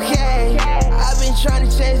love, okay. I've been trying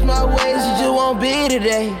to change my ways, it just won't be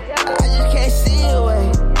today. I just can't see a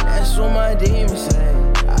way, that's what my demons say.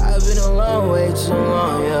 I've been a long way too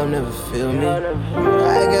long, y'all never feel me.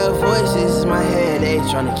 I got voices in my head, they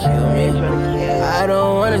tryna kill me. I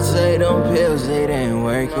don't wanna take them pills, it ain't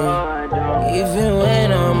working. Even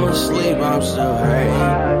when I'm asleep, I'm still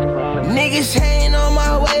hurting. Niggas hating on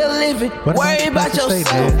my way of living, worry about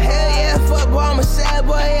yourself. Hell yeah, fuck boy, I'm a sad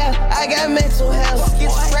boy, yeah. I got mental health,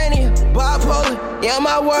 schizophrenia, bipolar. Yeah,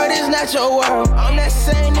 my word is not your word. I'm that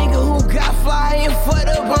same nigga who got fly and foot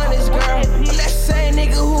up on this girl. I'm that same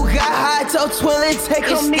nigga who got high, told Twilly take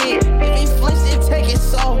his stick. If he flinched it, take his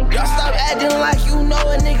soul. Y'all stop acting like you know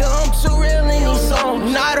a nigga, I'm too real in these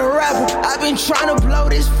songs. Not a rapper, I've been trying to blow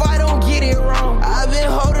this fight, don't get it wrong. I've been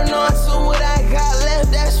holding on to what I got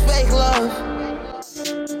left, that's fake love.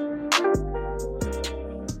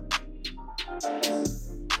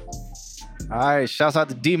 All right, shouts out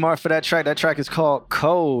to D-Mar for that track. That track is called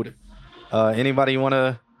Code. Anybody want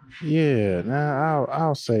to? Yeah, nah,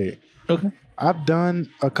 I'll say it. Okay. I've done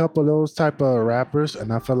a couple of those type of rappers,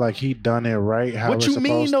 and I feel like he done it right. How What it's you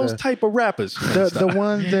mean supposed those to. type of rappers? The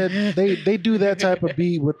ones that they do that type of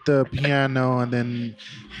beat with the piano, and then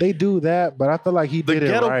they do that, but I feel like he The did it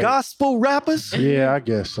ghetto right. gospel rappers? Yeah, I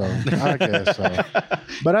guess so.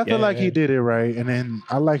 But I feel like he did it right, and then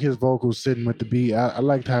I like his vocals sitting with the beat. I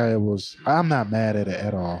liked how it was. I'm not mad at it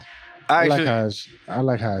at all. I like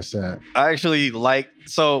how it's set. I actually like.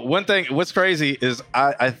 So one thing, what's crazy is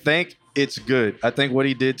I think it's good. I think what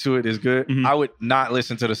he did to it is good. Mm-hmm. I would not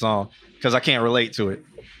listen to the song because I can't relate to it.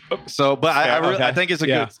 So, but I think it's a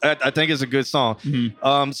good. I think it's a good song.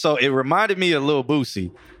 Mm-hmm. So it reminded me of Lil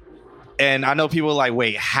Boosie. And I know people are like,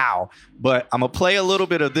 wait, how? But I'm going to play a little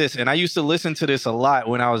bit of this. And I used to listen to this a lot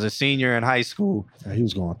when I was a senior in high school. Yeah, he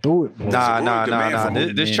was going through it. Boy. Nah.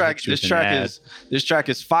 This track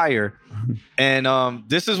is fire. And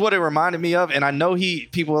this is what it reminded me of. And I know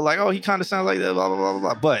people are like, oh, he kind of sounds like that, blah, blah, blah,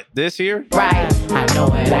 blah. But this here. Right. I know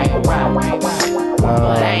it ain't right.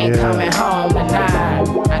 But I ain't coming home tonight.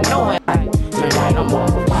 I know it ain't.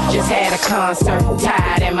 Just had a concert,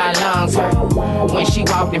 tired and my lungs hurt. When she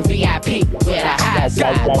walked in VIP with a high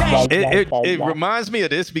side. It reminds me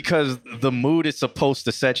of this because the mood is supposed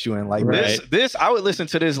to set you in. Like this, I would listen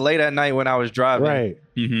to this late at night when I was driving. Right.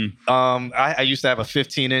 Mm-hmm. I used to have a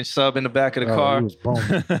 15-inch sub in the back of the car. He was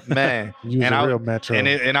booming. Man. He was a real Metro.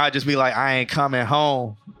 And I'd just be like, I ain't coming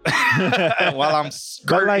home while I'm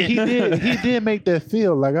skirting. But like he did make that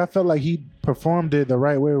feel. Like I felt like he performed it the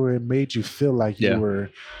right way where it made you feel like you were.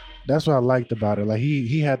 That's what I liked about it. Like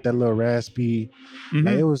he had that little raspy.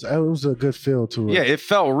 Like it was a good feel to it. Yeah, it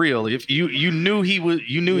felt real. If you knew he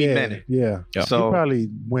meant it. Yeah. So he probably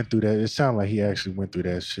went through that. It sounded like he actually went through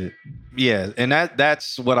that shit. Yeah, and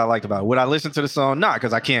that's what I liked about it. Would I listen to the song? Nah,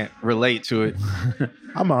 because I can't relate to it.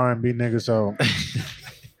 I'm an R&B nigga, so.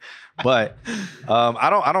 But I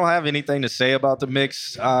don't have anything to say about the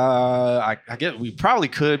mix. I guess we probably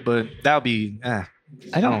could, but that would be.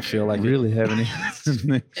 I don't feel like really have any.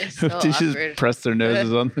 So They just press their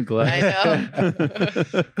noses on the glass. I know.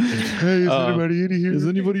 Hey, is anybody in here? Is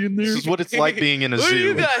anybody in there? This is what it's like being in a What zoo. do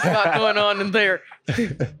you guys got going on in there?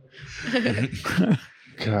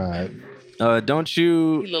 God. Don't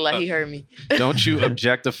you? He looked like he heard me. Don't you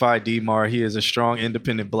objectify D-Mar? He is a strong,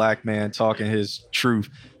 independent black man talking his truth.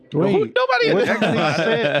 Wait, nobody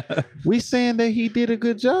said we saying that he did a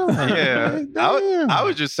good job. Yeah, I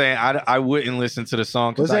was just saying I wouldn't listen to the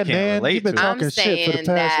song because I can't relate to it. Talking shit for the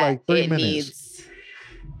past like 3 minutes. Needs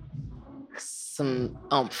some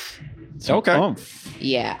oomph. Okay.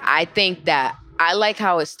 Yeah, I think that I like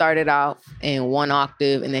how it started off in one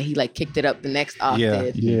octave and then he like kicked it up the next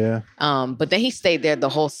octave. Yeah. But then he stayed there the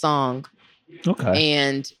whole song. Okay.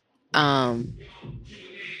 And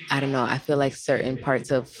I don't know. I feel like certain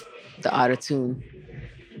parts of the autotune.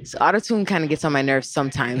 So autotune kind of gets on my nerves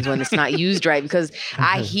sometimes when it's not used right because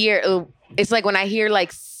I hear it's like when I hear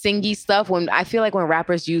like singy stuff. When I feel like when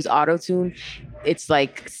rappers use autotune, it's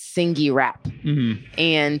like singy rap. Mm-hmm.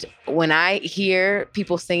 And when I hear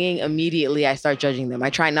people singing, immediately I start judging them. I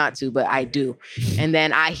try not to, but I do. And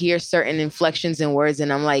then I hear certain inflections and words,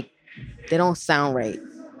 and I'm like, they don't sound right.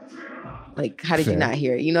 Like, how did you not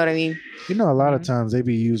hear it? You know what I mean? You know, a lot of times they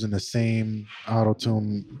be using the same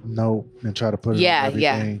auto-tune note and try to put it on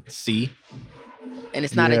everything. C. And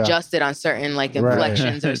it's not adjusted on certain like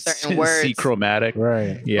inflections or certain words. C chromatic.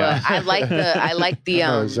 Right. Yeah. But I like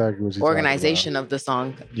the exactly organization of the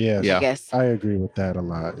song. Yeah. I guess. I agree with that a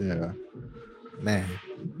lot. Yeah. Man.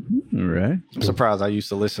 All right. I'm surprised I used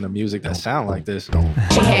to listen to music that sound like this.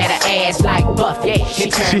 She had an ass like Buffy.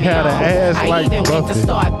 She had an ass like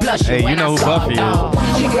Buffy. Hey, you know who Buffy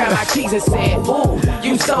is. She grabbed my cheeks and said, "Ooh,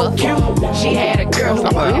 you so cute." She had a girl.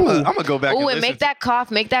 I'm gonna go back. Ooh, and make that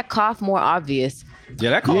cough more obvious.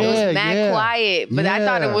 Yeah, that cough. It was mad quiet, but I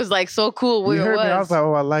thought it was like so cool where you heard it was. Me, I was like,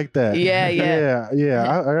 oh, I like that. Yeah.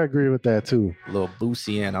 I agree with that too. Little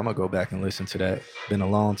Boosie in. I'm gonna go back and listen to that. Been a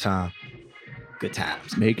long time. Good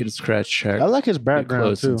times. Make it a scratch check. I like his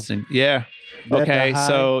background too. Yeah. Okay.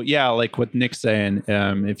 So yeah, like what Nick's saying,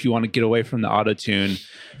 if you want to get away from the auto-tune,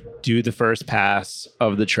 do the first pass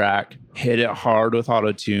of the track, hit it hard with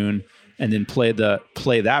auto-tune, and then play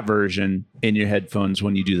that version in your headphones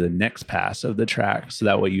when you do the next pass of the track. So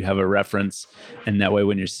that way you have a reference, and that way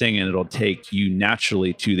when you're singing, it'll take you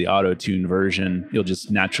naturally to the auto-tune version. You'll just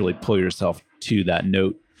naturally pull yourself to that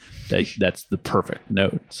note. That's the perfect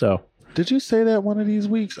note. So Did you say that one of these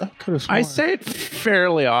weeks? I could have sworn. I say it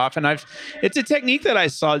fairly often. It's a technique that I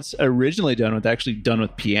saw it's originally done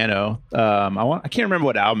with piano. I can't remember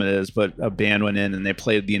what album it is, but a band went in and they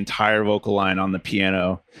played the entire vocal line on the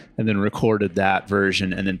piano and then recorded that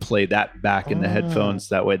version and then played that back in the headphones.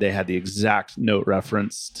 That way they had the exact note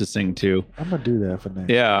reference to sing to. I'm gonna do that for next.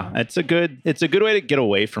 Yeah, it's a good way to get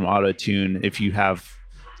away from auto-tune if you have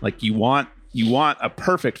like you want a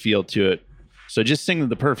perfect feel to it. So just sing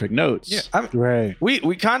the perfect notes. Yeah, right.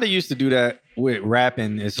 We kind of used to do that with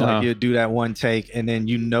rapping. It's like you'd do that one take and then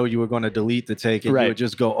you were going to delete the take and you would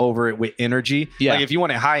just go over it with energy. Yeah. Like if you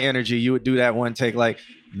wanted high energy, you would do that one take like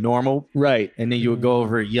normal. Right. And then you would go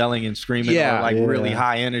over it yelling and screaming or like really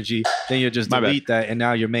high energy. Then you just delete that and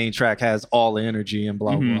now your main track has all the energy and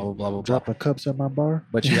blah, blah, blah, blah, blah. Dropping cups at my bar.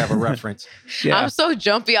 But you have a reference. I'm so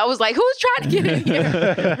jumpy. I was like, who's trying to get in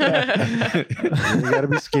here? You gotta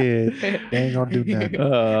be scared. They ain't gonna do nothing.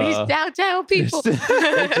 These downtown people.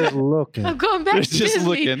 They're just looking. I'm going back to just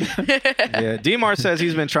Disney. looking. Yeah. D-Mar says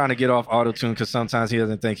he's been trying to get off auto-tune because sometimes he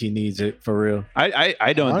doesn't think he needs it for real.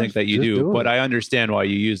 I don't think that you do, but I understand why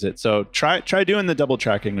you use it. So try doing the double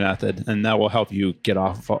tracking method, and that will help you get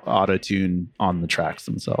off auto-tune on the tracks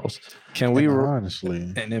themselves. Can we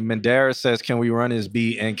honestly? And then Mandara says, "Can we run his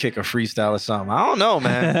beat and kick a freestyle or something?" I don't know,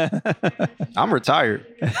 man. I'm retired.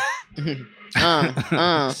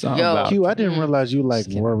 Yo, Q, I didn't realize you like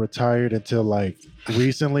were retired until like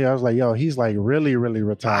recently. I was like, yo, he's like really, really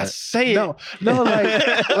retired. I say no,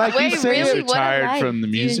 like wait, you say really? it. Retired from the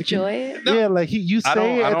music. Do you enjoy it? Yeah, like you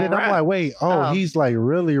say it, and then I'm like, wait, he's like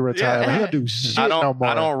really retired. Like, he'll do shit no more.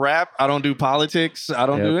 I don't rap. I don't do politics. I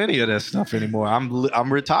don't do any of that stuff anymore.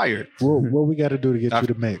 I'm retired. What we got to do to get you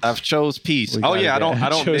to mix? I've chose peace. I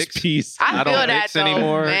don't mix peace. I don't feel mix that though,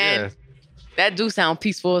 anymore. man. Yeah. That do sound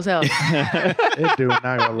peaceful as hell. It do, not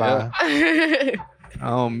gonna lie. I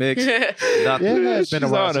don't mix nothing. Yeah, it's been a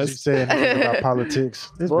while since you said anything about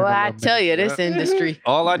politics. Boy, I tell you, this industry.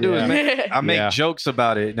 All I do is make jokes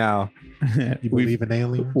about it now. You believe in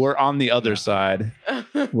aliens? We're on the other side.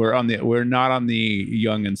 We're not on the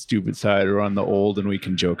young and stupid side. We're on the old and we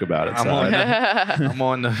can joke about it side. I'm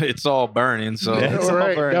on the it's all burning. So it's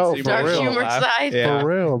all burning. No, for Dark real. humor side. For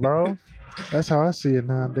real, bro. That's how I see it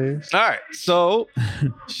nowadays. All right. So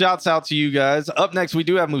shouts out to you guys. Up next, we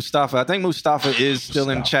do have Mustafa. I think Mustafa is still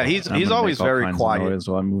in chat. He's always very quiet.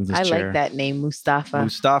 I like that name, Mustafa.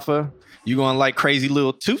 Mustafa. You gonna like Crazy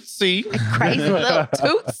Little Tootsie. Crazy Little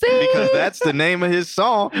Tootsie? Because that's the name of his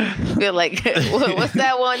song. I feel like, what's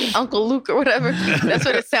that one? Uncle Luke or whatever? That's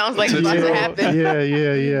what it sounds like about to happen.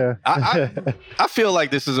 Yeah. I feel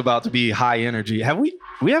like this is about to be high energy.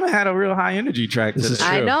 We haven't had a real high energy track today.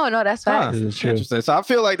 I know, no, that's fine. This is true. Interesting. So I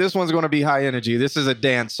feel like this one's going to be high energy. This is a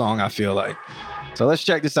dance song, I feel like. So let's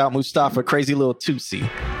check this out. Mustafa, Crazy Little Tootsie.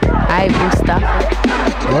 Hi, Mustafa.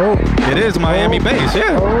 Oh. It is Miami bass,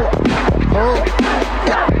 yeah.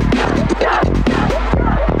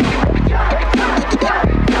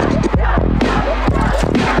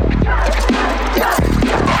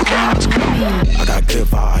 I got good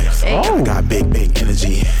vibes. Hey. I got big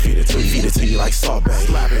energy. Feed it to you like salt, babe.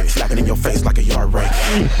 Slap it in your face like a yard rake.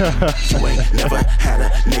 You ain't never had a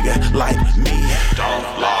nigga like me. Don't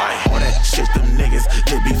lie. All that shit them niggas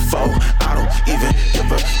did before. I don't even give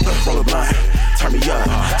a roll a blunt. Turn me up,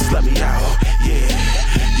 just let me out.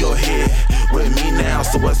 Yeah, you're here with me now.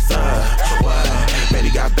 So what's up? Betty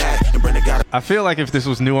got back and Brenda got. I feel like if this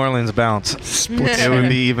was New Orleans Bounce, it would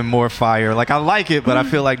be even more fire. Like I like it, but I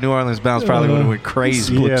feel like New Orleans Bounce probably would have went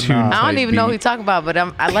crazy. Yeah, I don't even know who you're talking about, but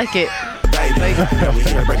I like it.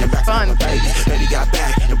 It's fun. Betty got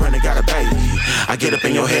back and Brenda got a baby. I get up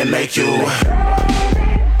in your head and make you.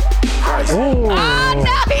 Oh,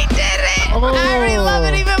 no, he did it. I already love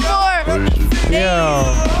it even more.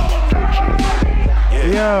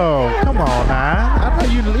 Yo, come on, man. I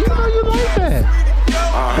know you like that.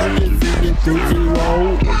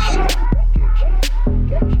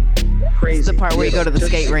 It's the part where you go to the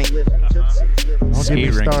skate rink.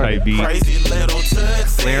 Skate rink type beat.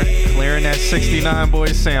 Clearing that 69 boy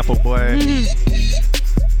sample, boy.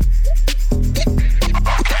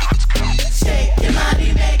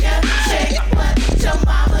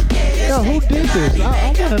 Yo, who did this? I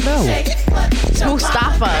want to know. It's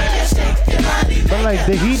Mustafa. But like,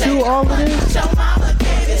 did he do all of this? Just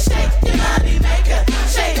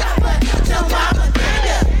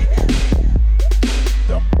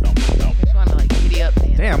want to like giddy up.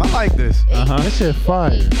 Damn, I like this. That shit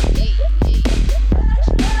fire.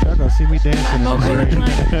 Y'all gonna see me dancing in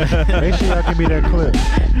this. Make sure y'all give me that clip.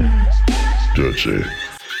 Dirty.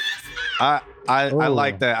 I I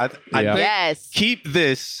like that. I think yes. keep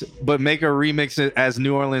this, but make a remix as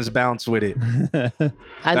New Orleans bounce with it. I that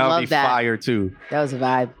would love be that. fire too. That was a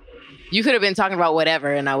vibe. You could have been talking about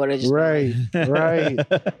whatever, and I would have just right.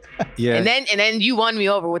 Yeah. And then you won me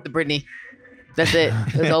over with the Britney. That's it.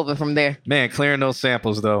 It's over from there. Man, clearing those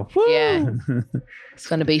samples though. Yeah. It's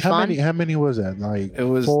gonna be fun. How many was that? Like it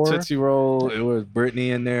was 4? Tootsie Roll. It was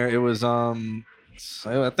Britney in there. It was I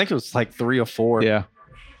think it was like 3 or 4. Yeah.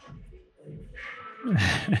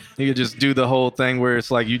 You could just do the whole thing where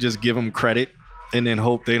it's like you just give them credit and then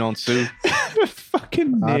hope they don't sue.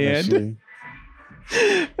 Fucking man.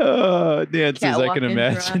 Oh, Dan says I can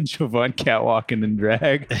imagine Javon catwalking in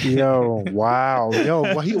drag. Yo, wow.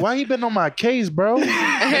 Yo, why he been on my case, bro?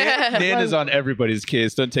 Dan is on everybody's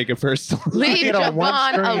case. Don't take it personally. Leave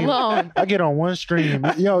Javon alone. I get on one stream.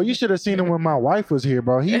 Yo, you should have seen him when my wife was here,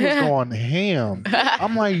 bro. He was going ham.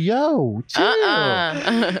 I'm like, yo, chill.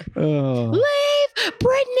 Leave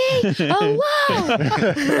Britney alone.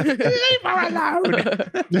 Leave her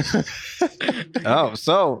alone. Oh,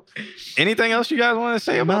 so anything else you guys want to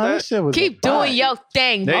say about that? Shit was Keep doing your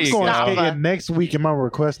thing. I'm going Stop her. skating next week and I'm gonna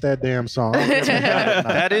request that damn song.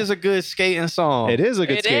 That is a good skating song. It is a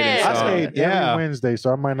good skating song. I skate every Wednesday,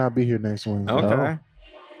 so I might not be here next Wednesday. Okay.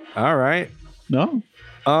 All right. No.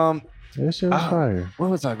 That shit was fire. What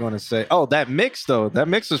was I going to say? Oh, that mix though. That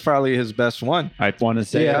mix is probably his best one. I want to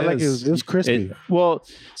say, I like it. It was crispy.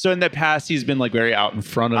 So in the past, he's been like very out in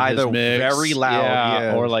front of Either his mix, very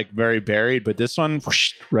loud, or like very buried. But this one,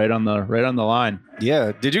 whoosh, right on the line.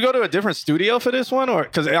 Yeah. Did you go to a different studio for this one, or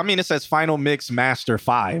because I mean it says Final Mix Master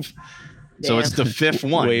 5, so it's the 5th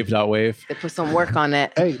one. Wave. They put some work on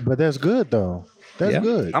that. Hey, but that's good though. That's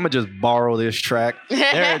good. I'm gonna just borrow this track.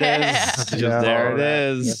 There it is. There it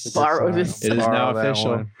is. Borrow this. It is now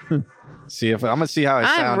official. See if I'm gonna see how it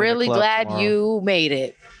sounds. I'm really glad tomorrow. you made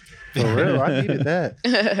it. For real, I needed that.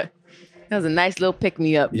 That was a nice little pick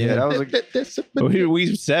me up. Yeah, that was a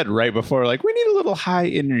We said right before, like, we need a little high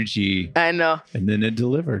energy. I know. And then it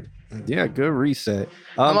delivered. Yeah, good reset.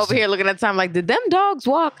 I'm over here looking at the time like, did them dogs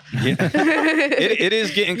walk? Yeah. it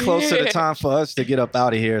is getting close to the time for us to get up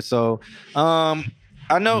out of here. So I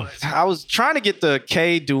know I was trying to get the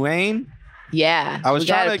K Duane. Yeah. I was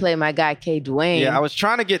trying to play my guy K Duane. Yeah, I was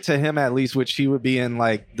trying to get to him at least, which he would be in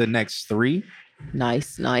like the next 3.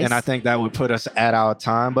 Nice. And I think that would put us at our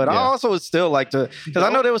time. But I also would still like to, because I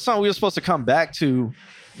know there was something we were supposed to come back to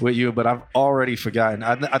with you, but I've already forgotten.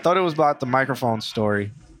 I thought it was about the microphone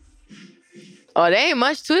story. Oh, there ain't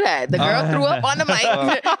much to that. The girl threw up on the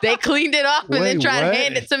mic. They cleaned it off and then tried to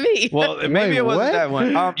hand it to me. Well, maybe it wasn't that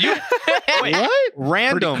one.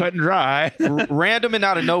 Random. Pretty cut and dry. Random and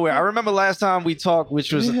out of nowhere. I remember last time we talked,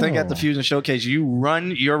 which was I think at the Fusion Showcase, you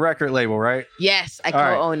run your record label, right? Yes, I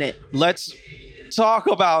co-own it. Let's talk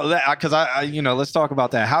about that because let's talk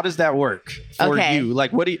about that. How does that work for you?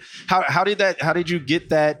 Like, how did you get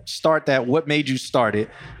that, start that? What made you start it?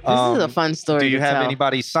 This is a fun story. Do you to have tell.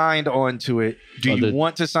 anybody signed onto it? Do you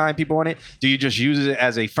want to sign people on it? Do you just use it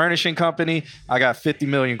as a furnishing company? I got 50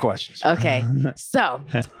 million questions. Okay, so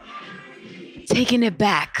taking it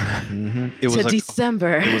back to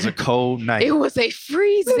December. It was a cold night. It was a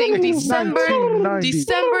freezing December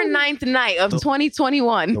 9th night of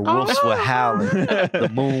 2021. The wolves were howling. The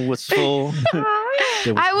moon was full.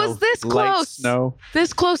 I was this close.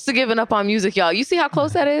 This close to giving up on music, y'all. You see how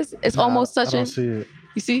close that is? It's almost touching. I don't see it.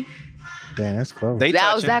 You see? Damn, that's close.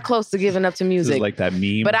 That was that close to giving up to music. This is like that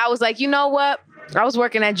meme. But I was like, you know what? I was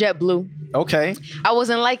working at JetBlue. Okay. I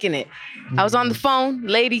wasn't liking it. I was on the phone.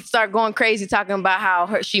 Lady started going crazy talking about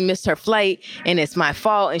how she missed her flight and it's my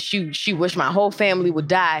fault and she wished my whole family would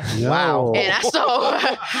die. Wow. And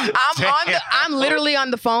I'm literally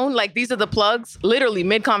on the phone. Like, these are the plugs. Literally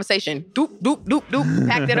mid conversation. Doop, doop, doop, doop.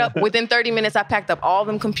 Packed it up. Within 30 minutes, I packed up all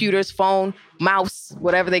them computers, phone, mouse,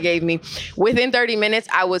 whatever they gave me. Within 30 minutes,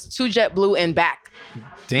 I was to JetBlue and back.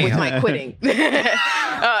 Damn. With my quitting.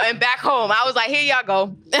 And back home. I was like, here y'all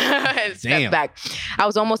go. And stepped back. I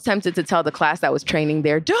was almost tempted to tell the class that was training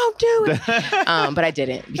there, don't do it. But I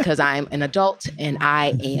didn't because I'm an adult and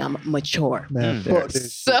I am mature. Man,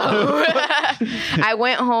 So I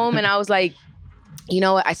went home and I was like, you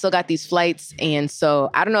know what? I still got these flights. And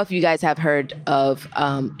so I don't know if you guys have heard of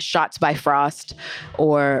Shots by Frost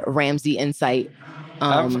or Ramsey Insight.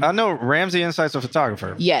 I know Ramsey Insight's a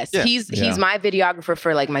photographer. Yes, yeah. He's my videographer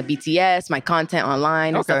for like my BTS, my content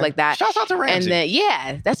online and stuff like that. Shout out to Ramsey. And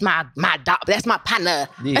then that's my partner.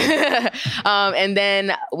 Yeah. And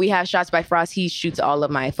then we have Shots by Frost. He shoots all of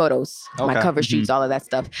my photos, my cover shoots, all of that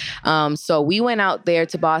stuff. So we went out there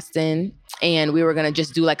to Boston and we were going to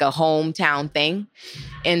just do like a hometown thing.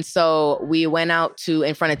 And so we went out to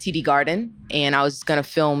in front of TD Garden, and I was going to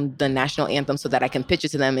film the national anthem so that I can pitch it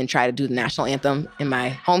to them and try to do the national anthem in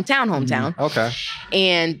my hometown. Okay.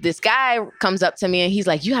 And this guy comes up to me and he's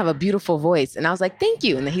like, "You have a beautiful voice." And I was like, "Thank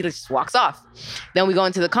you." And then he just walks off. Then we go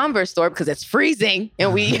into the Converse store because it's freezing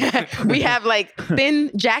and we have like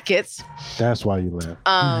thin jackets. That's why you left.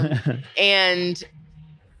 And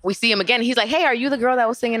we see him again. He's like, "Hey, are you the girl that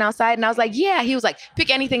was singing outside?" And I was like, "Yeah." He was like, "Pick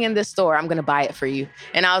anything in this store. I'm going to buy it for you."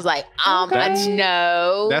 And I was like,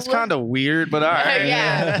 no. That's kind of weird, but all right.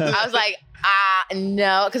 Yeah. I was like,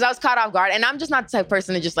 no, because I was caught off guard, and I'm just not the type of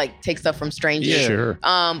person to just like take stuff from strangers. Yeah, sure.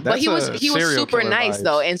 But he was super nice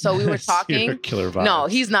though, and so we were talking. Killer vibes. No,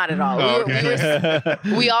 he's not at all.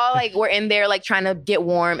 We all like were in there like trying to get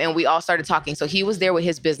warm, and we all started talking. So he was there with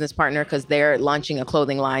his business partner because they're launching a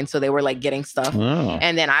clothing line, so they were like getting stuff. Oh.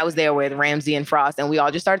 And then I was there with Ramsey and Frost, and we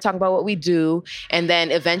all just started talking about what we do. And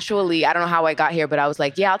then eventually, I don't know how I got here, but I was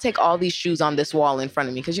like, "Yeah, I'll take all these shoes on this wall in front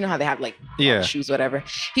of me," because you know how they have like shoes, whatever.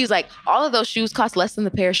 He's like, "All of those shoes cost less than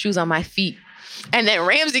the pair of shoes on my feet." And then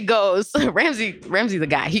Ramsey goes, Ramsey the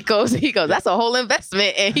guy, he goes, "That's a whole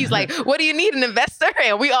investment." And he's like, "What do you need, an investor?"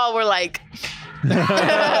 And we all were like, And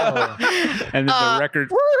then the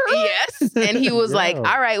record. Yes. And he was like,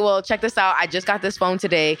 "All right, well, check this out. I just got this phone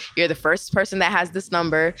today. You're the first person that has this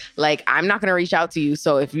number. Like, I'm not going to reach out to you.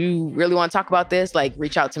 So if you really want to talk about this, like,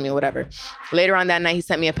 reach out to me or whatever." Later on that night, he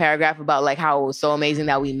sent me a paragraph about like how it was so amazing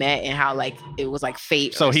that we met and how like it was like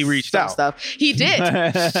fate. So he reached out. Stuff. He did.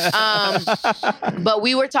 But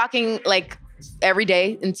we were talking like every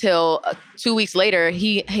day until 2 weeks later,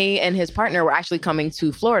 he and his partner were actually coming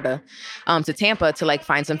to Florida, to Tampa to like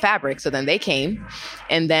find some fabric. So then they came,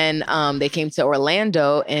 and then they came to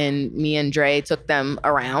Orlando, and me and Dre took them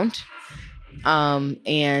around,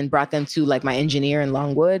 and brought them to like my engineer in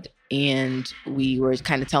Longwood. And we were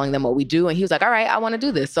kind of telling them what we do. And he was like, "All right, I want to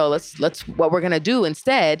do this. So let's what we're going to do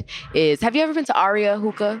instead is," have you ever been to Aria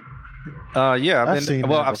Hookah? Yeah,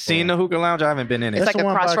 I've seen the hookah lounge. I haven't been in it. It's like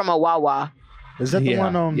across from a Wawa. Is that the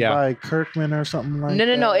one on by Kirkland or something like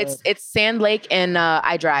that? No. It's Sand Lake and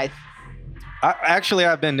I Drive.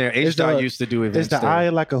 I've been there. H-Dot used to do events. Is the there. eye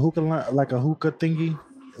like a hookah thingy?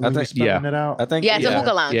 I think it out. I think it's a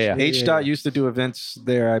hookah lounge. Yeah. H-Dot used to do events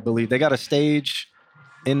there, I believe. They got a stage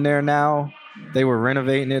in there now. They were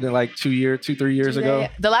renovating it in like 3 years ago.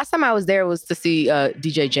 The last time I was there was to see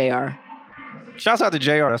DJ JR. Shouts out to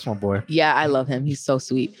JR. That's my boy. Yeah, I love him. He's so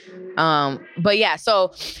sweet. But yeah,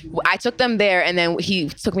 so I took them there, and then he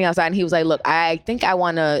took me outside and he was like, "Look, I think I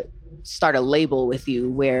want to start a label with you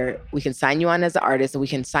where we can sign you on as an artist and we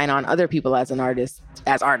can sign on other people as artists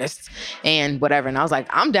and whatever." And I was like,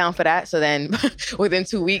 "I'm down for that." So then within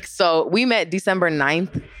 2 weeks, so we met December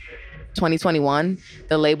 9th, 2021.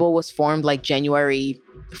 The label was formed like January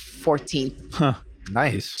 14th.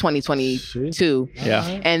 Nice. 2022.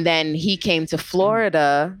 Yeah. And then he came to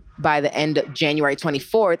Florida by the end of January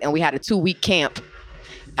 24th, and we had a 2-week camp.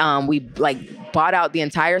 We like bought out the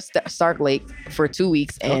entire Stark Lake for 2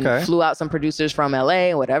 weeks and flew out some producers from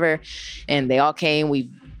LA and whatever. And they all came. We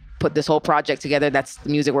put this whole project together. That's the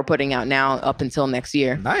music we're putting out now up until next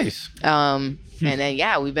year. Nice. And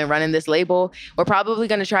then, we've been running this label. We're probably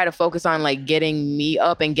going to try to focus on like getting me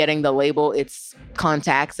up and getting the label its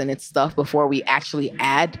contacts and its stuff before we actually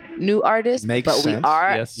add new artists. Makes sense. We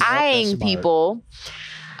are eyeing people.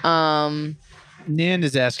 Nan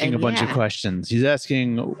is asking a bunch of questions. He's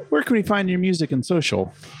asking, where can we find your music and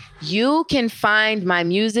social? You can find my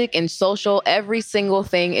music and social. Every single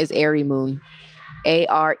thing is Airy Moon.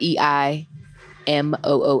 AREIMOON. And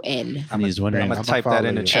he's wondering. I'm going to type that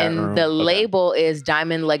in the chat room. And the label is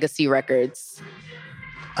Diamond Legacy Records.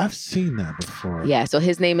 I've seen that before. Yeah, so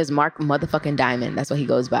his name is Mark motherfucking Diamond. That's what he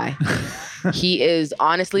goes by. He is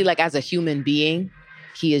honestly, like, as a human being,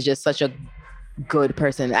 he is just such a good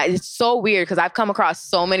person. It's so weird because I've come across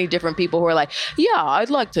so many different people who are like, "Yeah, I'd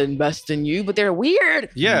like to invest in you," but they're weird.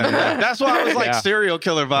 Yeah, that's why I was like serial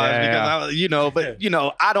killer vibes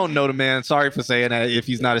because I don't know the man. Sorry for saying that if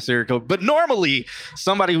he's not a serial killer, but normally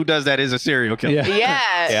somebody who does that is a serial killer.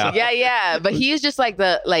 Yeah. But he is just like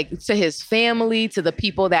to his family, to the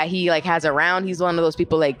people that he like has around. He's one of those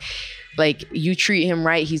people like you treat him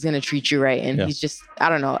right, he's going to treat you right. And he's just, I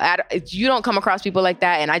don't know. You don't come across people like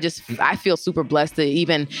that. And I feel super blessed to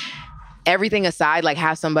even, everything aside, like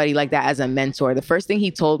have somebody like that as a mentor. The first thing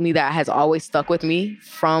he told me that has always stuck with me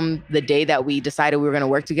from the day that we decided we were going to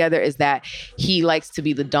work together is that he likes to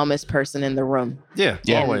be the dumbest person in the room. Yeah,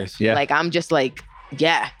 always. Yeah. Like, I'm just like,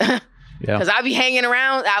 because I be hanging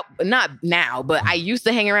around, not now, but I used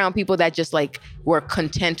to hang around people that just like were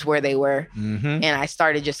content where they were. Mm-hmm. And I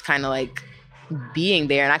started just kind of like being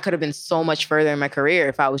there, and I could have been so much further in my career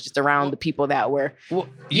if I was just around the people that were,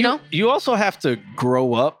 you know. You also have to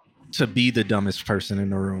grow up to be the dumbest person in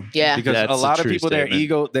the room. Yeah, because that's a lot a of true people,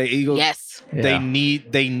 statement. their ego, yes, they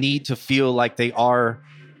need to feel like they are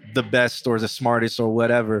the best or the smartest or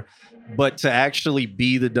whatever. But to actually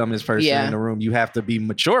be the dumbest person in the room, you have to be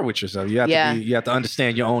mature with yourself. You have to you have to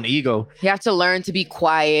understand your own ego. You have to learn to be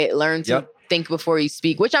quiet, learn to think before you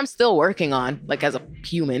speak, which I'm still working on, like as a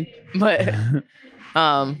human. But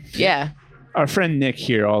yeah. Our friend Nick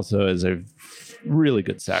here also is a really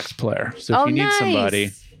good sax player. So if you need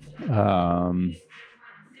somebody,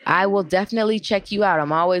 I will definitely check you out.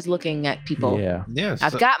 I'm always looking at people. Yeah.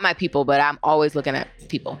 I've got my people, but I'm always looking at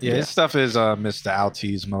people. Yeah, his stuff is Mr.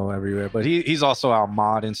 Altismo everywhere, but he's also our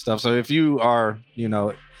mod and stuff. So if you are, you know,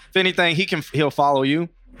 if anything, he'll follow you.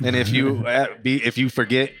 And if you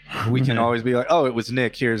forget, we can always be like, oh, it was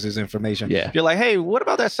Nick. Here's his information. Yeah. You're like, hey, what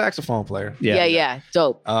about that saxophone player? Yeah.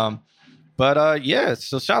 Dope. Yeah.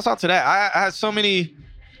 So shouts out to that. I had so many,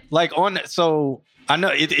 so I know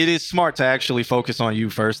it is smart to actually focus on you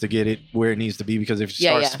first to get it where it needs to be, because if you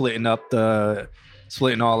start splitting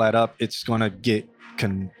all that up, it's gonna get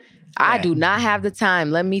I do not have the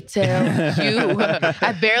time. Let me tell you,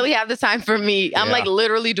 I barely have the time for me. I'm like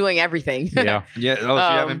literally doing everything. Yeah.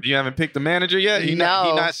 Oh, you haven't picked the manager yet? He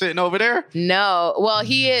not sitting over there? No. Well,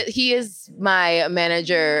 he is my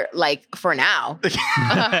manager, like, for now.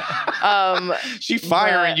 She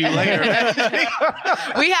firing you later.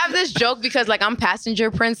 We have this joke because, like, I'm passenger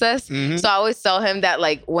princess. Mm-hmm. So I always tell him that,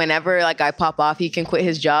 like, whenever like I pop off, he can quit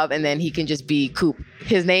his job and then he can just be Coop.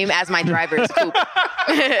 His name as my driver is Coop.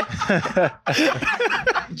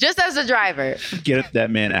 Just as a driver. Get that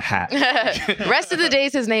man a hat. Rest of the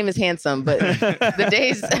days his name is Handsome, but the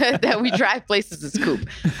days that we drive places is Coop.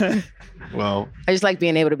 Well, I just like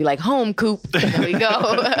being able to be like, home, Coop. There we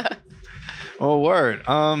go. Oh, word.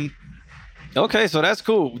 Okay, so that's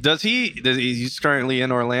cool. He's currently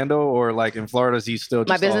in Orlando or like in Florida? Is he still just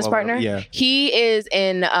my business partner? Yeah. He is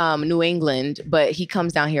in New England, but he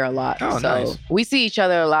comes down here a lot. Oh, so nice. We see each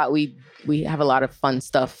other a lot. We have a lot of fun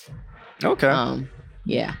stuff. Okay.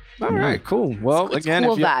 Yeah. All right, cool. Well, it's again,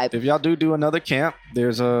 cool if y'all do another camp,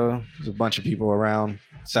 there's a bunch of people around,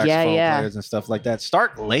 saxophone players and stuff like that.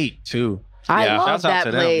 Start late too. I love Shouts out that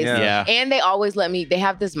to them. place. Yeah. And they always let me, they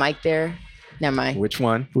have this mic there. Never mind. Which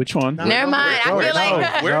one? Never mind. I feel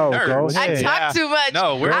like we're nerds. I talk too much.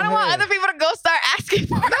 No, I don't want other people to go start asking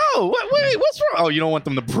for it. No, wait, what's wrong? Oh, you don't want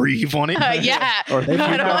them to breathe on it? Yeah. Or they I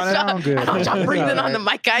keep don't good. want y'all breathing on the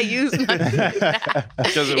mic I use.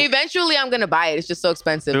 Eventually, I'm gonna buy it. It's just so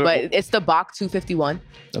expensive. But it's the Bach 251.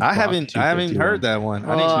 I haven't heard that one.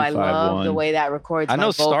 I love the way that records. I know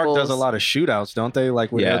my Stark vocals. does a lot of shootouts, don't they?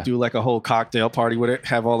 Like where they'll do like a whole cocktail party where they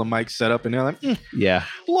have all the mics set up and they're like,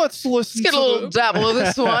 let's listen. Let's get a little dabble of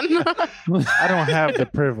this one. I don't have the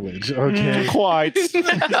privilege. Okay, quite.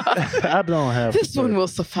 I don't have this one will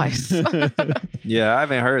suffice. Yeah, I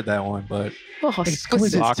haven't heard that one, but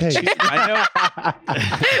exquisite taste. I know.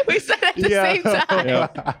 We said it at the same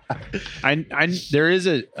time. There is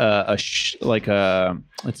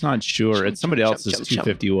it's not Shure. It's somebody else's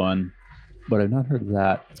 251, but I've not heard of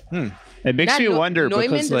that. It makes me wonder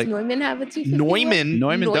Neumann, because does Neumann have a 251?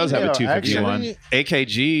 Neumann does have a 251.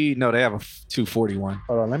 AKG, no, they have a 241.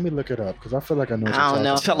 Hold on, let me look it up because I feel like I know. What I don't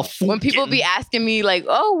know. When people be asking me like,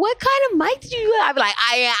 "Oh, what kind of mic do you have?" I'm like,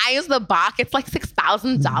 I use the Bach. It's like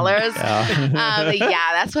 $6,000.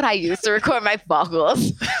 That's what I use to record my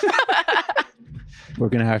vocals. We're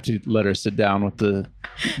gonna have to let her sit down with the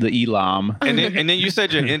Elam. And then you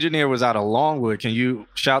said your engineer was out of Longwood. Can you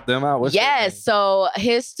shout them out? What's so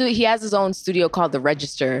he has his own studio called The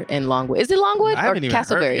Register in Longwood. Is it Longwood or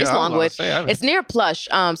Castleberry? It's Longwood. It's near Plush.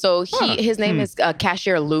 His name is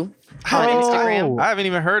Cashier Lou on Instagram. I haven't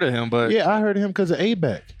even heard of him, but I heard of him because of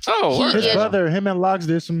ABEC. His brother, him and Locks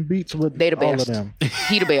did some beats with all of them.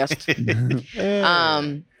 He the best.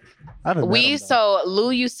 Lou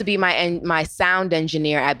used to be my sound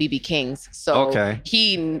engineer at BB King's. So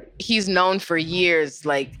he's known for years,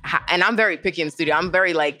 like, and I'm very picky in the studio. I'm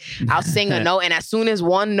very like, I'll sing a note, and as soon as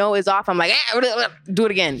one note is off, I'm like, do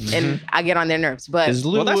it again, and I get on their nerves. But is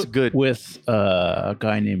Lou that's good with a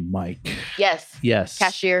guy named Mike? Yes.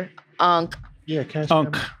 Cashier, Unk. Yeah,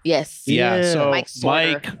 Unk. Yes. Yeah. So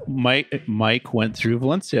Mike Mike went through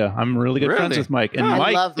Valencia. I'm really good friends with Mike, and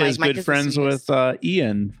Mike is good friends with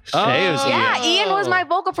Ian. Ian was my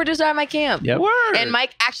vocal producer at my camp. Yep. And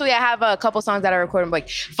Mike, actually, I have a couple songs that I recorded. Like,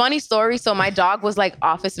 funny story. So my dog was like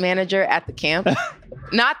office manager at the camp.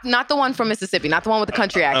 Not the one from Mississippi, not the one with the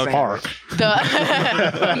country accent.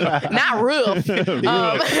 Not real.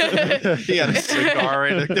 He had a cigar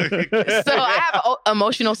in it. So I have an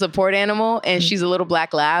emotional support animal, and she's a little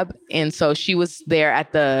black lab. And so she was there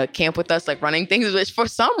at the camp with us, like running things, which for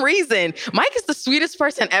some reason, Mike is the sweetest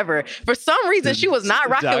person ever. For some reason, she was not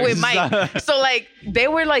rocking with Mike. So like they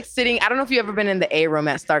were like sitting, I don't know if you've ever been in the A room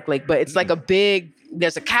at Stark Lake, but it's like a big,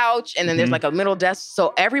 there's a couch and then there's like a middle desk.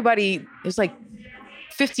 So everybody, it's like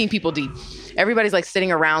 15 people deep. Everybody's like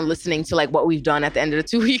sitting around listening to like what we've done at the end of the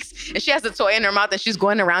 2 weeks. And she has the toy in her mouth and she's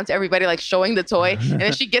going around to everybody like showing the toy. And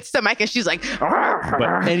then she gets to Mike and she's like,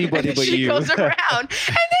 but anybody but she you. goes around and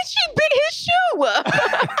then she bit his shoe.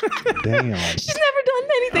 Damn. She's never done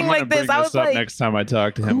anything like this. I was up like, next time I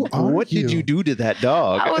talk to him. What did you do to that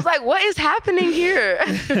dog? I was like, what is happening here?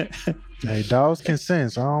 Hey, dogs can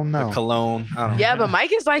sense. I don't know. The cologne. I don't know. Yeah, but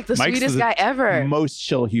Mike is like the Mike's sweetest the guy ever. Most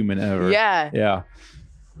chill human ever. Yeah. Yeah.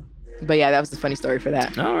 But yeah, that was the funny story for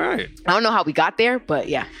that. All right. I don't know how we got there, but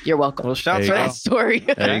yeah, you're welcome. Well, shouts for out. that story.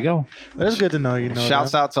 There you go. That's good to know. You know.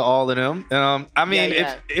 Shouts out to all of them. I mean,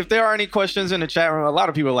 Yeah. if there are any questions in the chat room, a lot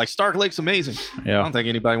of people are like, Stark Lake's amazing. I Yeah. don't think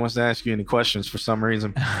anybody wants to ask you any questions for some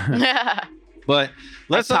reason. But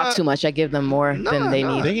let's I talk too much. I give them more than they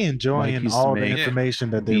need. They enjoying Mike used to all the make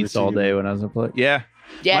information that they Beats all receive. day when I was in play. Yeah.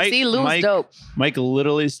 Yeah, Mike- see, Lou's Mike- dope. Mike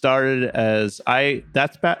literally started as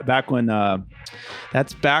that's back when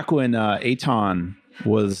Aton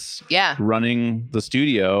was running the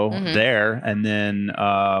studio there, and then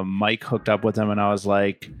Mike hooked up with him, and I was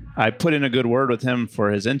like, I put in a good word with him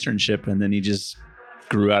for his internship, and then he just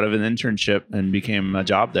grew out of an internship and became a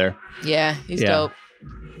job there. Yeah, he's dope.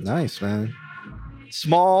 Nice, man.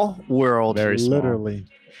 Small world. Very small. Literally.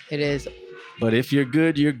 It is. But if you're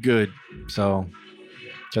good, you're good. So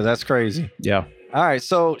that's crazy. Yeah. All right.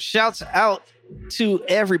 So shouts out to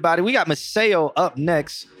everybody. We got Maseo up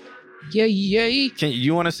next. Yay. Can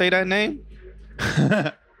you want to say that name?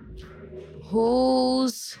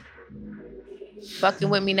 Who's fucking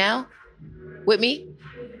with me now? With me?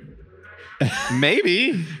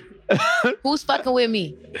 Maybe. Who's fucking with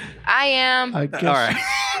me? I am. I guess, All right.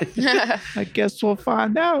 I guess we'll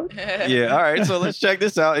find out. Yeah. All right. So let's check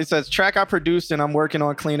this out. It says track I produced and I'm working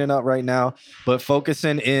on cleaning up right now, but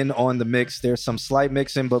focusing in on the mix. There's some slight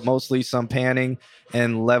mixing, but mostly some panning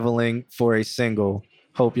and leveling for a single.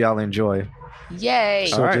 Hope y'all enjoy. Yay.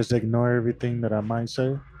 So All just ignore everything that I might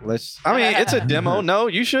say. I mean, it's a demo. No,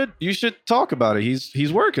 you should talk about it.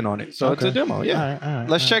 He's working on it. So it's a demo. Yeah. All right,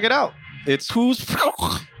 Let's check it out. It's who's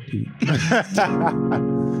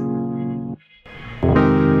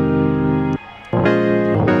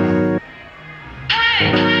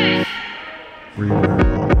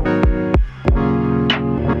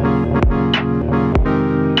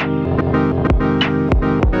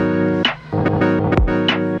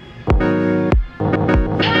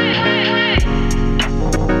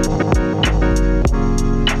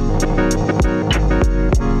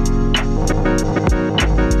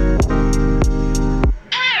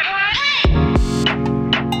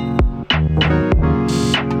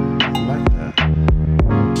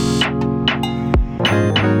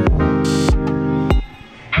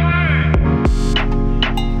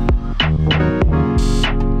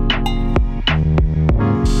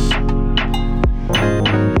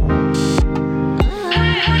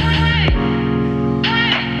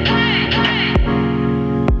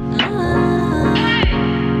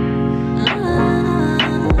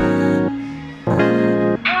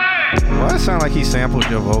sound like he sampled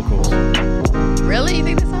your vocals. Really? You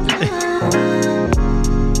think that sounds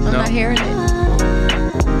like I'm not hearing it.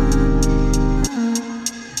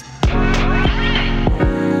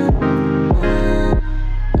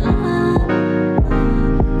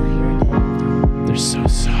 They're so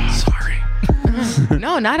soft. Sorry.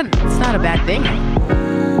 No, it's not a bad thing.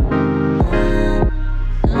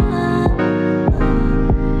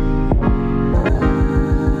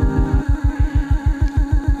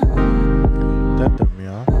 That threw me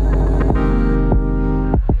off.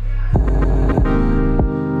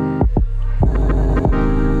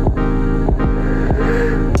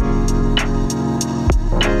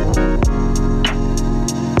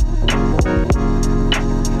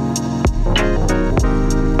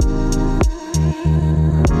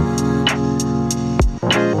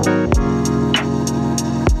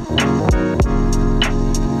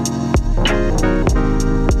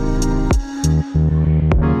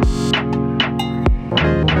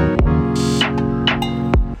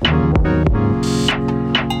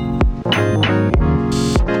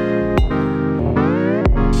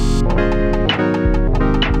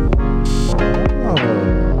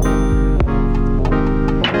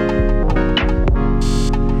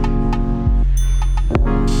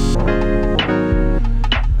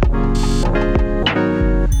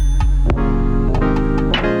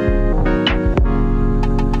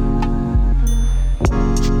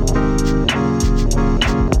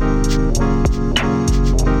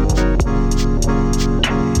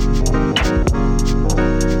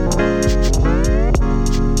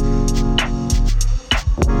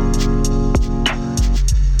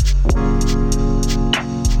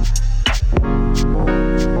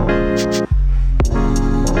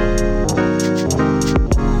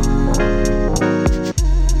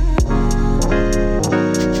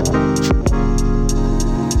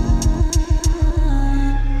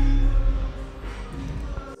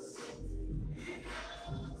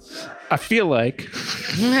 feel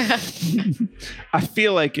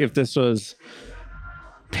like if this was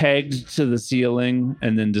pegged to the ceiling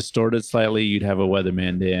and then distorted slightly, you'd have a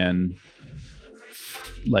Weatherman Dan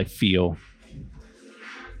like feel.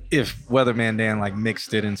 If Weatherman Dan like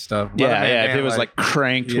mixed it and stuff. Yeah, Weatherman Dan, if it was like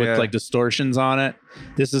cranked with like distortions on it.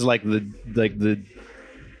 This is like the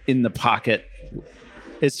in the pocket.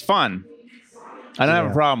 It's fun. I don't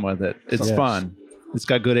have a problem with it. It's fun. It's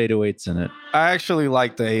got good 808s in it. I actually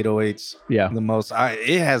like the 808s the most.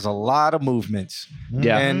 It has a lot of movements.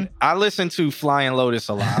 Yeah. And I listen to Flying Lotus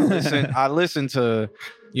a lot. I listen to,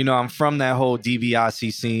 I'm from that whole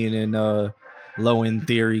DiBiase scene and Low End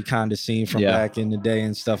Theory kind of scene from back in the day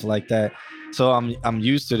and stuff like that. So I'm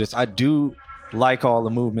used to this. I do like all the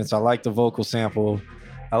movements. I like the vocal sample.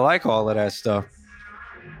 I like all of that stuff.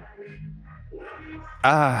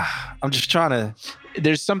 I'm just trying to.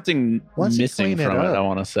 There's something missing from it, I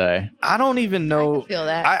want to say. I don't even know. I feel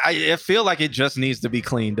that. I feel like it just needs to be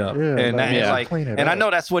cleaned up. Yeah, and I know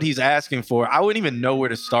that's what he's asking for. I wouldn't even know where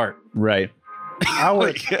to start. Right. I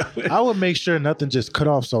would make sure nothing just cut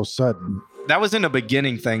off so sudden. That was in the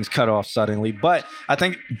beginning, things cut off suddenly. But I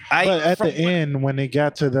think But at the end, when it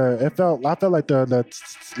got to I felt like the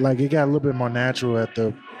like it got a little bit more natural at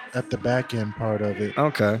the back end part of it.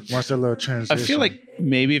 Okay. Once a little transition. I feel like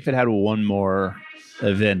maybe if it had one more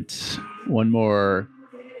event, one more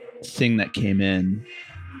thing that came in,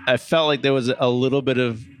 I felt like there was a little bit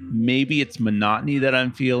of maybe it's monotony that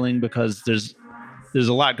I'm feeling because there's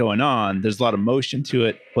a lot going on. There's a lot of motion to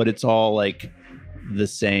it, but it's all like the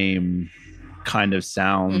same kind of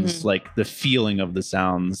sounds, like the feeling of the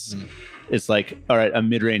sounds. It's like, all right, a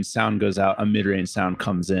mid-range sound goes out, a mid-range sound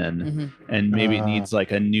comes in, and maybe it needs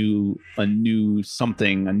like a new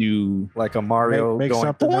something, a new like a Mario make going.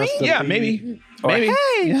 something else to Yeah, be- maybe. Or, Maybe. Hey,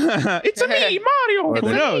 it's a me, Mario. or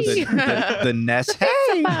Who knows? the NES.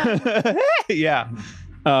 Hey. Yeah.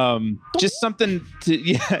 Just something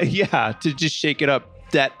to just shake it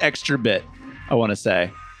up that extra bit. I want to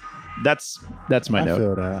say that's my I note.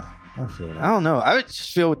 feel that. I don't know. I would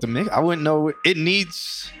just feel with the mix. I wouldn't know. It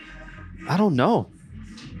needs. I don't know.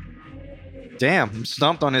 Damn, I'm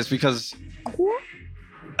stumped on this because,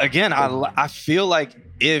 again, I feel like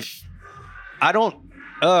if I don't.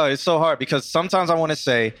 It's so hard because sometimes I want to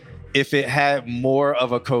say if it had more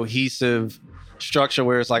of a cohesive structure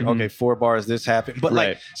where it's like, okay, 4 bars, this happened, but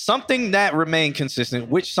like something that remained consistent,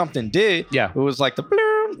 which something did. Yeah, it was like the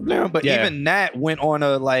blur, blur, but even that went on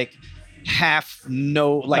a like half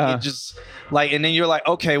note, like it just like, and then you're like,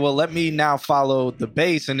 okay, well, let me now follow the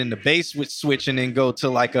bass, and then the bass would switch and then go to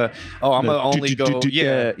like I'm gonna only go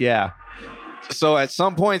yeah. So at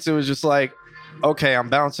some points it was just like, okay, I'm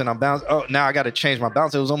bouncing. Oh, now I got to change my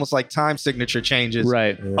bounce. It was almost like time signature changes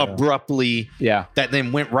abruptly. Yeah. That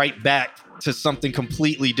then went right back to something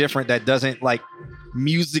completely different that doesn't like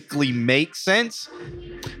musically make sense.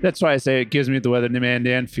 That's why I say it gives me the Weatherman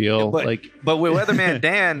Dan feel. But with Weatherman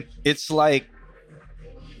Dan, it's like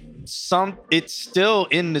it's still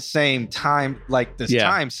in the same time, like this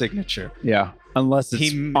time signature. Yeah. Unless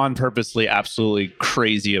it's on purposely absolutely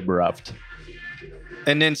crazy abrupt.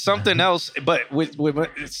 And then something else, but with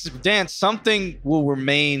Dan, something will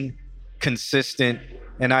remain consistent,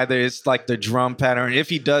 and either it's like the drum pattern. If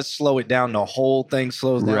he does slow it down, the whole thing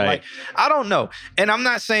slows down. Right. Like, I don't know. And I'm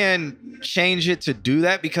not saying change it to do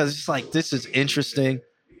that because it's like, this is interesting.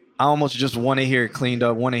 I almost just want to hear it cleaned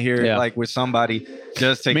up, want to hear it like with somebody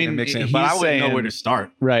just taking a mix in. But I wouldn't know where to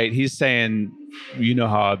start. Right. He's saying, you know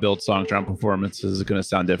how I build song drum performances is going to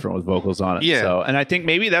sound different with vocals on it. Yeah. So, and I think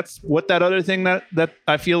maybe that's what that other thing that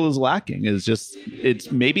I feel is lacking is just,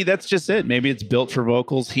 maybe that's just it. Maybe it's built for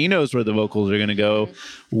vocals. He knows where the vocals are going to go.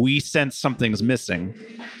 We sense something's missing.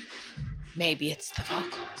 Maybe it's the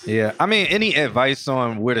vocals. Yeah. I mean, any advice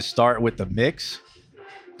on where to start with the mix?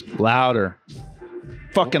 Louder.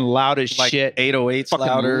 Fucking loud as like shit. 808s fucking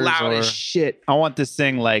louder. Loud as shit. I want this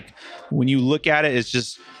thing like when you look at it, it's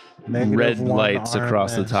just red lights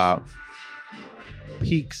across the top.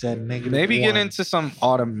 Peaks at negative. Maybe one. get into some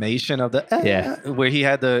automation of the where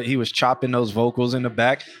he was chopping those vocals in the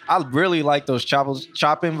back. I really like those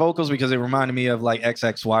chopping vocals because it reminded me of like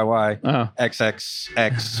XXYY,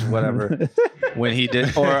 XXX, whatever. When he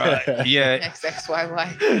did, or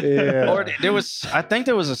XXYY. Yeah. Or I think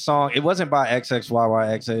there was a song. It wasn't by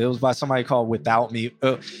XXYYX. It was by somebody called Without Me.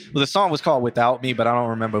 Well, the song was called Without Me, but I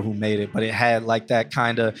don't remember who made it. But it had like that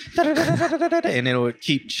kind of, and it would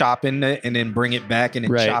keep chopping it and then bring it back and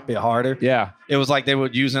then chop it harder. Yeah. It was like they were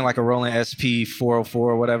using like a Roland SP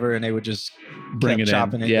 404 or whatever, and they would just bring it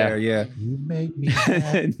chopping in. it there. Yeah. You make me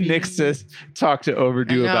happy. Nick says, talk to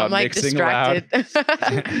Overdue about I'm like mixing loud.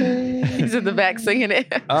 distracted. He's in the back singing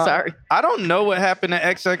it. Sorry. I don't know what happened to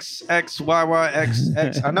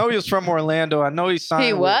XXXYYXX. I know he was from Orlando. I know he signed.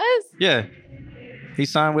 He was? Yeah. He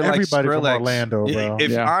signed with Everybody like from Skrillex. Orlando, bro.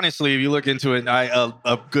 Honestly, if you look into it,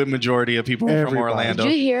 a good majority of people are from Orlando.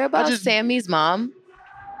 Did you hear about Sammy's mom?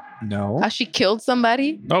 No. How she killed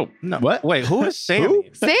somebody? Oh, no. What? Wait, who is Sammy?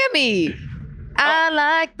 Sammy. I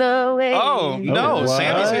like the way. Oh, no.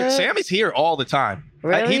 Sammy's here all the time.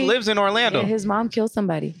 Really? He lives in Orlando. Yeah, his mom killed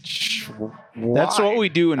somebody. That's what we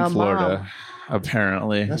do in A Florida, mom.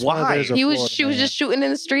 apparently. Why? She was just shooting in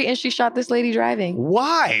the street and she shot this lady driving.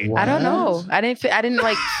 Why? I don't know. I didn't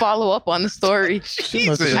like follow up on the story.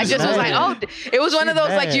 Jesus. I just was like, oh, it was one of those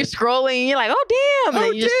like you scrolling and you're like, oh damn, and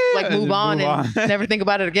then you just like move on and never think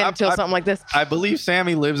about it again until something like this. I believe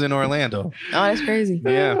Sammy lives in Orlando. Oh, that's crazy.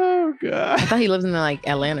 Yeah. Oh god. I thought he lives in like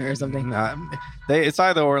Atlanta or something. Nah, it's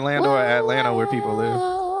either Orlando or Atlanta where people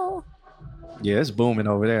live. Yeah, it's booming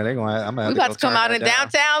over there. I'm gonna we about to come out in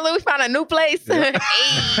downtown. Look, we found a new place. Hey.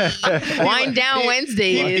 Wind down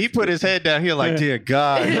Wednesdays. He put his head down here like, dear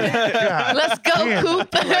God. Let's go,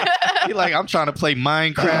 Coop. He like, I'm trying to play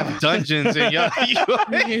Minecraft Dungeons and you're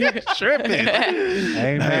tripping.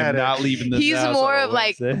 Amen. Not leaving this He's house more on of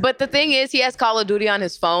like, Wednesday. but the thing is, he has Call of Duty on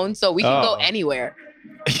his phone, so we can go Oh. anywhere.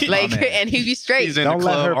 Like, and he'd be straight. He's in Don't the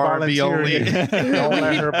let club, her R&B volunteer. only. Don't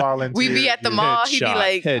let her volunteer. We'd be at the mall. He'd be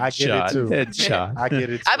like, Headshot. I get it too. Headshot. I get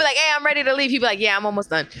it. I'd be like, hey, I'm ready to leave. He'd be like, yeah, I'm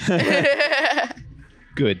almost done.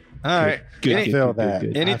 Good. All right. Good. I feel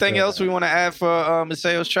that. Anything else we want to add for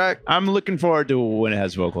Maceo's track? I'm looking forward to when it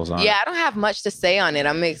has vocals on it. Yeah, I don't have much to say on it.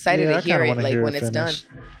 I'm excited Yeah, to I hear kinda it wanna like hear when it it's done. finished.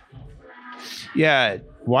 Yeah.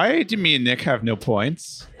 Why do me and Nick have no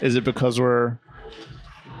points? Is it because we're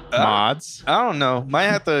mods? I don't know. Might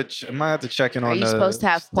have to check in Are on you the supposed to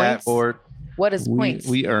have stat points? board What is points?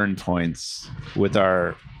 We earn points with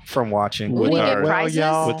our from watching. What do you get prizes?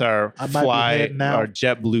 with our I might be fly, heading out. our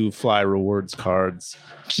JetBlue fly rewards cards.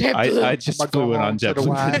 JetBlue. I just I'm gonna flew go in on home to the JetBlue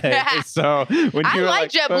Y. today. So when I you were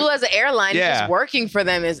like JetBlue as an airline. Yeah. Just working for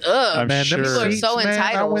them is ugh. I'm Man, them sure. People are seats, so man, I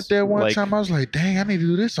entitled. went there one Like- time. I was like, dang, I need to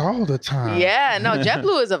do this all the time. Yeah, no,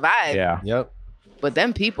 JetBlue is a vibe. Yeah. Yep. But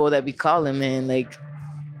them people that be calling, man, like,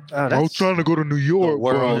 I was trying to go to New York.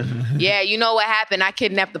 world. yeah, you know what happened? I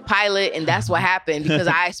kidnapped the pilot, and that's what happened because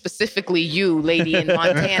I specifically, you lady in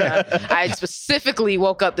Montana, I specifically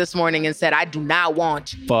woke up this morning and said, I do not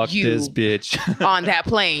want Fuck you this bitch. on that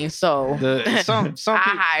plane. So Some I people,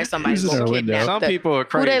 hire somebody Who's to in go our window? kidnap. some the- people are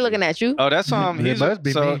crazy. Who they looking at you? Oh, that's It must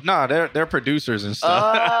be me. No, they're producers and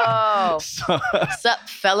stuff. Oh, So, sup,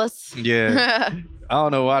 fellas? yeah. I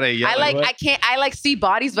don't know why they yell. I like see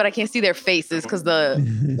bodies, but I can't see their faces because the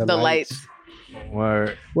lights.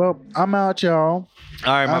 Word. Well, I'm out, y'all. All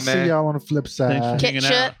right, my I'll man. see y'all on the flip side. Hanging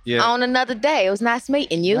Catch out. up Yeah. on another day. It was nice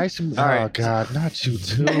meeting you. Nice. All right. Oh God, not you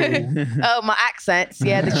too. Oh, my accents.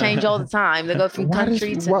 Yeah, they change all the time. They go from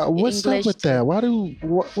country to what's English. up with that?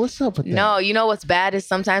 What's up with that? No, you know what's bad is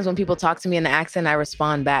sometimes when people talk to me in an accent, I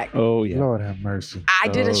respond back. Oh yeah. Lord have mercy. I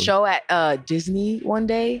did a show at Disney one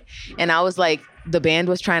day, and I was like, the band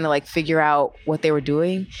was trying to like figure out what they were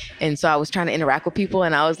doing, and so I was trying to interact with people,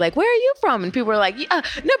 and I was like, "Where are you from?" And people were like,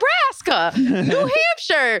 "Nebraska, New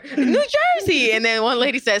Hampshire, New Jersey," and then one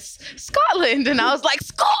lady says, "Scotland," and I was like,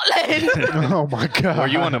 "Scotland." Oh my God. Were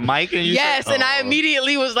you on the mic and you Yes, said, and I Oh.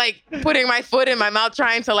 immediately was like putting my foot in my mouth,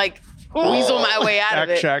 trying to like weasel my way out of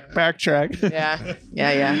it. Backtrack.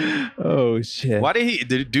 Yeah. Oh shit. Why did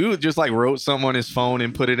the dude just like wrote something on his phone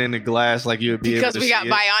and put it in the glass like you would be Because able to we got see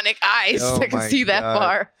it? bionic eyes Oh that can my see that God.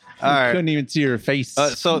 far. All right. Couldn't even see your face.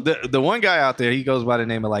 So the one guy out there, he goes by the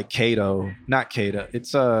name of like Kato, not Kato.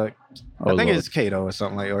 It's I think Lord. it's Kato or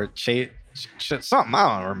something like, or something,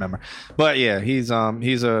 I don't remember. But yeah, he's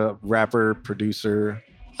a rapper, producer.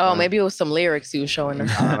 Oh, maybe it was some lyrics he was showing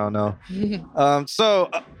her. I don't know.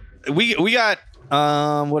 We got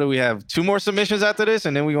what do we have? 2 more submissions after this,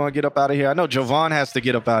 and then we want to get up out of here. I know Jovan has to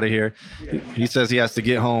get up out of here. He says he has to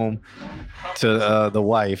get home to the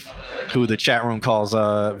wife, who the chat room calls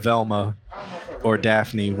Velma or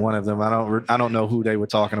Daphne, one of them. I don't know who they were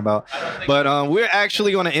talking about, but we're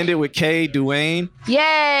actually going to end it with K Duane.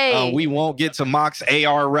 Yay! We won't get to Mox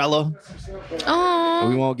Arella. Oh,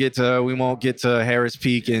 We won't get to Harris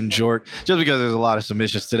Peak and Jork just because there's a lot of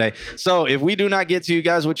submissions today. So if we do not get to you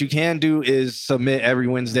guys, what you can do is submit every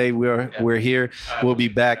Wednesday. We're here. We'll be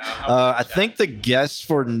back. I think the guest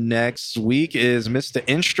for next week is Mr.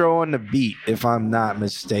 Instro on the beat, if I'm not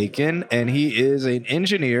mistaken, and he is an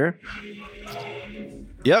engineer.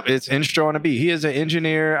 Yep, it's Instro on a Beat. He is an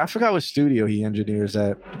engineer. I forgot what studio he engineers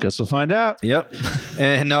at. Guess we'll find out. Yep.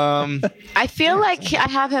 And I feel like I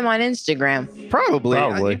have him on Instagram.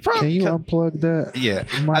 Probably. Can you unplug that? Yeah.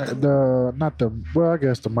 I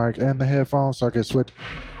guess the mic and the headphones so I can switch.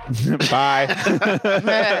 Bye.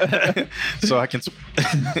 So I can.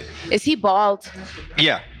 Is he bald?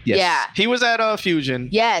 Yeah. Yes. Yeah. He was at Fusion.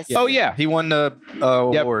 Yes. Oh yeah. He won the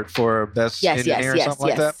award for best engineer or something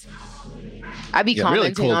like that. I be commenting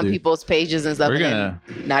really cool, on dude. people's pages and stuff. We're and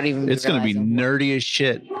then not even. It's gonna be realizing. nerdy as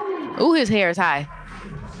shit. Ooh, his hair is high.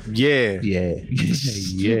 Yeah.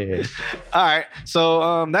 Yeah. All right.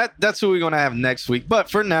 So that's who we're gonna have next week. But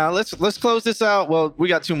for now, let's close this out. Well, we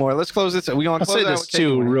got two more. Let's close this. We gonna I'll close say out this with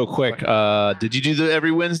too, Kate? real quick. Did you do the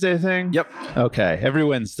every Wednesday thing? Yep. Okay, every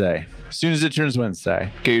Wednesday. As soon as it turns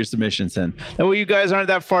Wednesday, get your submissions in. That way, you guys aren't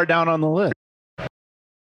that far down on the list.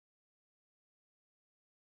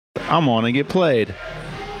 I'm on and get played.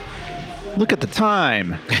 Look at the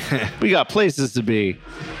time. We got places to be.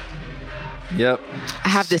 Yep. I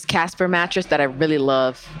have this Casper mattress that I really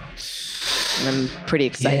love. And I'm pretty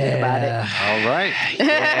excited about it. All right.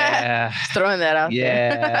 Yeah. Just throwing that out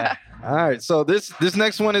there. All right. So this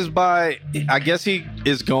next one is by, I guess he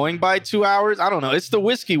is going by 2 hours. I don't know. It's the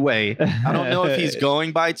Whiskey Way. I don't know if he's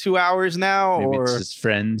going by 2 hours now Maybe or it's his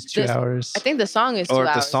friends 2 hours. I think the song is 2 or hours.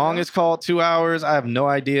 if the song is called 2 hours. I have no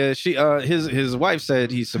idea. She his wife said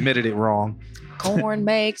he submitted it wrong. Corn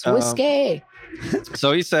makes whiskey.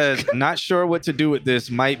 So he says, not sure what to do with this.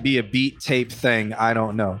 Might be a beat tape thing. I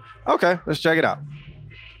don't know. Okay, let's check it out.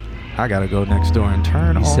 I gotta go next door and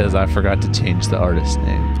turn on. He says, I forgot to change the artist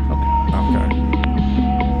name. Okay.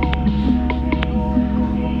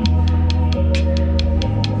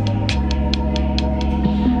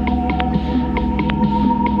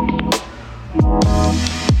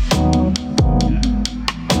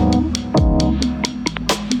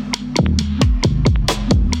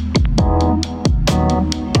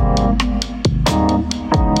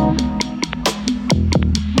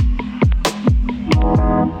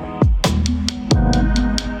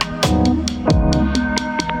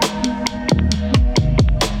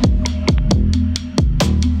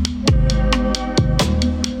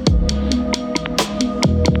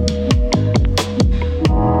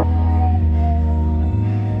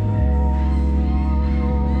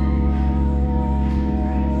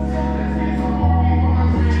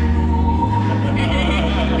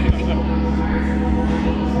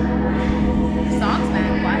 The song's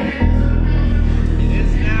mad quiet. It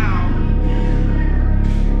is now.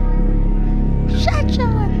 Shut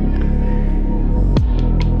your.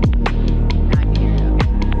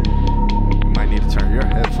 You might need to turn your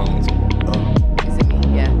headphones up. Is it me?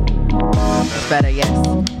 Yeah. It's better, yes.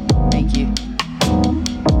 Thank you.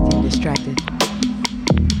 Getting distracted.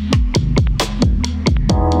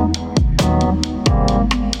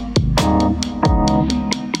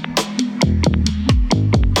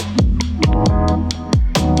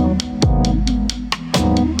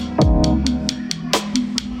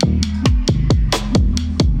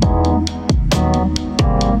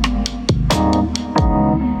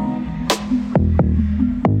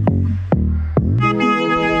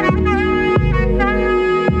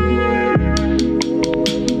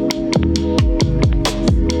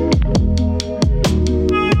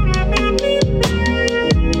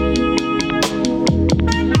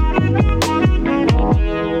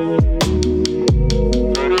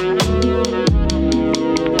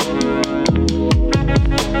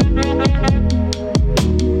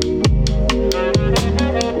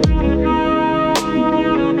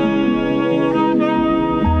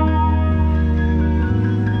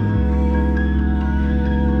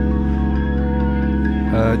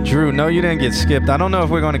 Drew, no, you didn't get skipped. I don't know if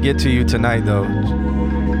we're going to get to you tonight, though.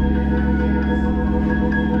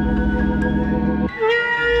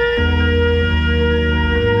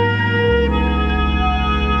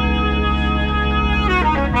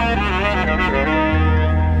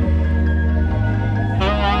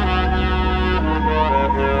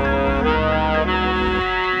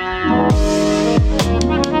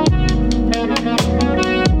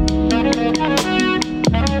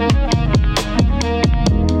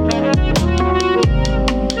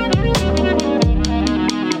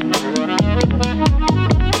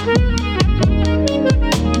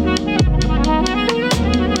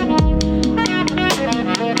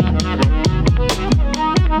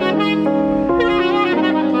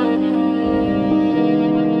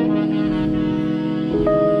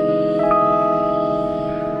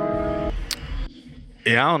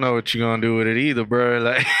 Yeah, I don't know what you're gonna do with it either, bro.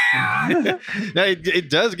 Like, it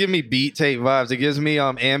does give me beat tape vibes. It gives me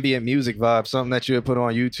ambient music vibes, something that you would put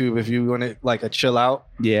on YouTube if you wanted like a chill out.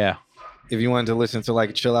 Yeah. If you wanted to listen to like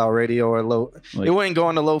a chill out radio or it wouldn't go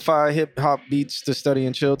on the lo-fi hip hop beats to study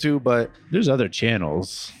and chill to, but there's other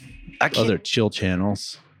channels, other chill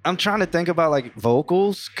channels. I'm trying to think about like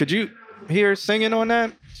vocals. Could you hear singing on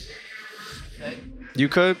that? You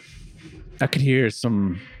could? I could hear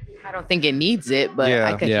some. I don't think it needs it, but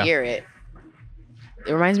I could hear it.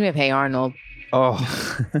 It reminds me of Hey Arnold. Oh,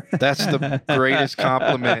 that's the greatest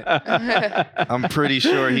compliment I'm pretty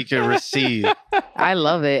sure he could receive. I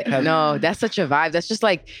love it. No, that's such a vibe. That's just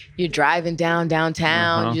like you're driving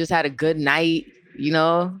downtown. You just had a good night, you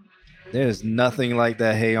know? There's nothing like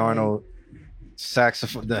that Hey Arnold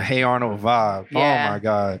saxophone, the Hey Arnold vibe. Yeah. Oh my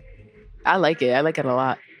God. I like it. I like it a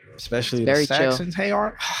lot. Especially very the Saxons. Hey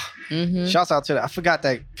Arnold. Shouts out to that. I forgot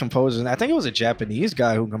that composer. I think it was a Japanese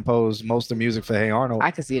guy who composed most of the music for Hey Arnold.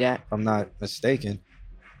 I could see that. If I'm not mistaken.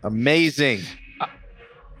 Amazing.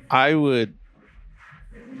 I would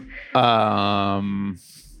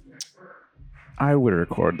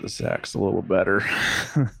record the sax a little better.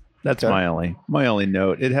 That's my only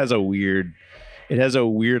note. It has a weird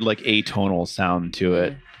like atonal sound to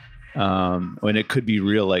it. When it could be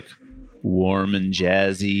real like warm and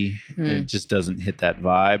jazzy. It just doesn't hit that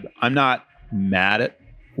vibe. I'm not mad at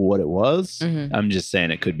what it was. I'm just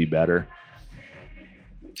saying it could be better.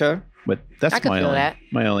 Okay. But that's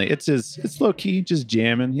my only. It's low key, just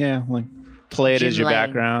jamming. Yeah, like play it as your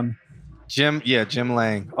background. Jim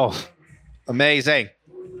Lang. Oh, amazing.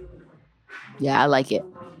 Yeah, I like it.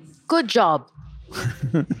 Good job.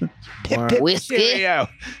 Whiskey.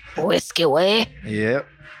 Whiskey way. Yep.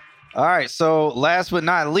 All right, so last but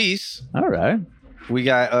not least, all right, we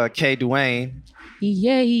got K. Dwayne.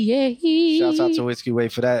 Yeah. Shouts out to Whiskey Way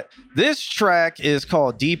for that. This track is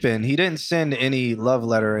called Deepen. He didn't send any love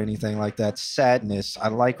letter or anything like that. Sadness. I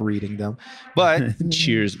like reading them, but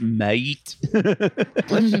cheers, mate.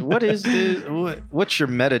 What is this? What's your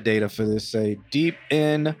metadata for this? Say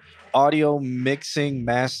Deepen Audio Mixing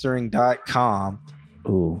Mastering.com.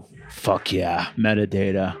 Ooh, fuck yeah,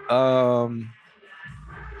 metadata.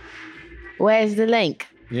 Where's the link?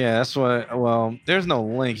 Yeah, that's what. Well, there's no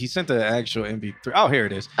link. He sent the actual MP3. Oh, here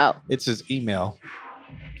it is. Oh, it's his email.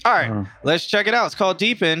 All right, let's check it out. It's called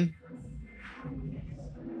Deepen.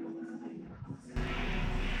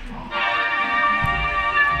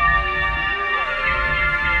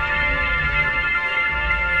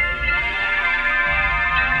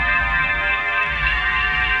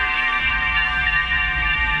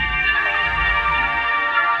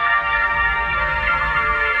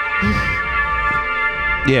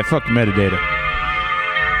 Yeah, fuck metadata.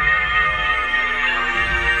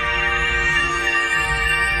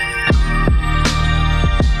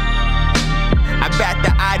 I bat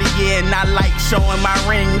the Audi, and I like showing my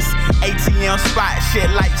rings. ATM spot, shit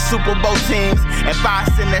like Super Bowl teams. If I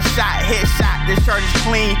send a shot, headshot, the shirt is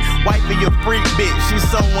clean. Wifey your freak bitch, she's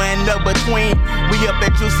somewhere in the between. We up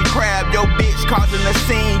at Juicy Crab, your bitch causing a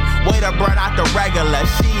scene. Waiter brought out the regular,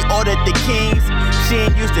 she ordered the kings. She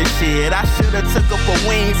ain't used to shit, I should've took her for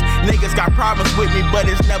wings. Niggas got problems with me, but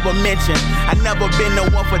it's never mentioned. I never been the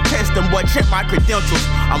one for testing, boy, check my credentials.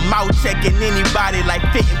 I'm out checking anybody like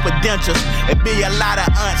fitting for dentures. It be a lot of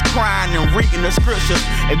aunts crying and reading the scriptures.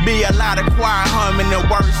 It be a lot of choir humming the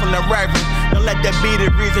words from the reverend. Don't let that be the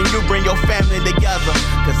reason you bring your family together.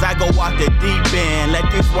 Cause I go off the deep end, let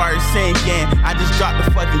this word sink in. I just dropped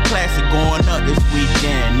the fucking classic going up this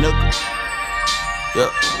weekend, nigga.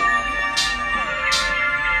 Yup.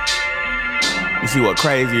 You see what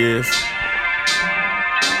crazy is?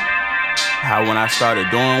 How when I started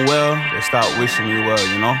doing well, they start wishing me well,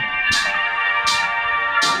 you know?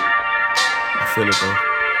 I feel it though.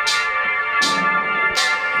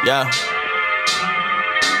 Yeah.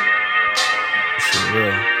 Shit real.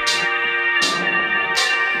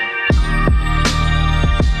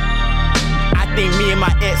 I think me and my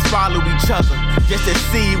ex follow each other just to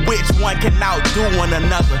see which one can outdo one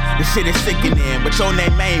another. The shit is sickening, but your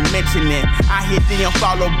name ain't mentioning. I hit the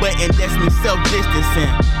unfollow button, that's me self-distancing.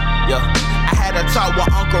 Yeah. I had a talk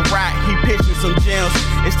with Uncle Rock, he pitched me some gems.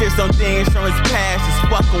 It's just some things from his past is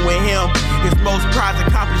fucking with him. His most prized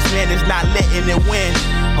accomplishment is not letting it win.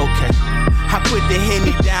 Okay. I put the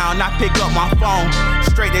Henny down, I pick up my phone.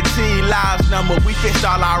 Straight to T Live's number, we fixed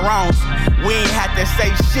all our wrongs. We ain't had to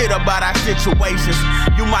say shit about our situations.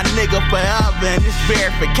 You my nigga forever and this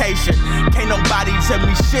verification. Can't nobody tell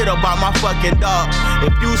me shit about my fucking dog.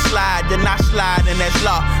 If you slide, then I slide and that's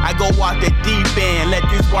law. I go off the deep end, let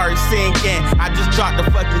this word sink in. I just dropped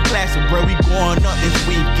the fucking classic, bro, we going up this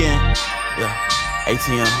weekend. Yeah.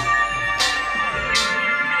 ATM.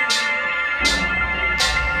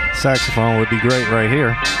 Saxophone would be great right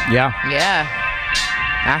here. Yeah. Yeah.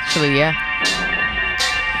 Actually, yeah.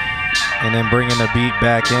 And then bringing the beat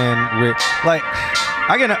back in with like,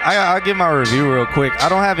 I'll give my review real quick. I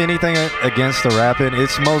don't have anything against the rapping.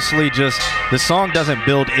 It's mostly just the song doesn't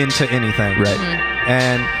build into anything. Right.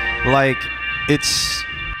 And like it's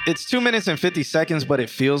 2 minutes and 50 seconds, but it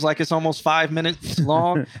feels like it's almost 5 minutes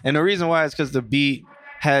long. And the reason why is because the beat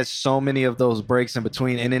has so many of those breaks in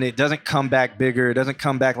between, and then it doesn't come back bigger. It doesn't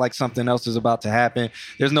come back like something else is about to happen.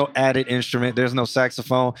 There's no added instrument. There's no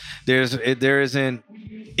saxophone. There isn't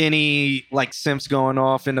any like synths going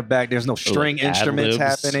off in the back. There's no string instruments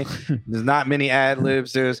happening. There's not many ad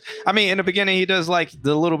libs. In the beginning he does like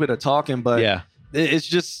the little bit of talking, but yeah, it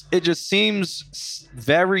just seems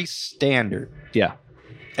very standard. Yeah.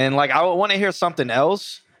 And like I would want to hear something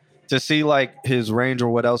else to see like his range or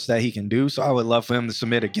what else that he can do. So I would love for him to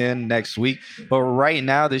submit again next week. But right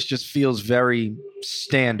now, this just feels very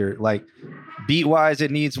standard. Like beat wise,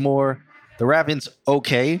 it needs more. The rapping's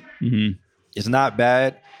okay. Mm-hmm. It's not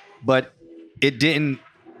bad, but it didn't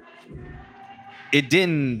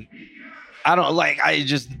didn't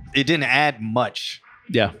add much.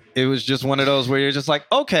 Yeah. It was just one of those where you're just like,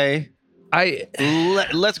 okay,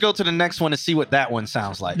 let's go to the next one and see what that one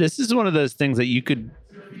sounds like. This is one of those things that you could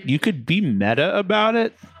be meta about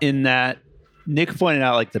it, in that Nick pointed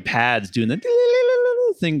out like the pads doing the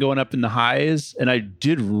thing going up in the highs, and I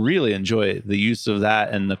did really enjoy the use of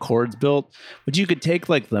that and the chords built. But you could take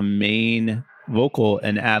like the main vocal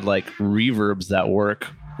and add like reverbs that work,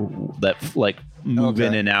 that like move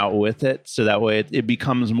in and out with it, so that way it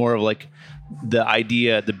becomes more of like the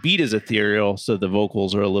idea. The beat is ethereal, so the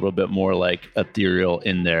vocals are a little bit more like ethereal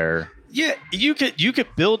in there. Yeah, you could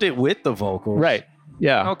build it with the vocals, right?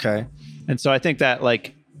 Yeah. Okay. And so I think that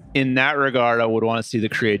like in that regard, I would want to see the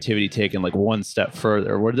creativity taken like one step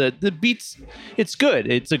further, where the beats, it's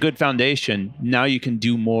good. It's a good foundation. Now you can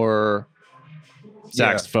do more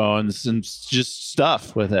saxophones and just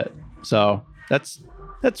stuff with it. So that's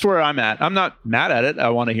where I'm at. I'm not mad at it. I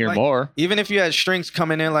want to hear more. Even if you had strings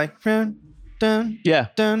coming in like dun, dun, yeah,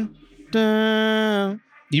 dun, dun,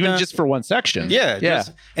 even dun. Just for one section. Yeah.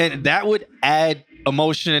 And that would add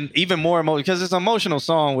emotion, even more emotion, because it's an emotional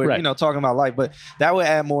song with talking about life, but that would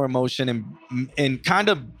add more emotion and kind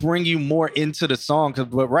of bring you more into the song.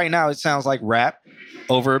 But right now it sounds like rap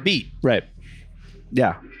over a beat. Right.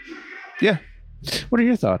 Yeah. What are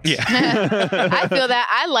your thoughts? Yeah. I feel that.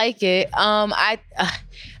 I like it.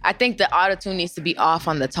 I think the autotune needs to be off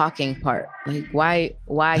on the talking part. Like why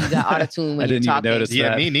you got autotune when you're talking? I didn't even notice that.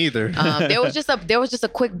 Yeah, me neither. There was just a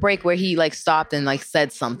quick break where he like stopped and like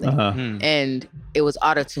said something, and it was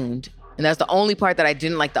autotuned. And that's the only part that I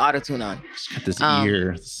didn't like the autotune on. Just got this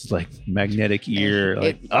ear, this like magnetic ear,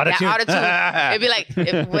 like autotune. It'd be like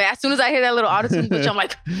as soon as I hear that little autotune, which I'm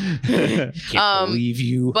like, can't believe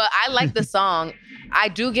you. But I like the song. I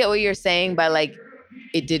do get what you're saying by like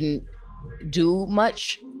it didn't do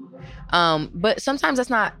much, but sometimes that's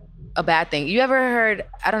not a bad thing. You ever heard?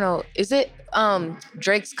 I don't know. Is it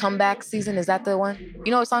Drake's Comeback Season? Is that the one?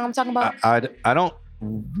 You know what song I'm talking about? I don't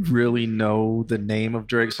really know the name of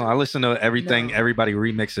Drake's song. I listen to everything everybody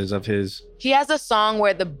remixes of his. He has a song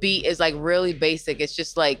where the beat is like really basic. It's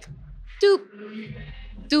just like doop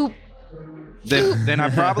doop. Then I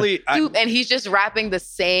probably doop, and he's just rapping the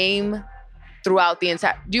same throughout the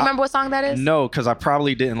entire. Do you remember what song that is? No, because I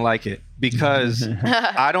probably didn't like it because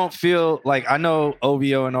I don't feel like, I know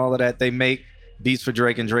OVO and all of that, they make beats for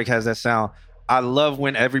Drake and Drake has that sound. I love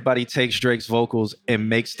when everybody takes Drake's vocals and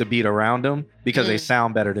makes the beat around them because they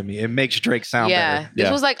sound better to me. It makes Drake sound better. This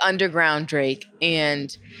was like underground Drake.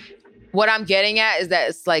 And what I'm getting at is that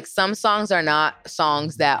it's like some songs are not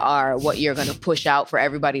songs that are what you're going to push out for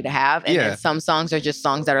everybody to have. And then some songs are just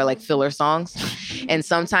songs that are like filler songs. And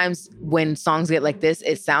sometimes when songs get like this,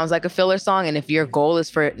 it sounds like a filler song. And if your goal is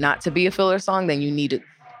for it not to be a filler song, then you need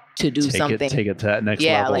to do something. Take it to that next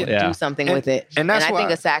level. Like do something with it. And that's I why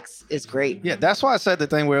think a sax is great. Yeah, that's why I said the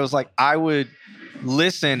thing where it was like, I would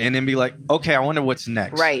listen and then be like, okay, I wonder what's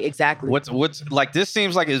next. Right, exactly. What's like, this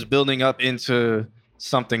seems like it's building up into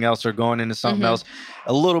something else or going into something else.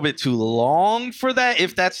 A little bit too long for that,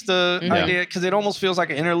 if that's the idea, because it almost feels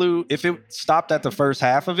like an interlude. If it stopped at the first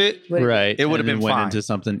half of it, right, it would have been went fine. Into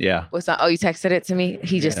something. Yeah. What's that? Oh, you texted it to me?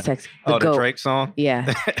 He just texted. The Drake song?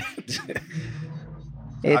 Yeah.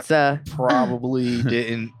 It's probably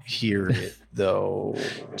didn't hear it though.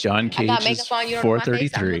 John Cage's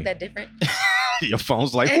 433. That different. Your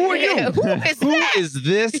phone's like, who are you? Who is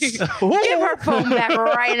this? Give her phone back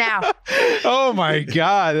right now. Oh my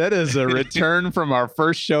God. That is a return from our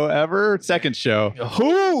first show ever. Second show.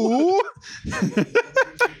 Who?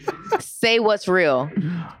 Say what's real.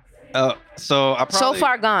 So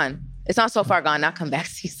far gone. It's not so far gone. Now come back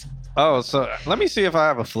season. Oh, so let me see if I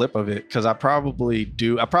have a flip of it, because I probably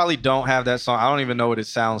do. I probably don't have that song. I don't even know what it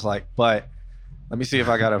sounds like, but let me see if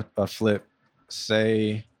I got a flip.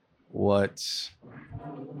 Say what?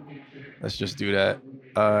 Let's just do that.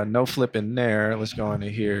 No flip in there. Let's go into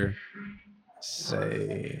here.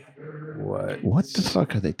 Say what? What the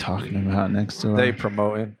fuck are they talking about next door? They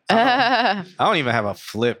promoting. I don't even have a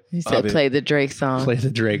flip. He said, "Play the Drake song." Play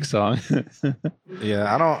the Drake song.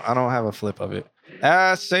 Yeah, I don't have a flip of it.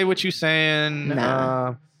 Say what you saying.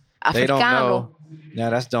 Nah. They don't Africano. know.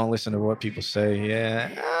 Yeah, that's don't listen to what people say.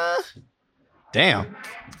 Yeah. Damn.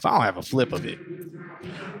 If I don't have a flip of it.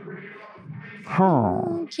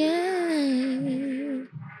 I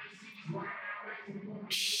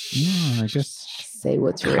guess say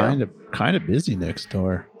what's real. Kind of busy next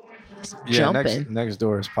door. Yeah, next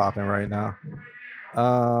door is popping right now.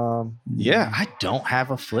 Yeah, I don't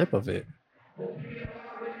have a flip of it.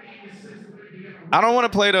 I don't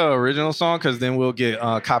want to play the original song because then we'll get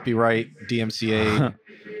copyright DMCA.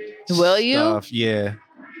 Will you? Stuff. Yeah.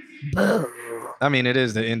 I mean, it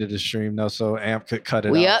is the end of the stream, though, so Amp could cut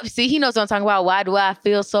it out. See, he knows what I'm talking about. Why do I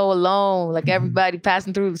feel so alone? Like everybody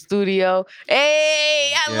passing through the studio.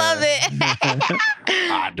 Hey, I love it.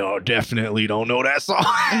 I definitely don't know that song.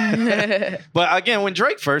 But again, when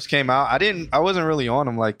Drake first came out, I wasn't really on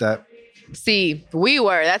him like that. See, we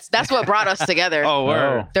were. That's what brought us together. Oh,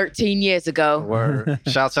 word. 13 years ago. Word.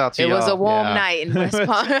 Shouts out to it y'all. It was a warm night in West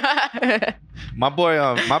Palm. My boy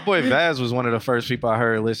Vaz was one of the first people I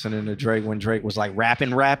heard listening to Drake when Drake was like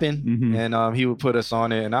rapping, and he would put us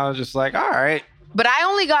on it, and I was just like, all right. But I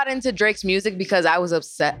only got into Drake's music because I was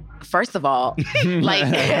upset. First of all, like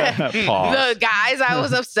the guys I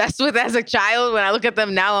was obsessed with as a child. When I look at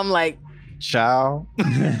them now, I'm like, child.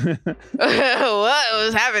 What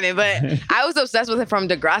was happening? But I was obsessed with it from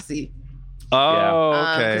Degrassi.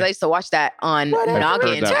 Oh, okay. Because I used to watch that on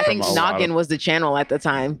Noggin. I think Noggin was the channel at the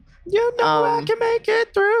time. You know I can make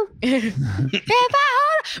it through.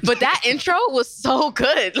 But that intro was so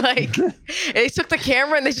good. Like they took the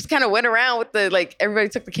camera and they just kind of went around with the like. Everybody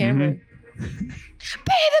took the camera. Be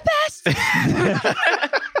the best.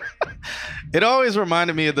 It always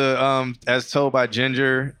reminded me of the As Told by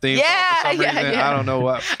Ginger theme song for some reason. I don't know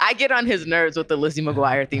what. I get on his nerves with the Lizzie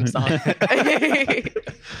McGuire theme song.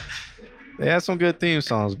 They had some good theme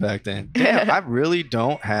songs back then. Damn, I really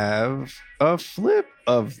don't have a flip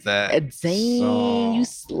of that song. You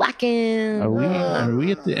slacking. Are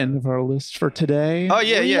we at the end of our list for today? Oh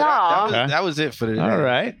yeah. That was it for today. All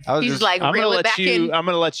right. He's like, I'm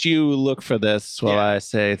gonna let you look for this while I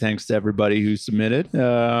say thanks to everybody who submitted.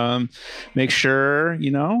 Make sure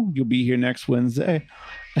you'll be here next Wednesday.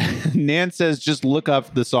 Nan says just look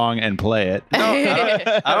up the song and play it. No,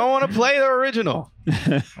 I don't want to play the original.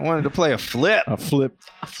 I wanted to play a flip. A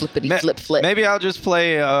flippity flip. Maybe I'll just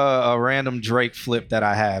play a random Drake flip that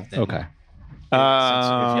I have. Then. Okay. If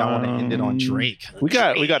y'all want to end it on Drake. We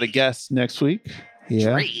got a guest next week.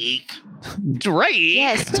 Yeah. Drake.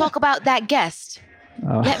 Yes, talk about that guest.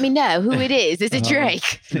 Let me know who it is. Is it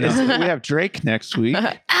Drake? We have Drake next week.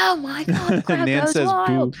 Oh my God. Nan says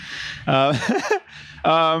wild. boo.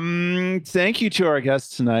 Thank you to our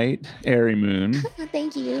guest tonight, Ari Moon.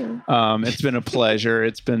 Thank you. It's been a pleasure.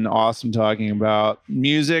 It's been awesome talking about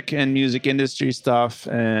music and music industry stuff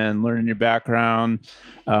and learning your background.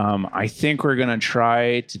 I think we're going to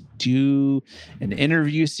try to do an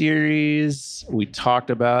interview series. We talked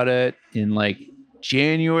about it in like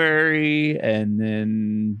January, and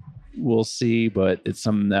then we'll see, but it's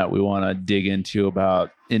something that we want to dig into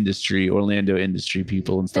about Orlando industry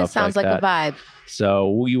people and stuff like that. Sounds like a vibe.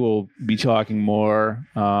 So we will be talking more.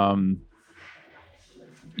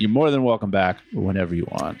 You're more than welcome back whenever you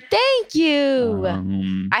want. Thank you.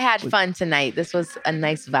 I had fun tonight. This was a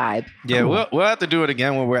nice vibe. Yeah, we'll have to do it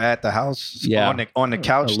again when we're at the house. Yeah. On the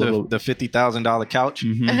couch, the $50,000 couch.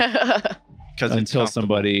 Until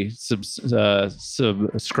somebody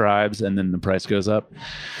subscribes and then the price goes up.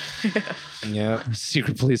 Yeah.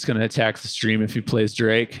 Secret Police going to attack the stream if he plays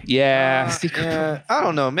Drake. Yeah. I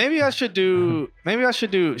don't know. Maybe I should do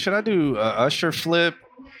should I do Usher flip?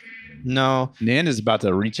 No. Nan is about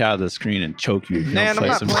to reach out of the screen and choke you. Nan, I'm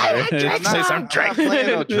not playing Drake.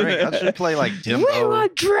 No Drake. I should play like Dimbo. We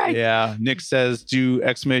want Drake. Yeah. Nick says do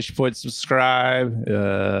 !subscribe.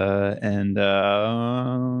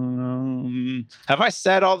 Have I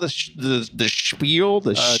said all the spiel,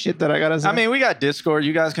 the shit that I gotta say? I mean, we got Discord.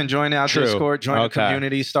 You guys can join our Discord, join the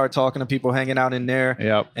community, start talking to people, hanging out in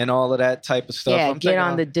there, and all of that type of stuff. Yeah, get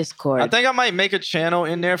on the Discord. I think I might make a channel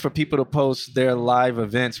in there for people to post their live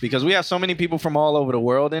events because we have so many people from all over the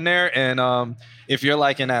world in there. And if you're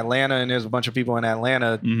like in Atlanta and there's a bunch of people in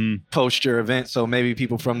Atlanta, post your event so maybe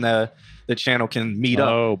people from the channel can meet up.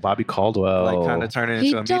 Oh, Bobby Caldwell. Like kind of turn it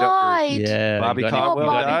into a meetup group. Yeah. Bobby Caldwell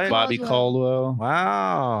died? Bobby Caldwell.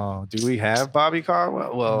 Wow. Do we have Bobby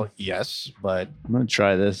Caldwell? Well, yes, but I'm going to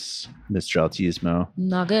try this, Mr. Altismo.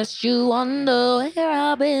 I guess you wonder where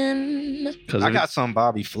I've been. I got some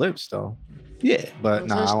Bobby flips, though. Yeah. But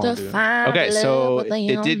I won't do it. Okay, so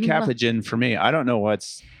it did Capagen for me. I don't know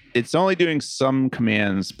what's... It's only doing some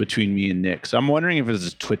commands between me and Nick. So I'm wondering if it's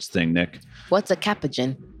a Twitch thing, Nick. What's a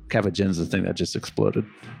Capagen? Capagen's the thing that just exploded.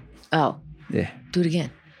 Oh. Yeah. Do it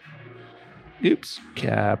again. Oops.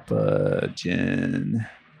 Capagen.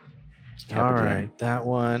 All right. That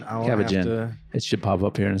one. I will have to... It should pop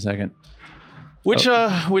up here in a second.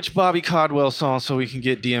 Which Bobby Caldwell song so we can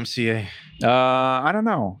get DMCA? I don't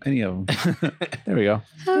know. Any of them. There we go.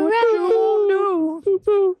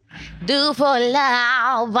 Do for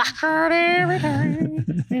love. I heard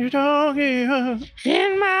everything you're talking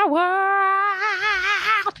in my world.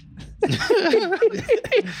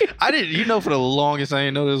 I didn't, for the longest, I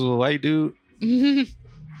didn't know this was a white dude.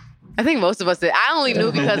 I think most of us did. I only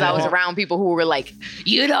knew because I was around people who were like,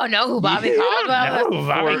 you don't know who Bobby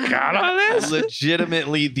Caldwell is?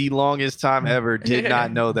 Legitimately the longest time ever. Did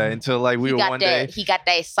not know that until like we were one day. He got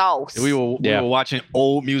that sauce. We were watching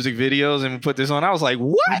old music videos and we put this on. I was like,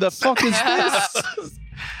 what the fuck is this?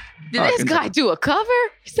 Did this guy do a cover?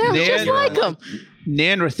 He sounds just like him.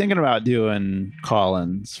 Nan, we're thinking about doing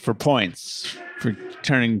call-ins for points, for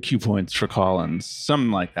turning Q points for call-ins,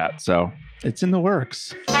 something like that. So it's in the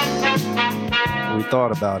works. We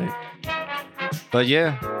thought about it. But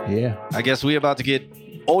yeah. I guess we about to get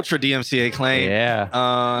ultra DMCA claim. Yeah.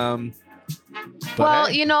 Well,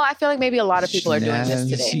 I feel like maybe a lot of people are doing this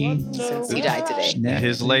today since he died today.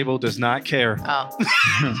 His label does not care. Oh.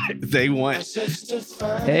 They want.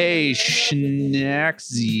 Hey, Schnaxzy.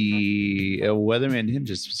 Weatherman didn't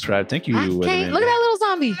just subscribe. Thank you, Weatherman. Look at that little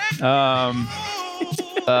zombie.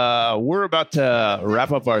 We're about to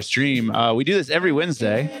wrap up our stream. We do this every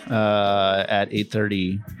Wednesday at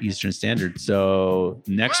 8:30 Eastern Standard. So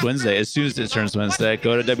next Wednesday, as soon as it turns Wednesday,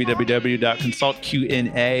 go to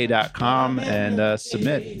www.consultqna.com and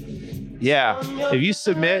submit. Yeah, if you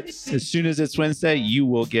submit as soon as it's Wednesday, you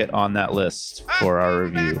will get on that list for our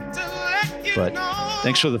review. But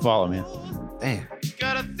thanks for the follow, man. Damn.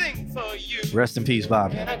 Rest in peace,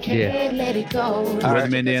 Bobby. Yeah.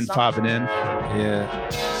 Weatherman in, popping in.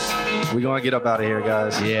 Yeah. We're going to get up out of here,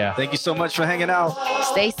 guys. Yeah. Thank you so much for hanging out.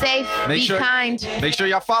 Stay safe. Be kind. Make sure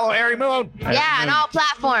y'all follow Ari Moon. Yeah, on all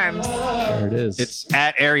platforms. There it is. It's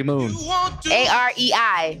at Ari Moon.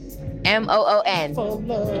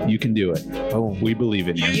 AREIMOON. You can do it. Boom. We believe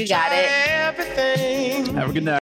in you. You got it. Have a good night.